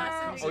want though. to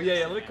pass it? Oh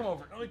yeah, let me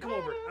come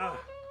over. Ah.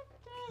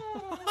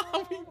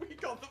 we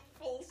got the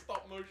full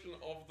stop motion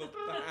of the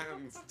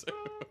hands too.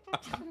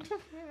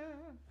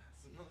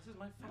 No, this is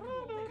my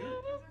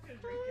fucking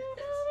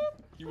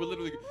You were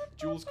literally.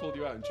 Jules called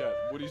you out in chat.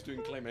 Woody's doing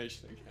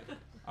claymation again.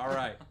 All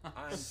right.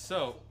 I'm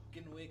So,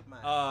 fucking weak,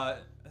 man.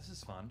 this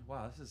is fun.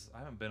 Wow, I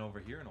haven't been over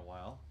here in a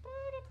while.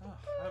 Oh,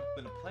 I haven't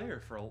been a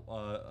player for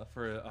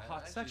a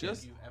hot second.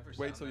 Just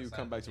wait till you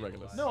come back to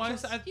Regulus. No, I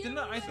did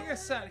not. I think I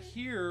sat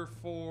here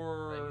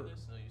for. No,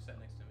 you sat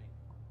next to me.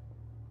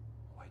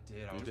 Oh, I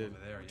did. I was did. over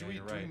there. Do Yeah, we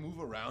you're do we right. move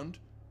around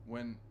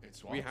when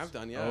it's We have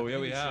done, yeah. Oh yeah,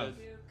 we have.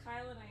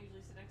 Kyle and I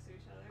usually sit next to each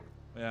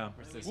other. Yeah.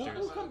 We're sisters.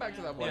 We'll come back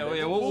to that one. Yeah, day.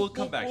 yeah, we'll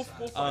come back.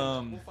 We'll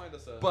find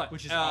us a. But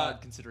Which is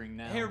odd considering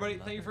now. Hey everybody,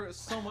 thank you for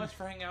so much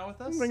for hanging out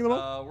with us. Thank you. We're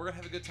gonna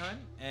have a good time,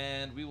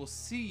 and we will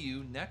see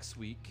you next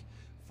week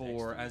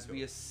for as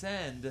we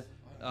ascend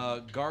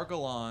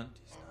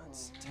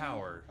Gargalon's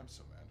tower. I'm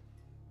so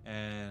mad.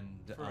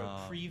 And For a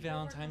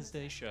pre-Valentine's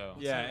Day show.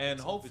 yeah, and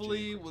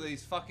hopefully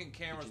these fucking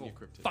cameras will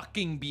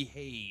fucking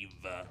behave.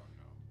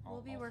 We'll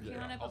be working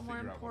on it, but more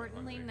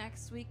importantly,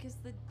 next week is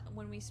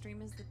when we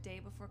stream is the day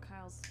before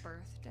Kyle's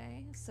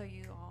birthday. So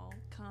you all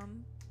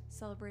come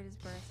celebrate his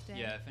birthday.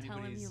 Yeah, if tell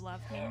him anybody's you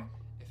love him.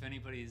 If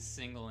anybody's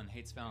single and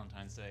hates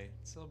Valentine's Day,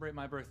 celebrate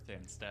my birthday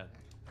instead.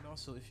 And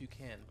also, if you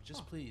can,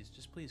 just please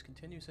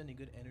continue sending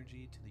good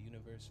energy to the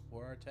universe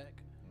for our tech.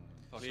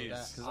 Please,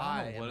 because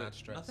I am not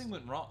stressed. Nothing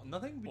went wrong.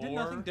 We did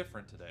nothing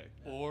different today.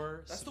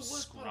 Or That's the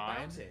worst part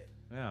subscribe. about it.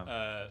 Yeah.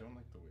 I don't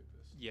like the way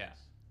this. Yeah.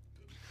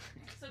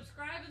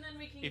 Subscribe and then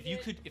we can. If you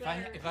could, if I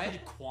had to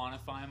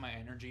quantify my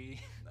energy,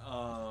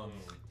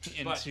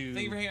 into but thank you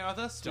for hanging out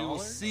with us. We will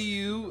 $1? see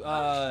you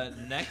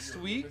next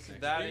week.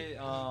 That is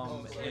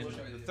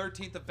in the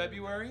 13th of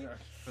February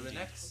for the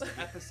next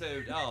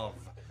episode of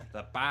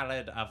the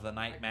Ballad of the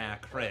Nightmare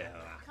Crew.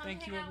 Come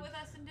Thank hang you, out with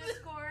us in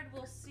Discord.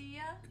 We'll see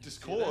ya.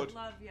 Discord.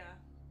 Love ya.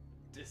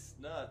 Dis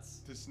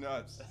nuts. This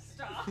nuts.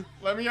 Stop.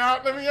 Let me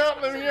out. Let me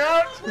out. Let me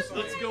out.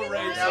 Let's go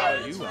raid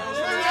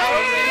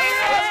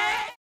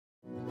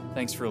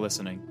Thanks for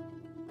listening.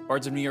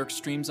 Bards of New York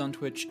streams on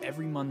Twitch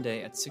every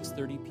Monday at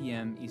 6:30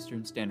 p.m.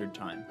 Eastern Standard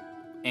Time.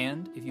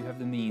 And if you have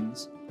the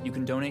means, you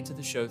can donate to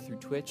the show through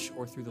Twitch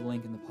or through the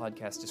link in the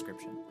podcast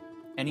description.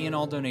 Any and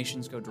all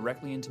donations go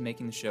directly into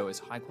making the show as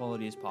high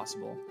quality as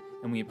possible,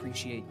 and we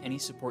appreciate any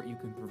support you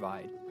can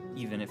provide,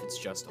 even if it's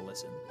just a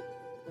listen.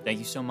 Thank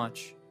you so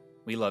much.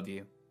 We love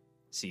you.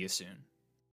 See you soon.